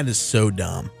 it is so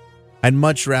dumb. I'd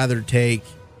much rather take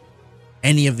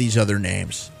any of these other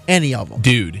names. Any of them.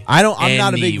 Dude. I'm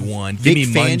not a big one. Vic Give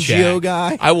me Fangio Munchak.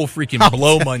 guy. I will freaking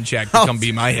blow Munchak to come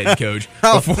be my head coach.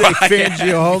 I'll before take I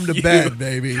Fangio home to you. bed,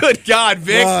 baby. Good God,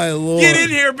 Vic. My Lord. Get in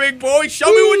here, big boy. Show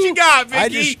me what you got,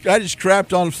 Vicky. I just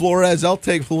crapped on Flores. I'll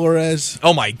take Flores.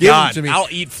 Oh, my Give him God. to me. I'll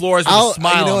eat Flores with a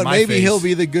smile on my maybe face. he'll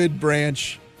be the good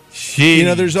branch. Jeez. You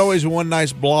know, there's always one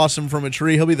nice blossom from a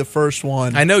tree. He'll be the first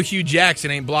one. I know Hugh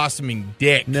Jackson ain't blossoming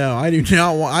dick. No, I do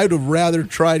not want. I'd have rather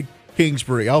tried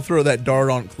Kingsbury. I'll throw that dart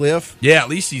on Cliff. Yeah, at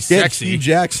least he's Get sexy. Hugh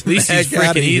Jackson At least the he's heck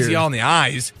outta freaking easy here. on the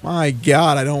eyes. My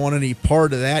God, I don't want any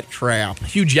part of that crap.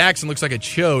 Hugh Jackson looks like a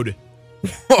chode.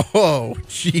 Oh,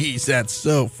 jeez, that's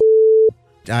so.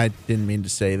 I didn't mean to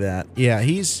say that. Yeah,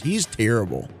 he's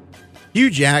terrible. Hugh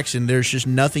Jackson. There's just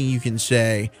nothing you can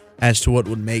say as to what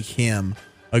would make him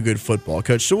a good football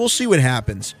coach. So we'll see what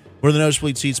happens. We're the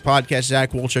Nosebleed Seats podcast.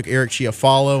 Zach Wolchuk, Eric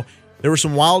Chiafalo. There were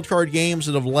some wildcard games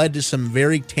that have led to some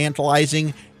very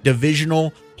tantalizing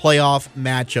divisional playoff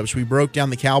matchups. We broke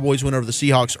down the Cowboys win over the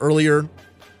Seahawks earlier,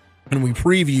 and we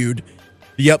previewed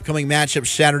the upcoming matchup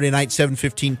Saturday night,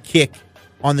 7:15 kick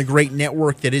on the great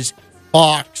network that is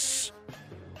Fox.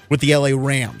 with the LA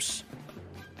Rams.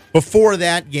 Before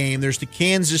that game, there's the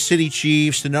Kansas City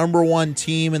Chiefs, the number one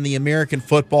team in the American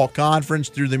Football Conference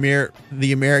through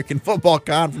the American Football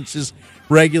Conference's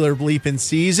regular bleeping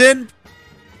season.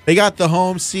 They got the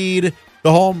home seed,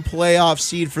 the home playoff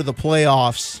seed for the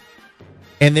playoffs,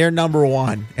 and they're number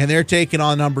one, and they're taking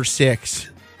on number 6.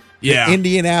 Yeah. The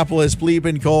Indianapolis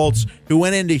bleeping Colts, who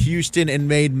went into Houston and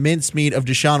made mincemeat of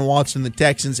Deshaun Watson, the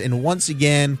Texans, and once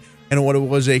again, in what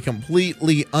was a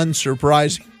completely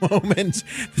unsurprising moment,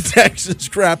 the Texans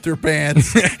crapped their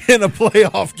pants in a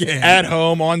playoff game. At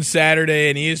home on Saturday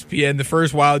and ESPN, the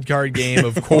first Wildcard game,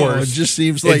 of course. It just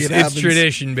seems like it happens. It's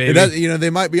tradition, baby. They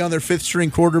might be on their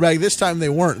 5th-string quarterback. This time they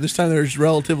weren't. This time they were just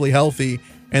relatively healthy,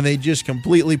 and they just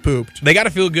completely pooped. They got to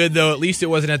feel good, though. At least it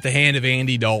wasn't at the hand of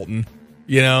Andy Dalton.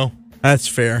 You know? That's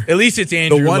fair. At least it's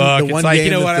Andrew Luck. The one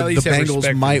game that the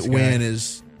Bengals might win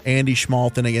is Andy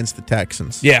Schmaltz against the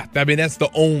Texans. Yeah, I mean, that's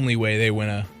the only way they win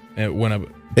a They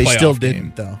playoff still game.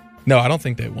 didn't, though. No, I don't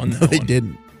think they won that No, they one.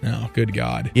 didn't. No, good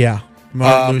God. Yeah.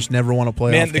 Martin Lewis never won a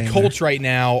playoff game. game. The Colts right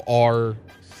now are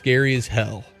scary as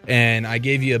hell. And I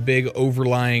gave you a big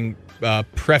overlying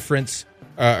preference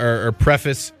or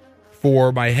preface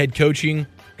for my head coaching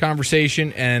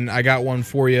conversation, and I got one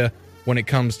for you when it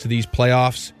comes to these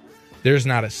playoffs. There's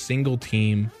not a single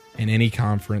team in any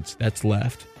conference that's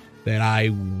left that I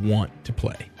want to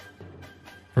play.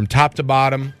 From top to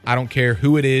bottom, I don't care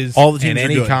who it is. All the teams in are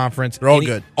any good. conference. They're all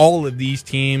good. All of these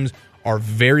teams are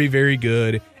very, very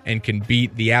good and can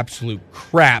beat the absolute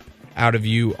crap out of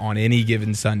you on any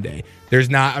given Sunday.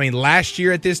 Last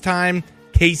year at this time,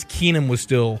 Case Keenum was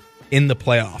still in the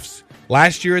playoffs.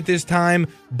 Last year at this time,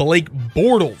 Blake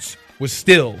Bortles was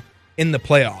still in the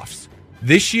playoffs.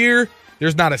 This year,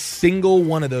 there's not a single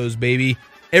one of those, baby.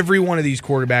 Every one of these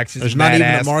quarterbacks is There's not even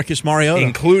a badass, Marcus Mariota.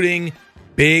 including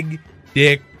Big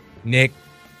Dick Nick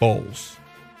Foles.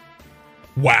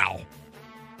 Wow.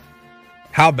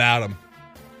 How about him?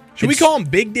 Should we call him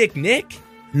Big Dick Nick?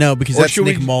 No, because Or that's should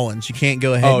Nick we- Mullins. You can't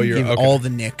go ahead and give okay. all the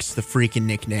Nicks the freaking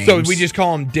nicknames. So we just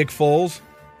call him Dick Foles?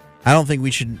 I don't think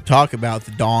we should talk about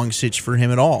the dong sitch for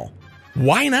him at all.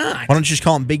 Why not? Why don't you just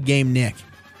call him Big Game Nick?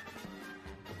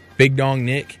 Big Dong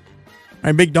Nick? All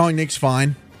right, Big Dong Nick's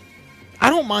fine. I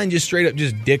don't mind just straight up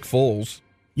just Dick Foles.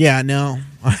 Yeah, no.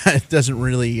 It doesn't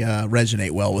really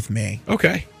resonate well with me.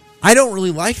 Okay. I don't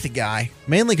really like the guy,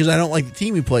 mainly because I don't like the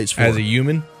team he plays for. As a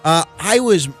human? I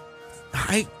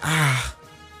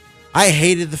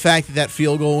hated the fact that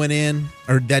field goal went in,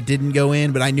 or that didn't go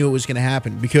in, but I knew it was going to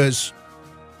happen because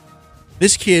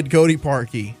this kid, Cody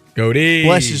Parkey, Cody.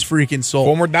 bless his freaking soul.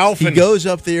 Former Dolphin. He goes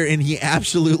up there and he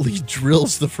absolutely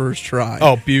drills the first try.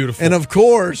 Oh, beautiful. And of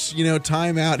course,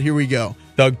 timeout, here we go.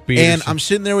 Doug Peterson. And I'm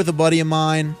sitting there with a buddy of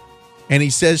mine, and he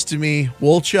says to me,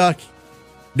 Wolchuk,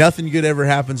 nothing good ever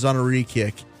happens on a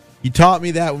re-kick. You taught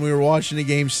me that when we were watching a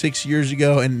game 6 years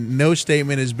ago, and no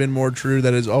statement has been more true.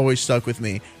 That has always stuck with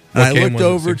me. And I looked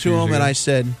over to him and I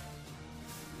said,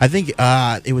 I think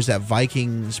it was that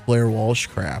Vikings Blair Walsh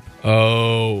crap.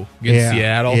 Oh, against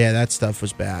Seattle? Yeah, that stuff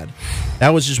was bad. That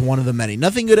was just one of the many.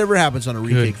 Nothing good ever happens on a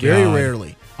re-kick. Very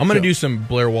rarely. I'm going to do some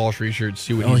Blair Walsh research,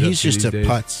 see what he's up to just these a days.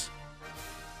 putz.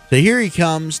 So here he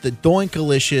comes, the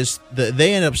Doinkalicious.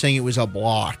 They end up saying it was a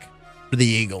block for the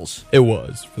Eagles. It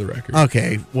was, for the record.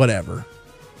 Okay, whatever.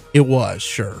 It was,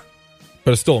 sure.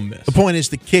 But it's still a miss. The point is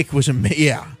the kick was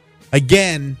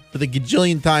Again, for the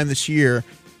gajillion time this year,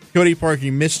 Cody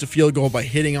Parkey missed a field goal by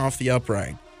hitting off the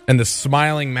upright. And the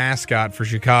smiling mascot for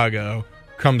Chicago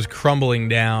comes crumbling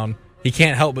down. He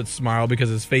can't help but smile because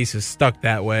his face is stuck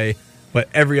that way, but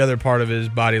every other part of his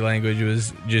body language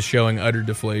was just showing utter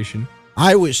deflation.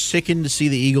 I was sickened to see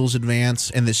the Eagles advance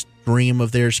and this dream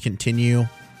of theirs continue,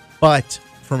 but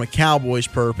from a Cowboys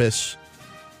purpose,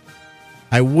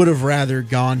 I would have rather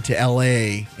gone to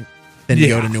L.A. than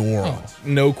go to New Orleans. Oh,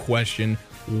 no question.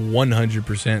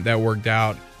 100%. That worked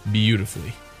out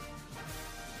beautifully.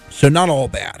 So not all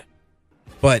bad.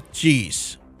 But,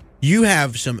 geez, you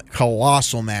have some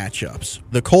colossal matchups.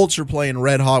 The Colts are playing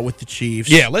red hot with the Chiefs.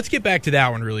 Yeah, let's get back to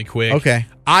that one really quick. Okay.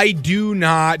 I do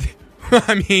not...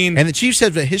 And the Chiefs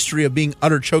have a history of being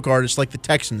utter choke artists like the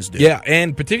Texans do. Yeah,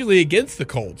 and particularly against the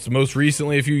Colts. Most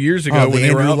recently, a few years ago, when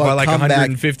they were up by like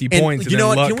 150 points. And you know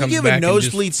what? Luck Can we comes give back a and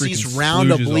Nosebleed just freaking Seats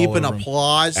round of splooges all bleeping over 'em.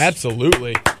 applause?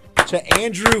 Absolutely. To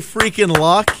Andrew freaking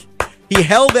Luck. He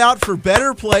held out for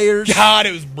better players. God,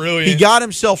 it was brilliant. He got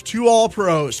himself 2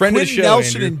 All-Pros. Friend of the Quentin show,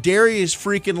 Nelson Andrew. and Darius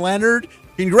freaking Leonard.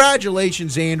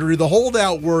 Congratulations, Andrew. The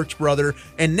holdout worked, brother.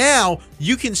 And now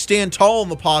you can stand tall in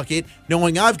the pocket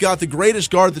knowing I've got the greatest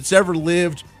guard that's ever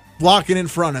lived blocking in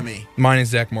front of me. Mine is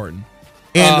Zach Martin.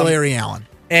 And Larry Allen.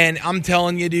 And I'm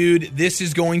telling you, dude, this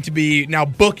is going to be, now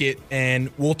book it, and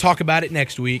we'll talk about it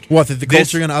next week. What, that the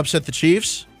Colts are going to upset the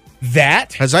Chiefs?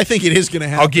 That. Because I think it is going to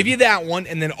happen. I'll give you that one.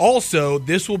 And then also,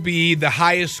 this will be the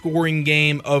highest scoring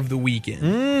game of the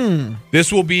weekend.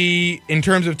 This will be, in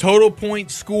terms of total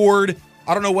points scored,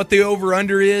 I don't know what the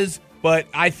over-under is, but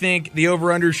I think the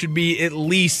over-under should be at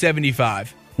least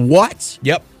 75. What?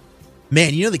 Yep.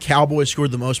 Man, you know the Cowboys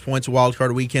scored the most points a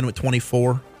Wildcard weekend with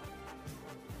 24?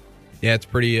 Yeah, it's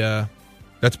pretty.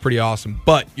 That's pretty awesome.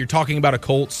 But you're talking about a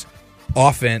Colts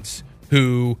offense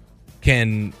who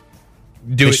can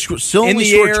do it still in only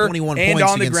the scored air 21 and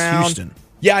points on the against ground. Houston.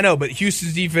 Yeah, I know, but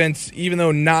Houston's defense, even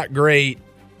though not great,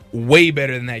 way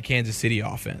better than that Kansas City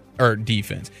offense or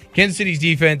defense. Kansas City's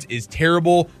defense is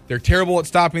terrible. They're terrible at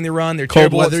stopping the run. They're Cold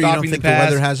terrible weather, at you don't stopping think the pass.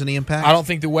 weather has any impact? I don't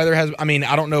think the weather has. I mean,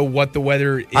 I don't know what the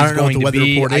weather is I don't know what going the weather to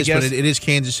be. report is, I guess, but it is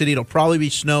Kansas City. It'll probably be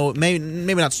snow.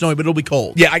 Maybe not snowy, but it'll be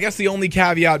cold. Yeah, I guess the only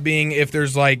caveat being if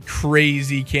there's like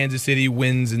crazy Kansas City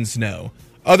winds and snow.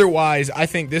 Otherwise, I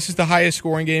think this is the highest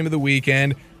scoring game of the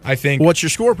weekend. I think. What's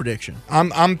your score prediction?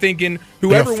 I'm thinking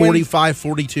whoever like wins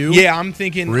 45-42? Yeah, I'm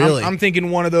thinking. Really? I'm thinking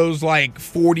one of those like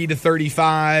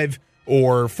 40-35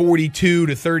 or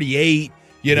 42-38.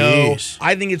 You know, Jeez.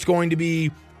 I think it's going to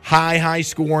be high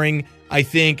scoring. I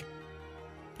think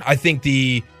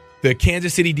the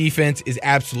Kansas City defense is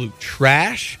absolute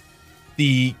trash.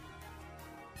 The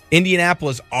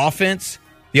Indianapolis offense,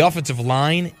 the offensive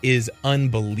line is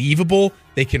unbelievable.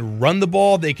 They can run the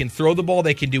ball, they can throw the ball,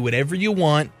 they can do whatever you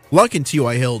want. Luck and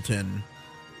T.Y. Hilton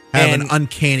have And- an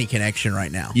uncanny connection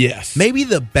right now. Yes. Maybe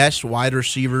the best wide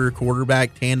receiver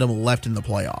quarterback tandem left in the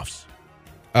playoffs.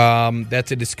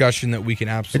 That's a discussion that we can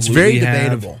absolutely It's very have.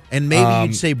 debatable. And maybe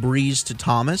you'd say Breeze to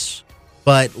Thomas,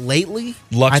 but lately,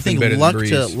 Luck's I think been better than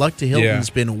Breeze. Luck to Hilton's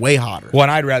been way hotter. Well,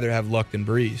 and I'd rather have Luck than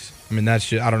Breeze. I mean, that's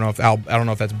just, I don't know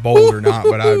if that's bold or not,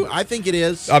 but I think it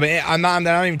is. I mean, I'm not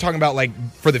even talking about like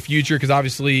for the future because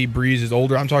obviously Breeze is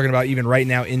older. I'm talking about even right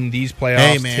now in these playoffs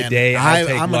Hey man, today. I'll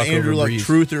take I'm Luck an Andrew over Luck Breeze.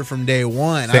 truther from day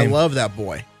one. Same. I love that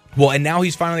boy. Well, and now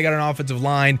he's finally got an offensive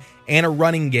line and a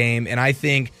running game, and I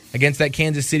think against that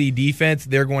Kansas City defense,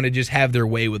 they're going to just have their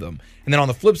way with them. And then on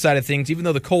the flip side of things, even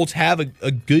though the Colts have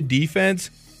a good defense,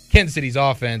 Kansas City's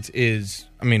offense is,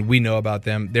 I mean, we know about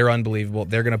them. They're unbelievable.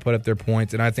 They're going to put up their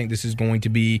points, and I think this is going to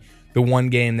be the one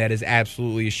game that is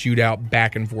absolutely a shootout,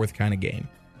 back and forth kind of game.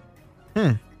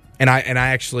 And I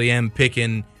actually am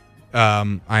picking.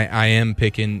 I am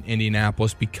picking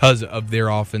Indianapolis because of their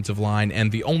offensive line,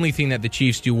 and the only thing that the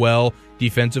Chiefs do well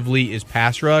defensively is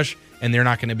pass rush, and they're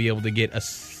not going to be able to get a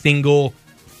single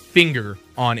finger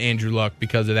on Andrew Luck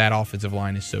because of that offensive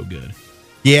line is so good.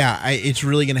 Yeah, it's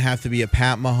really going to have to be a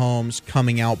Pat Mahomes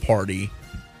coming out party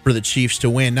for the Chiefs to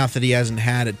win. Not that he hasn't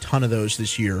had a ton of those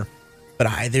this year, but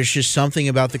there's just something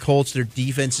about the Colts. Their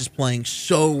defense is playing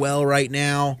so well right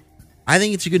now. I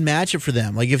think it's a good matchup for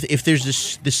them. Like if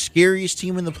there's the scariest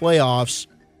team in the playoffs,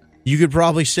 you could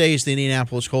probably say it's the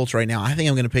Indianapolis Colts right now. I think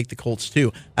I'm going to pick the Colts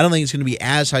too. I don't think it's going to be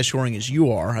as high scoring as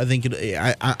you are. I think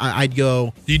I'd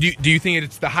go. Do you think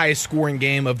it's the highest scoring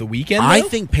game of the weekend? I though?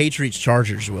 think Patriots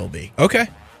Chargers will be. Okay.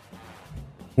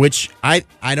 Which I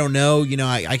don't know. You know,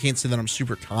 I can't say that I'm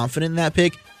super confident in that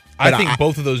pick. I but think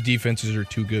both of those defenses are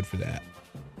too good for that.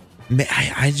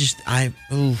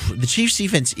 The Chiefs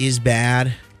defense is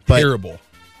bad. But Terrible.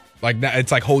 Like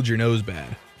it's like hold your nose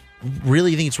bad.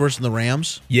 really, you think it's worse than the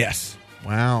Rams? Yes.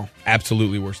 Wow.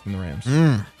 Absolutely worse than the Rams.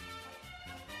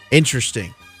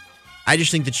 Interesting. I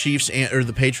just think the Chiefs or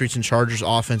the Patriots and Chargers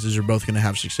offenses are both going to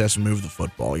have success and move the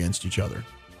football against each other.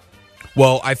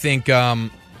 Well, I think I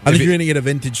think you're going to get a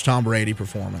vintage Tom Brady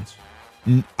performance.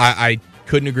 I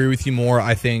couldn't agree with you more.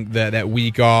 I think that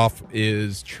week off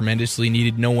is tremendously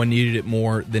needed. No one needed it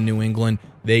more than New England.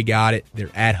 They got it.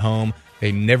 They're at home.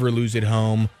 They never lose at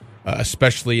home,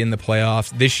 especially in the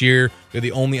playoffs. This year, they're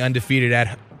the only undefeated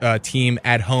team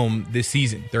at home this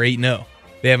season. They're 8-0.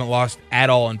 They haven't lost at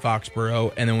all in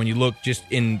Foxborough. And then when you look just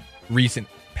in recent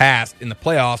past in the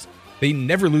playoffs, they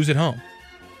never lose at home.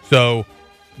 So,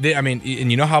 and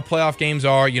you know how playoff games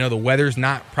are. You know, the weather's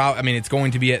not it's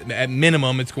going to be, at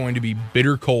minimum, it's going to be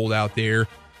bitter cold out there.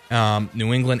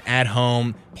 New England at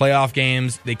home. Playoff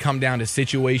games, they come down to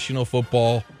situational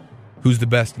football. Who's the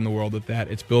best in the world at that?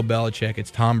 It's Bill Belichick.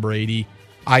 It's Tom Brady.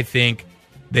 I think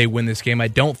they win this game. I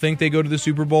don't think they go to the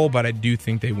Super Bowl, but I do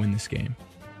think they win this game.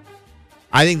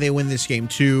 I think they win this game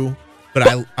too,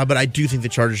 but I do think the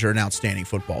Chargers are an outstanding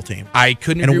football team. I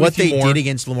couldn't agree And what with you they more. did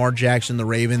against Lamar Jackson, the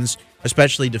Ravens,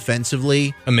 especially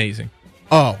defensively, Amazing.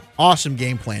 oh, awesome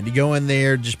game plan. To go in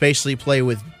there, just basically play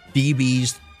with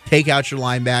DBs, take out your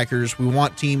linebackers. We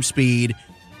want team speed.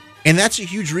 And that's a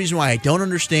huge reason why I don't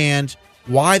understand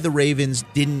why the Ravens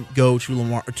didn't go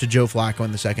to Joe Flacco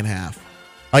in the second half.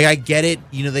 Like, I get it.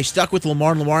 They stuck with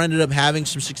Lamar, and Lamar ended up having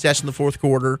some success in the fourth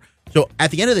quarter. So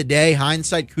at the end of the day,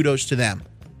 hindsight, kudos to them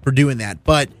for doing that.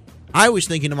 But I was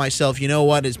thinking to myself, you know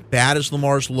what? As bad as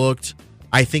Lamar's looked,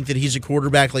 I think that he's a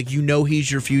quarterback. Like,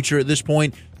 he's your future at this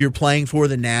point. You're playing for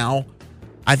the now.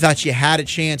 I thought you had a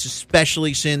chance,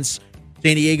 especially since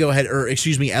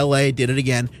LA did it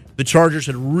again. The Chargers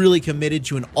had really committed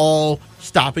to an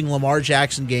all-stopping Lamar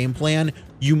Jackson game plan.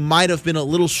 You might have been a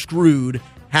little screwed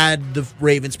had the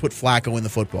Ravens put Flacco in the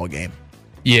football game.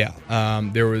 Yeah,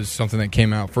 there was something that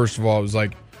came out. First of all, it was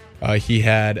like he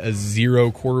had a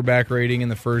 0 quarterback rating in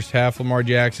the first half, Lamar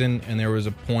Jackson, and there was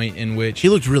a point in which he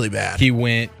looked really bad. He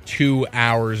went 2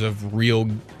 hours of real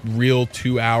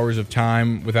 2 hours of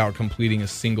time without completing a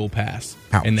single pass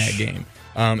in that game.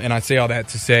 And I say all that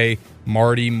to say,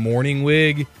 Marty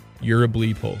Morningwig, you're a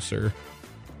bleep hole, sir.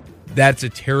 That's a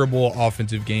terrible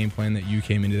offensive game plan that you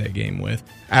came into that game with.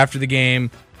 After the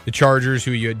game, the Chargers,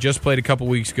 who you had just played a couple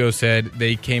weeks ago, said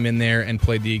they came in there and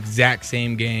played the exact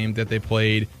same game that they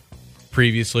played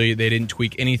previously. They didn't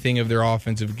tweak anything of their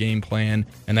offensive game plan,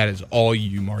 and that is all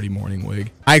you, Marty Morningwig.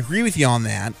 I agree with you on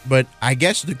that, but I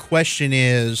guess the question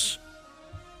is,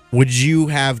 would you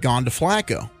have gone to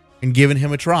Flacco and given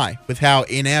him a try with how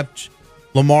inept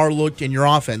Lamar looked and your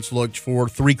offense looked for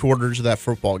 3/4 of that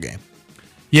football game?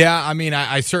 Yeah, I mean,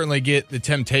 I certainly get the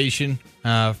temptation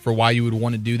for why you would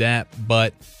want to do that,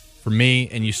 but for me,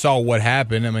 and you saw what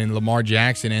happened. I mean, Lamar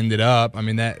Jackson ended up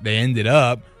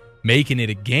making it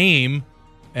a game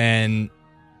and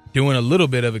doing a little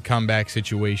bit of a comeback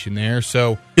situation there.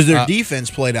 So because their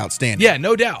defense played outstanding. Yeah,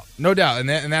 no doubt,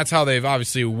 and that's how they've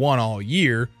obviously won all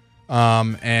year.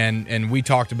 And we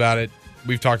talked about it.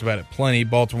 We've talked about it plenty.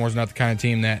 Baltimore's not the kind of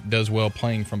team that does well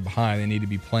playing from behind. They need to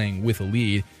be playing with a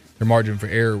lead. Their margin for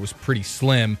error was pretty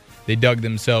slim. They dug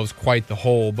themselves quite the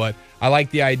hole. But I like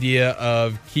the idea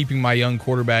of keeping my young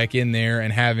quarterback in there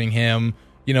and having him,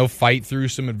 fight through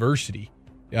some adversity.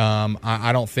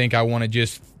 I don't think I want to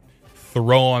just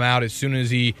throw him out as soon as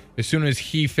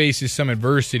he faces some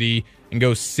adversity and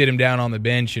go sit him down on the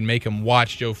bench and make him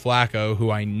watch Joe Flacco, who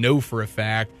I know for a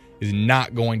fact is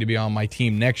not going to be on my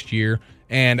team next year.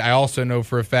 And I also know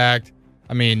for a fact,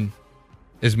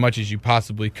 as much as you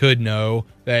possibly could know,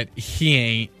 that he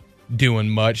ain't doing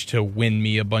much to win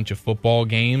me a bunch of football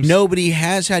games. Nobody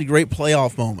has had great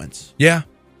playoff moments. Yeah,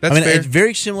 that's fair. It's a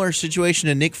very similar situation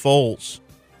to Nick Foles.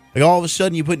 Like, all of a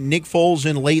sudden, you put Nick Foles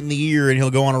in late in the year, and he'll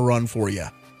go on a run for you.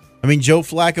 Joe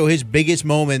Flacco, his biggest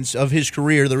moments of his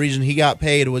career, the reason he got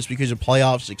paid was because of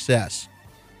playoff success.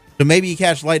 So maybe you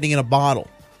catch lightning in a bottle.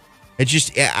 It's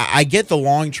just, I get the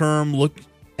long-term look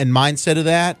and mindset of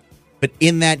that, but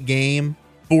in that game,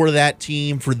 for that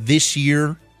team, for this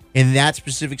year, in that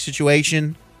specific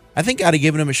situation, I think I'd have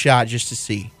given him a shot just to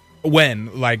see.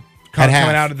 When? Like, coming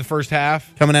out of the first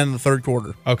half? Coming out in the third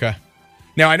quarter. Okay.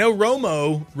 Now, I know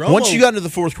Romo... Once you got into the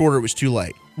fourth quarter, it was too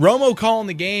late. Romo calling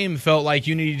the game felt like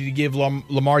you needed to give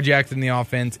Lamar Jackson the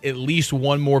offense at least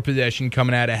one more possession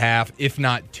coming out of half, if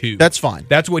not 2. That's fine.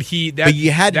 That's what he... But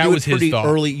you had to do it pretty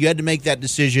early. You had to make that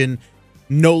decision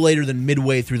no later than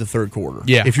midway through the third quarter.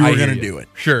 Yeah, if you were going to do it.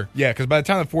 Sure. Yeah, because by the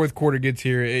time the fourth quarter gets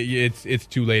here, it's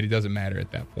too late. It doesn't matter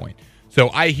at that point. So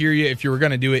I hear you. If you were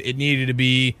going to do it, it needed to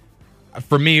be...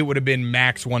 For me, it would have been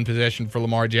max 1 possession for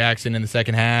Lamar Jackson in the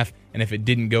second half. And if it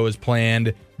didn't go as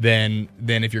planned, then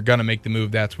if you're going to make the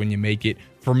move, that's when you make it.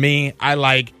 For me, I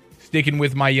like sticking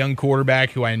with my young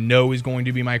quarterback, who I know is going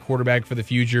to be my quarterback for the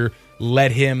future.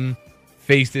 Let him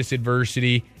face this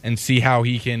adversity and see how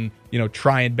he can,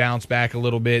 try and bounce back a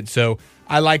little bit. So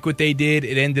I like what they did.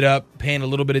 It ended up paying a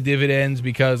little bit of dividends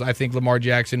because I think Lamar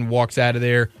Jackson walks out of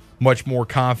there much more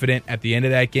confident at the end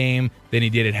of that game than he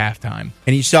did at halftime.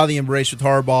 And you saw the embrace with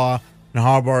Harbaugh, and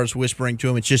Harbaugh is whispering to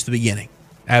him, it's just the beginning.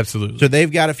 Absolutely. So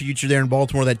they've got a future there in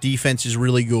Baltimore. That defense is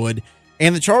really good.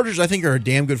 And the Chargers, I think, are a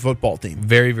damn good football team.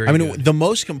 Very, very good. The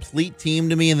most complete team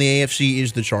to me in the AFC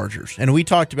is the Chargers. And we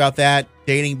talked about that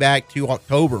dating back to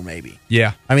October, maybe.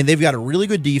 Yeah. They've got a really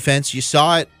good defense. You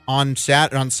saw it on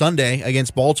Sunday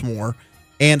against Baltimore.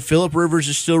 And Phillip Rivers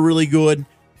is still really good.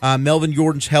 Melvin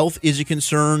Gordon's health is a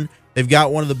concern. They've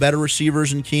got one of the better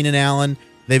receivers in Keenan Allen.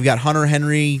 They've got Hunter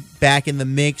Henry back in the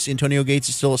mix. Antonio Gates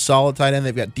is still a solid tight end.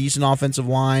 They've got decent offensive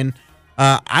line.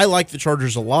 I like the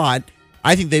Chargers a lot.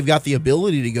 I think they've got the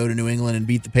ability to go to New England and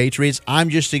beat the Patriots. I'm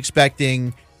just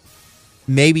expecting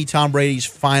maybe Tom Brady's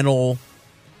final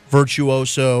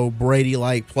virtuoso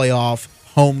Brady-like playoff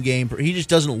home game. He just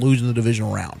doesn't lose in the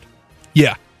divisional round.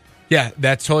 Yeah. Yeah,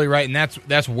 that's totally right, and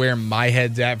that's where my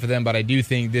head's at for them, but I do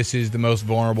think this is the most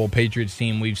vulnerable Patriots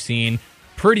team we've seen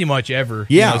pretty much ever.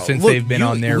 Yeah, since look, they've been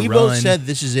on their we run. both said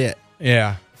this is it.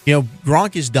 Yeah,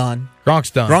 Gronk is done.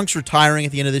 Gronk's done. Gronk's retiring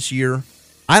at the end of this year.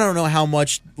 I don't know how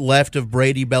much left of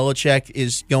Brady Belichick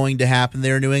is going to happen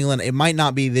there in New England. It might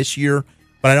not be this year,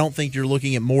 but I don't think you're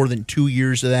looking at more than 2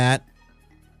 years of that.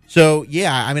 So,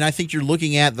 yeah, I mean, I think you're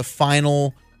looking at the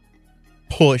final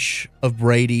push of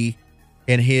Brady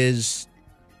and his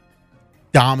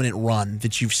dominant run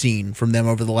that you've seen from them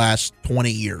over the last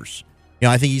 20 years.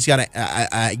 I think he's got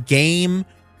a game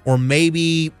or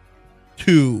maybe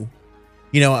two,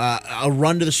 a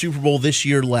run to the Super Bowl this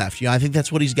year left. I think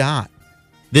that's what he's got.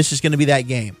 This is going to be that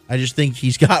game. I just think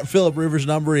he's got Phillip Rivers'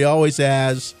 number. He always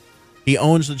has. He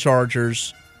owns the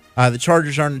Chargers. The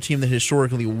Chargers aren't a team that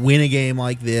historically win a game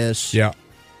like this. Yeah.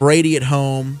 Brady at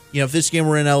home. If this game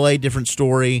were in L.A., different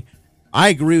story. I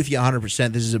agree with you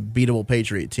 100%. This is a beatable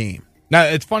Patriot team. Now,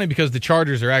 it's funny because the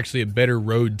Chargers are actually a better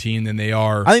road team than they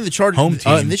are I think the Chargers home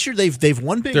team. And this year they've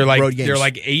won big road games. They're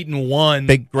like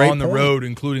 8-1 Great on the point. road,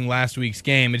 including last week's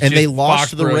game. And they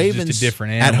lost to the Foxborough is Ravens just a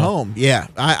different at animal. home. Yeah,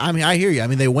 I mean, I hear you. I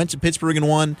mean, they went to Pittsburgh and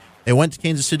won. They went to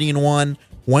Kansas City and won.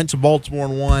 Went to Baltimore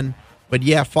and won. But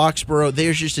yeah, Foxborough,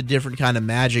 there's just a different kind of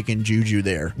magic and juju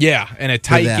there. Yeah, and a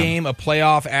tight game, a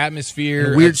playoff atmosphere,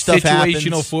 and weird stuff situational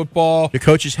happens. Football. The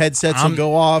coaches' headsets will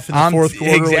go off in the fourth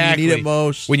quarter when you need it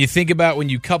most. When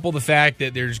you couple the fact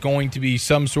that there's going to be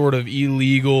some sort of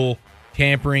illegal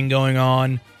tampering going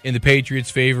on in the Patriots'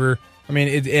 favor, I mean,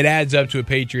 it adds up to a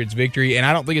Patriots victory, and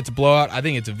I don't think it's a blowout. I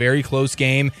think it's a very close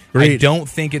game. Agreed. I don't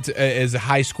think it's as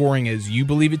high scoring as you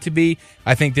believe it to be.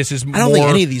 I think this is more... I don't think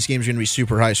any of these games are going to be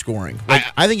super high scoring.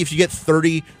 I think if you get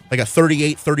 30, like a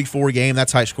 38-34 game,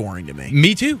 that's high scoring to me.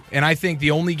 Me too. And I think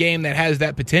the only game that has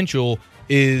that potential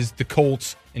is the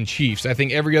Colts and Chiefs. I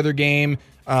think every other game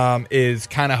is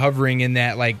kind of hovering in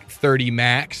that like 30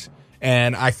 max,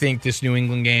 and I think this New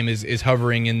England game is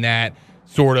hovering in that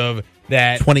sort of...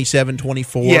 that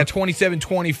 27-24. Yeah,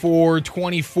 27-24,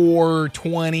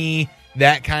 24-20,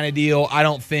 that kind of deal. I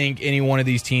don't think any one of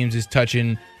these teams is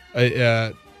touching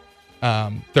 30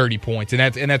 points.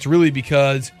 And that's really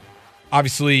because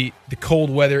obviously the cold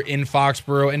weather in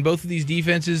Foxborough, and both of these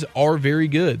defenses are very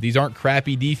good. These aren't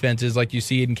crappy defenses like you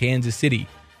see in Kansas City,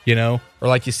 or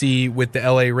like you see with the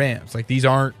LA Rams. Like, these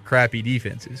aren't crappy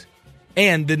defenses.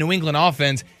 And the New England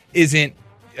offense isn't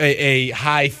a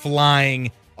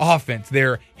high-flying offense.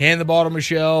 They're hand the ball to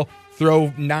Michelle,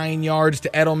 throw 9 yards to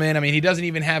Edelman. I mean, he doesn't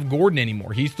even have Gordon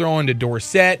anymore. He's throwing to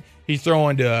Dorsett. He's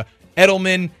throwing to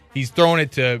Edelman. He's throwing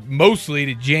it to mostly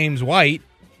to James White.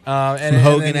 And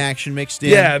Hogan action mixed in.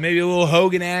 Yeah, maybe a little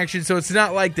Hogan action. So it's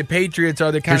not like the Patriots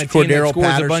are the kind of team that scores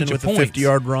Patterson a bunch with of points. A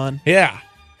 50-yard run. Yeah.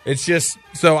 It's just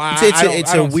so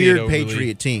it's a weird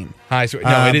Patriot team. No, it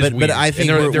is weird. But I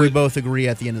think we both agree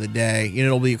at the end of the day,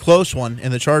 it'll be a close one,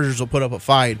 and the Chargers will put up a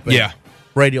fight. But yeah.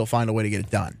 Brady will find a way to get it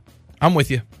done. I'm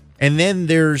with you. And then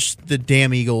there's the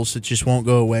damn Eagles that just won't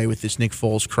go away with this Nick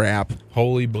Foles crap.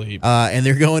 Holy bleep. And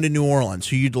they're going to New Orleans,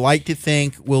 who you'd like to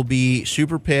think will be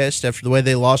super pissed after the way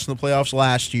they lost in the playoffs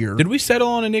last year. Did we settle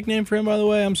on a nickname for him, by the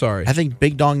way? I'm sorry. I think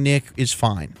Big Dong Nick is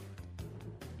fine.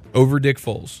 Over Dick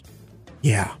Foles.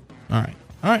 Yeah. All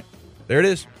right. There it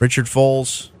is. Richard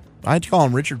Foles. I'd call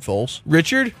him Richard Foles.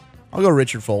 Richard? I'll go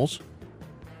Richard Foles.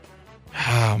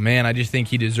 Oh, man, I just think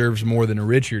he deserves more than a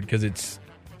Richard because it's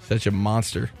such a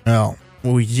monster. Oh,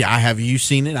 well, yeah, have you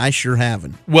seen it? I sure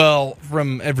haven't. Well,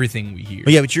 from everything we hear.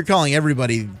 Well, yeah, but you're calling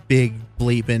everybody Big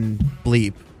Bleep and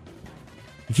Bleep.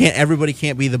 Everybody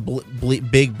can't be the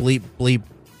Big Bleep, Bleep,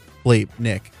 Bleep,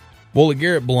 Nick. Well,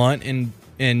 Garrett Blunt and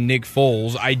Nick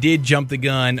Foles, I did jump the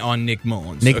gun on Nick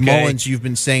Mullins. Nick Mullins, you've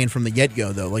been saying from the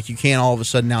get-go, though. Like, you can't all of a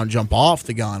sudden now jump off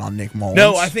the gun on Nick Mullins.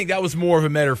 No, I think that was more of a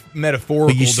metaphorical.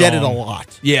 But you said it a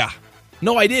lot. Yeah.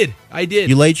 No, I did.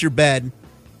 You laid your bed.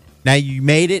 Now you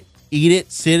made it, eat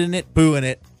it, sit in it, boo in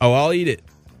it. Oh, I'll eat it.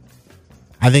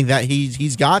 I think that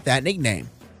he's got that nickname.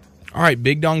 All right,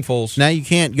 Big Dong Foles. Now you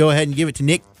can't go ahead and give it to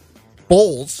Nick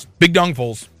Foles. Big Dong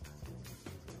Foles.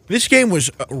 This game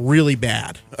was really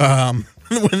bad when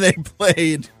they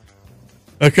played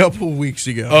a couple weeks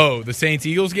ago. Oh, the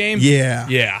Saints-Eagles game? Yeah.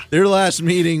 Yeah. Their last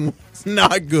meeting was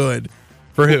not good.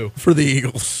 For who? For the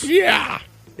Eagles. Yeah.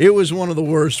 It was one of the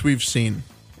worst we've seen.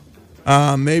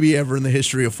 Maybe ever in the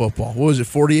history of football. What was it,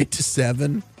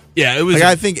 48-7? Yeah, it was.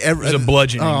 I think it was a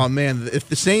bludgeoning. Oh man, if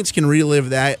the Saints can relive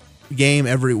that game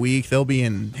every week, they'll be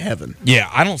in heaven. Yeah,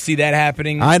 I don't see that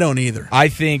happening. I don't either. I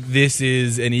think this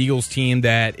is an Eagles team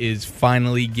that is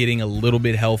finally getting a little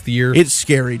bit healthier. It's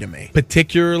scary to me,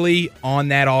 particularly on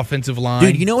that offensive line.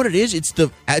 Dude, you know what it is? It's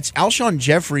Alshon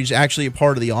Jeffrey's actually a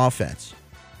part of the offense.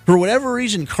 For whatever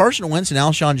reason, Carson Wentz and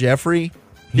Alshon Jeffrey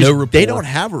No rapport. They don't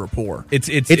have a rapport. It's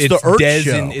the Ertz Dez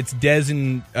show. and it's Dez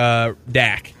and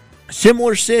Dak.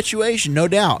 Similar situation, no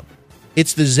doubt.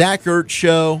 It's the Zach Ertz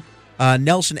show.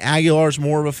 Nelson Aguilar is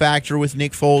more of a factor with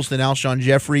Nick Foles than Alshon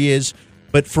Jeffrey is.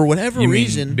 But for whatever You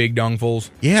reason, mean Big Dong Foles?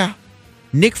 yeah,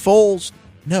 Nick Foles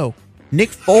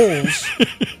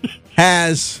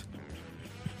has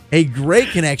a great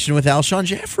connection with Alshon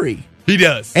Jeffrey. He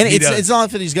does, And it's not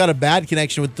that he's got a bad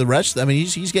connection with the rest. I mean,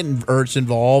 he's getting Ertz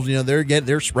involved. You know,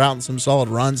 they're sprouting some solid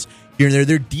runs here and there.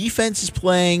 Their defense is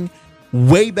playing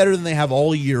way better than they have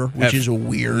all year, which is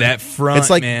weird. That front, it's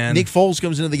like man. Nick Foles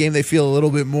comes into the game, they feel a little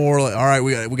bit more like, all right,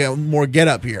 we got more get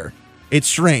up here. It's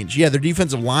strange. Yeah, their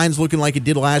defensive line's looking like it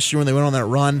did last year when they went on that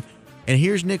run. And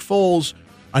here's Nick Foles,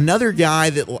 another guy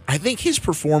that I think his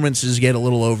performances get a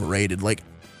little overrated. Like,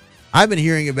 I've been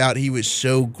hearing about he was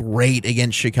so great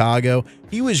against Chicago.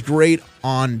 He was great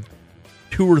on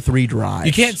 2 or 3 drives.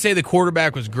 You can't say the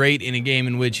quarterback was great in a game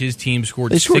in which his team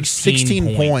scored, They scored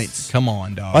 16 points. Come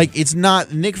on, dog. Like, it's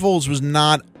not, Nick Foles was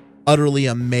not utterly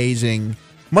amazing,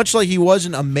 much like he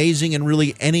wasn't amazing in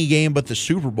really any game but the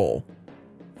Super Bowl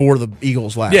for the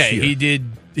Eagles last year. He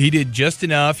did just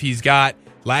enough.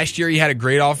 Last year he had a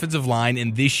great offensive line,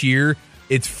 and this year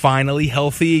it's finally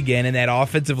healthy again, and that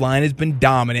offensive line has been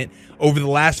dominant. Over the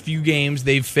last few games,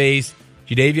 they've faced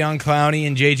Jadeveon Clowney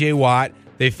and J.J. Watt.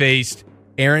 They faced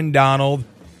Aaron Donald,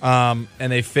 and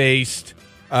they faced,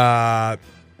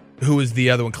 who was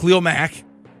the other one? Khalil Mack.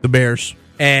 The Bears.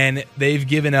 And they've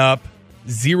given up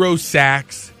 0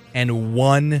 sacks and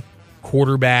 1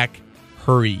 quarterback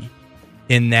hurry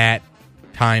in that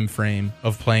time frame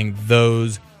of playing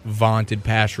those vaunted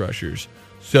pass rushers.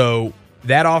 So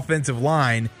that offensive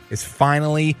line is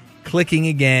finally clicking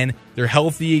again. They're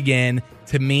healthy again.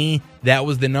 To me, that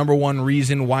was the number one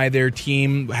reason why their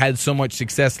team had so much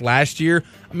success last year.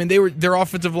 I mean, their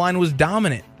offensive line was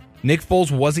dominant. Nick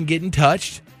Foles wasn't getting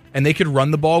touched, and they could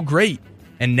run the ball great.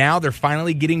 And now they're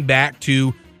finally getting back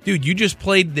to, dude, you just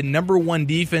played the number 1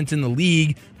 defense in the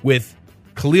league with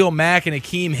Khalil Mack and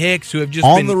Akeem Hicks, who have just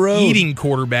been eating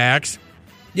quarterbacks.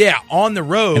 Yeah, on the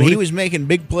road. And he was making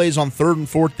big plays on 3rd and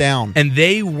 4th down. And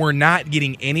they were not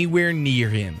getting anywhere near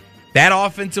him. That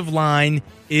offensive line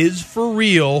is for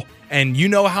real, and you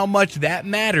know how much that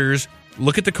matters.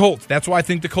 Look at the Colts. That's why I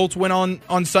think the Colts went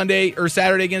on Sunday or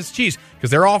Saturday against the Chiefs,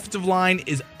 because their offensive line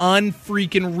is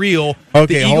unfreaking real.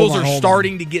 Okay, the Eagles are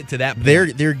starting to get to that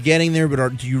point. They're getting there, but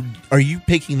are you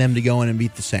picking them to go in and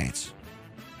beat the Saints?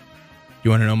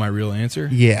 You want to know my real answer?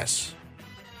 Yes.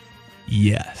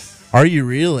 Yes. Are you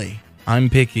really?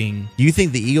 I'm picking. You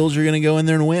think the Eagles are going to go in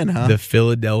there and win, huh? The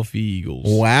Philadelphia Eagles.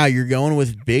 Wow, you're going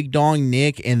with Big Dong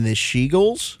Nick and the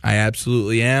Sheagles? I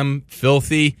absolutely am.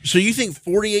 Filthy. So you think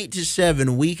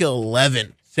 48-7, week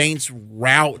 11, Saints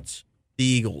rout the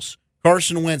Eagles.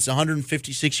 Carson Wentz,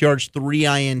 156 yards, 3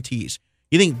 INTs.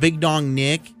 You think Big Dong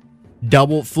Nick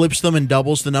flips them and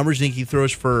doubles the numbers? You think he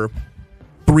throws for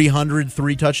 300,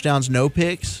 3 touchdowns, no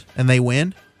picks, and they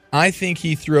win? I think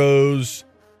he throws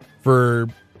for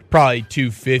probably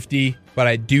 250, but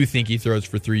I do think he throws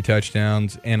for 3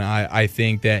 touchdowns, and I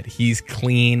think that he's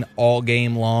clean all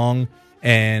game long,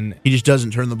 and he just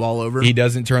doesn't turn the ball over. He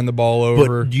doesn't turn the ball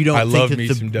over. But you don't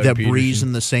think that Breeze Peterson.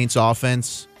 and the Saints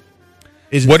offense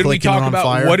isn't What did we clicking talk on about?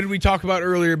 fire? What did we talk about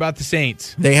earlier about the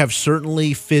Saints? They have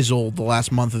certainly fizzled the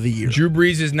last month of the year. Drew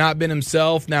Brees has not been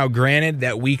himself. Now, granted,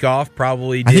 that week off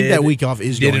probably did. I think that week off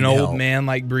is did going an to old help. man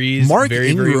like Brees Mark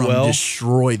very, Ingram very well.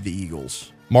 destroyed the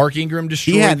Eagles. Mark Ingram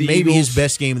destroyed He had the maybe Eagles. his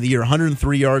best game of the year,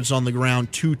 103 yards on the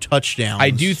ground, 2 touchdowns. I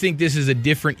do think this is a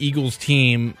different Eagles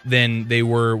team than they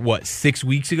were, 6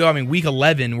 weeks ago? I mean, week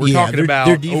 11, we're talking about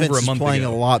their defense over a month is playing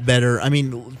ago. a lot better. I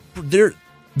mean, they're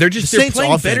playing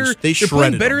offense, better. They're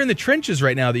playing better them. in the trenches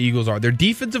right now. The Eagles are. Their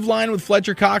defensive line with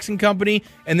Fletcher Cox and company,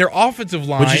 and their offensive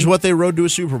line, which is what they rode to a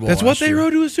Super Bowl. That's what they year.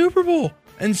 rode to a Super Bowl.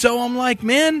 And so I'm like,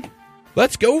 man,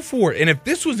 let's go for it. And if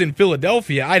this was in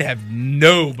Philadelphia, I'd have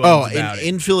no bones about it.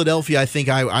 In Philadelphia, I think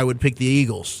I would pick the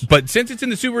Eagles. But since it's in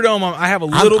the Superdome, I have a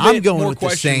little I'm bit going more with the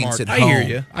question Saints mark. at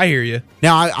home. I hear you.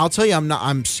 Now I'll tell you,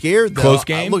 I'm scared though. Close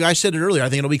game? Look, I said it earlier. I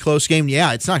think it'll be a close game.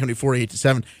 Yeah, it's not going to be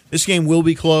 48-7. This game will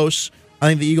be close. I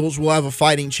think the Eagles will have a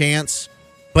fighting chance,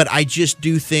 but I just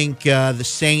do think the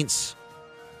Saints,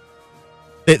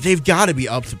 they've got to be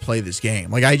up to play this game.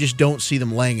 Like, I just don't see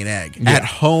them laying an egg. Yeah. At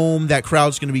home, that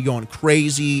crowd's going to be going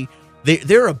crazy.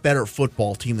 They're a better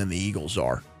football team than the Eagles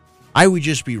are. I would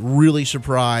just be really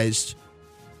surprised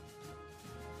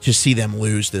to see them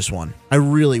lose this one. I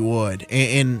really would.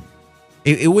 And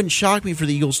it wouldn't shock me for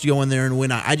the Eagles to go in there and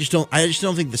win. I just don't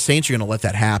think the Saints are going to let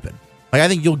that happen. Like, I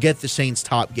think you'll get the Saints'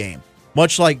 top game.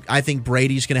 much like I think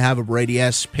Brady's going to have a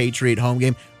Brady-esque Patriot home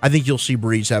game, I think you'll see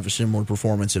Breeze have a similar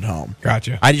performance at home.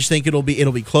 Gotcha. I just think it'll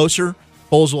be closer.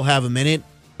 Foles will have a minute,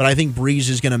 but I think Breeze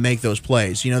is going to make those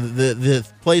plays. You know, the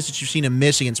plays that you've seen him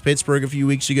miss against Pittsburgh a few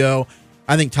weeks ago,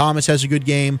 I think Thomas has a good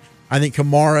game. I think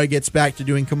Kamara gets back to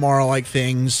doing Kamara-like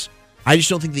things. I just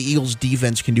don't think the Eagles'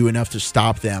 defense can do enough to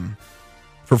stop them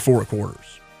for 4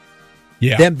 quarters.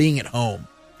 Yeah. Them being at home.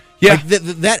 Yeah. Like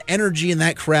that energy in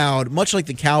that crowd, much like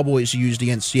the Cowboys used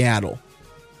against Seattle,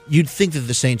 you'd think that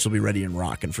the Saints will be ready and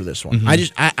rocking for this one.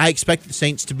 Mm-hmm. I expect the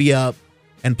Saints to be up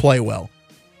and play well.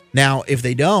 Now, if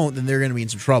they don't, then they're going to be in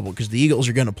some trouble because the Eagles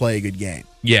are going to play a good game.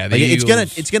 Yeah, it's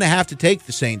going to have to take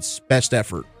the Saints' best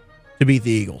effort to beat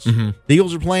the Eagles. Mm-hmm. The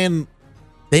Eagles are playing.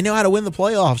 They know how to win the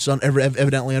playoffs,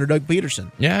 evidently under Doug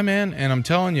Peterson. Yeah, man, and I'm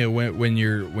telling you, when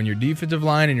your defensive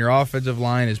line and your offensive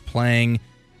line is playing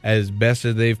as best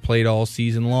as they've played all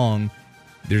season long,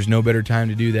 there's no better time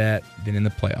to do that than in the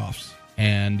playoffs.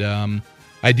 And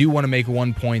I do want to make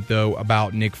one point, though,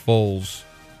 about Nick Foles,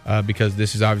 because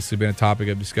this has obviously been a topic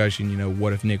of discussion. You know,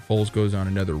 what if Nick Foles goes on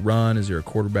another run? Is there a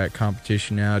quarterback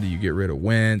competition now? Do you get rid of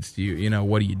Wentz?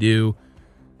 What do you do?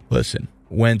 Listen,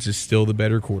 Wentz is still the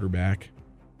better quarterback.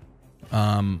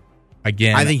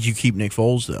 Again, I think you keep Nick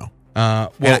Foles, though.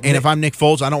 And if I'm Nick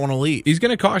Foles, I don't want to leave. He's going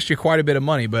to cost you quite a bit of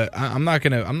money, but I'm not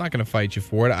going to fight you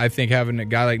for it. I think having a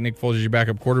guy like Nick Foles as your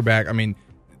backup quarterback, I mean,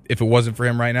 if it wasn't for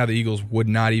him right now, the Eagles would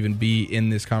not even be in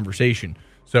this conversation.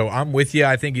 So I'm with you.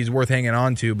 I think he's worth hanging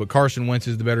on to, but Carson Wentz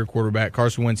is the better quarterback.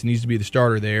 Carson Wentz needs to be the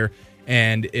starter there.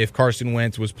 And if Carson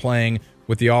Wentz was playing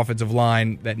with the offensive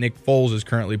line that Nick Foles is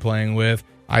currently playing with,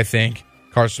 I think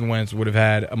Carson Wentz would have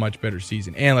had a much better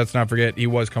season. And let's not forget, he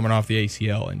was coming off the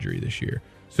ACL injury this year.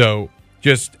 So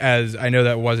just as I know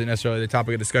that wasn't necessarily the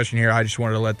topic of discussion here, I just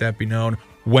wanted to let that be known.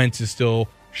 Wentz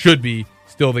should be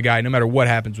still the guy, no matter what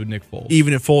happens with Nick Foles.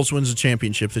 Even if Foles wins the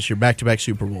championship this year, back-to-back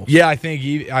Super Bowls. Yeah, I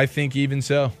think even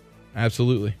so.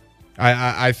 Absolutely.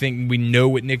 I think we know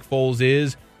what Nick Foles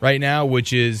is right now,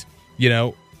 which is,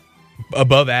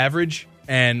 above average.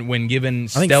 And when given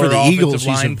stellar offensive Eagles,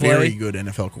 line he's a play, very good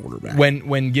NFL quarterback.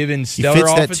 When given stellar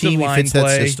offensive line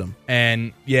play, system.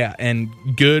 and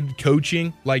good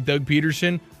coaching like Doug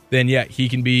Peterson, then he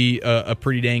can be a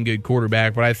pretty dang good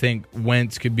quarterback. But I think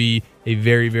Wentz could be a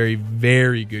very, very,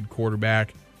 very good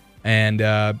quarterback. And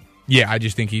I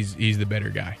just think he's the better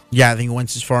guy. Yeah, I think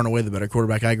Wentz is far and away the better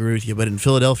quarterback. I agree with you. But in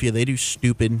Philadelphia, they do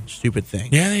stupid things.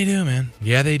 Yeah, they do, man.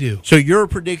 Yeah, they do. So your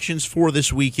predictions for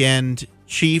this weekend: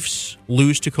 Chiefs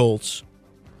lose to Colts.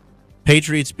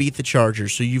 Patriots beat the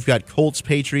Chargers. So you've got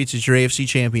Colts-Patriots as your AFC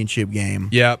Championship game.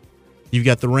 Yep. You've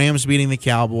got the Rams beating the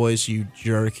Cowboys, you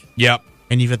jerk. Yep.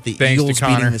 And you've got the Eagles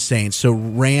beating the Saints. So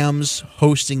Rams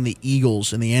hosting the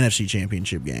Eagles in the NFC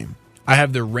Championship game. I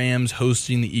have the Rams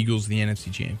hosting the Eagles in the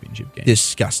NFC Championship game.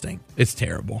 Disgusting. It's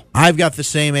terrible. I've got the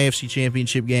same AFC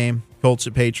Championship game, Colts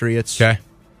at Patriots. Okay.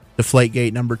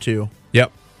 Deflategate number 2.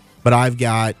 Yep. But I've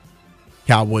got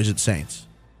Cowboys at Saints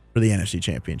for the NFC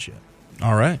Championship.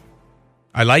 All right.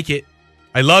 I like it.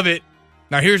 I love it.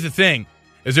 Now, here's the thing.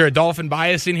 Is there a Dolphin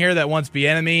bias in here that wants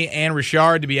Bieniemy and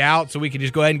Richard to be out so we can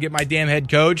just go ahead and get my damn head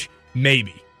coach?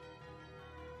 Maybe.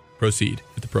 Proceed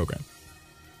with the program.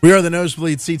 We are the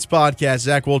Nosebleed Seats podcast.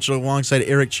 Zach Wolchuk alongside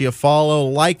Eric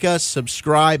Chiafalo. Like us,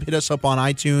 subscribe, hit us up on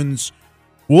iTunes.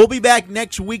 We'll be back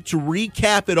next week to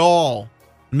recap it all.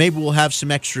 Maybe we'll have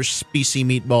some extra spicy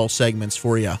meatball segments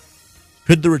for you.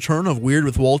 Could the return of Weird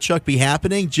with Wolchuk be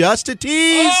happening? Just a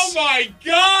tease. Oh, my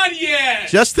God,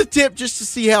 yes. Just a tip, just to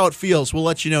see how it feels. We'll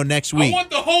let you know next week. I want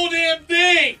the whole damn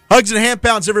thing. Hugs and hand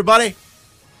pounds, everybody.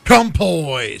 Come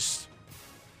poised.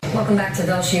 Welcome back to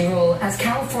Velshi Rule. As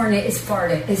California is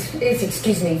fighting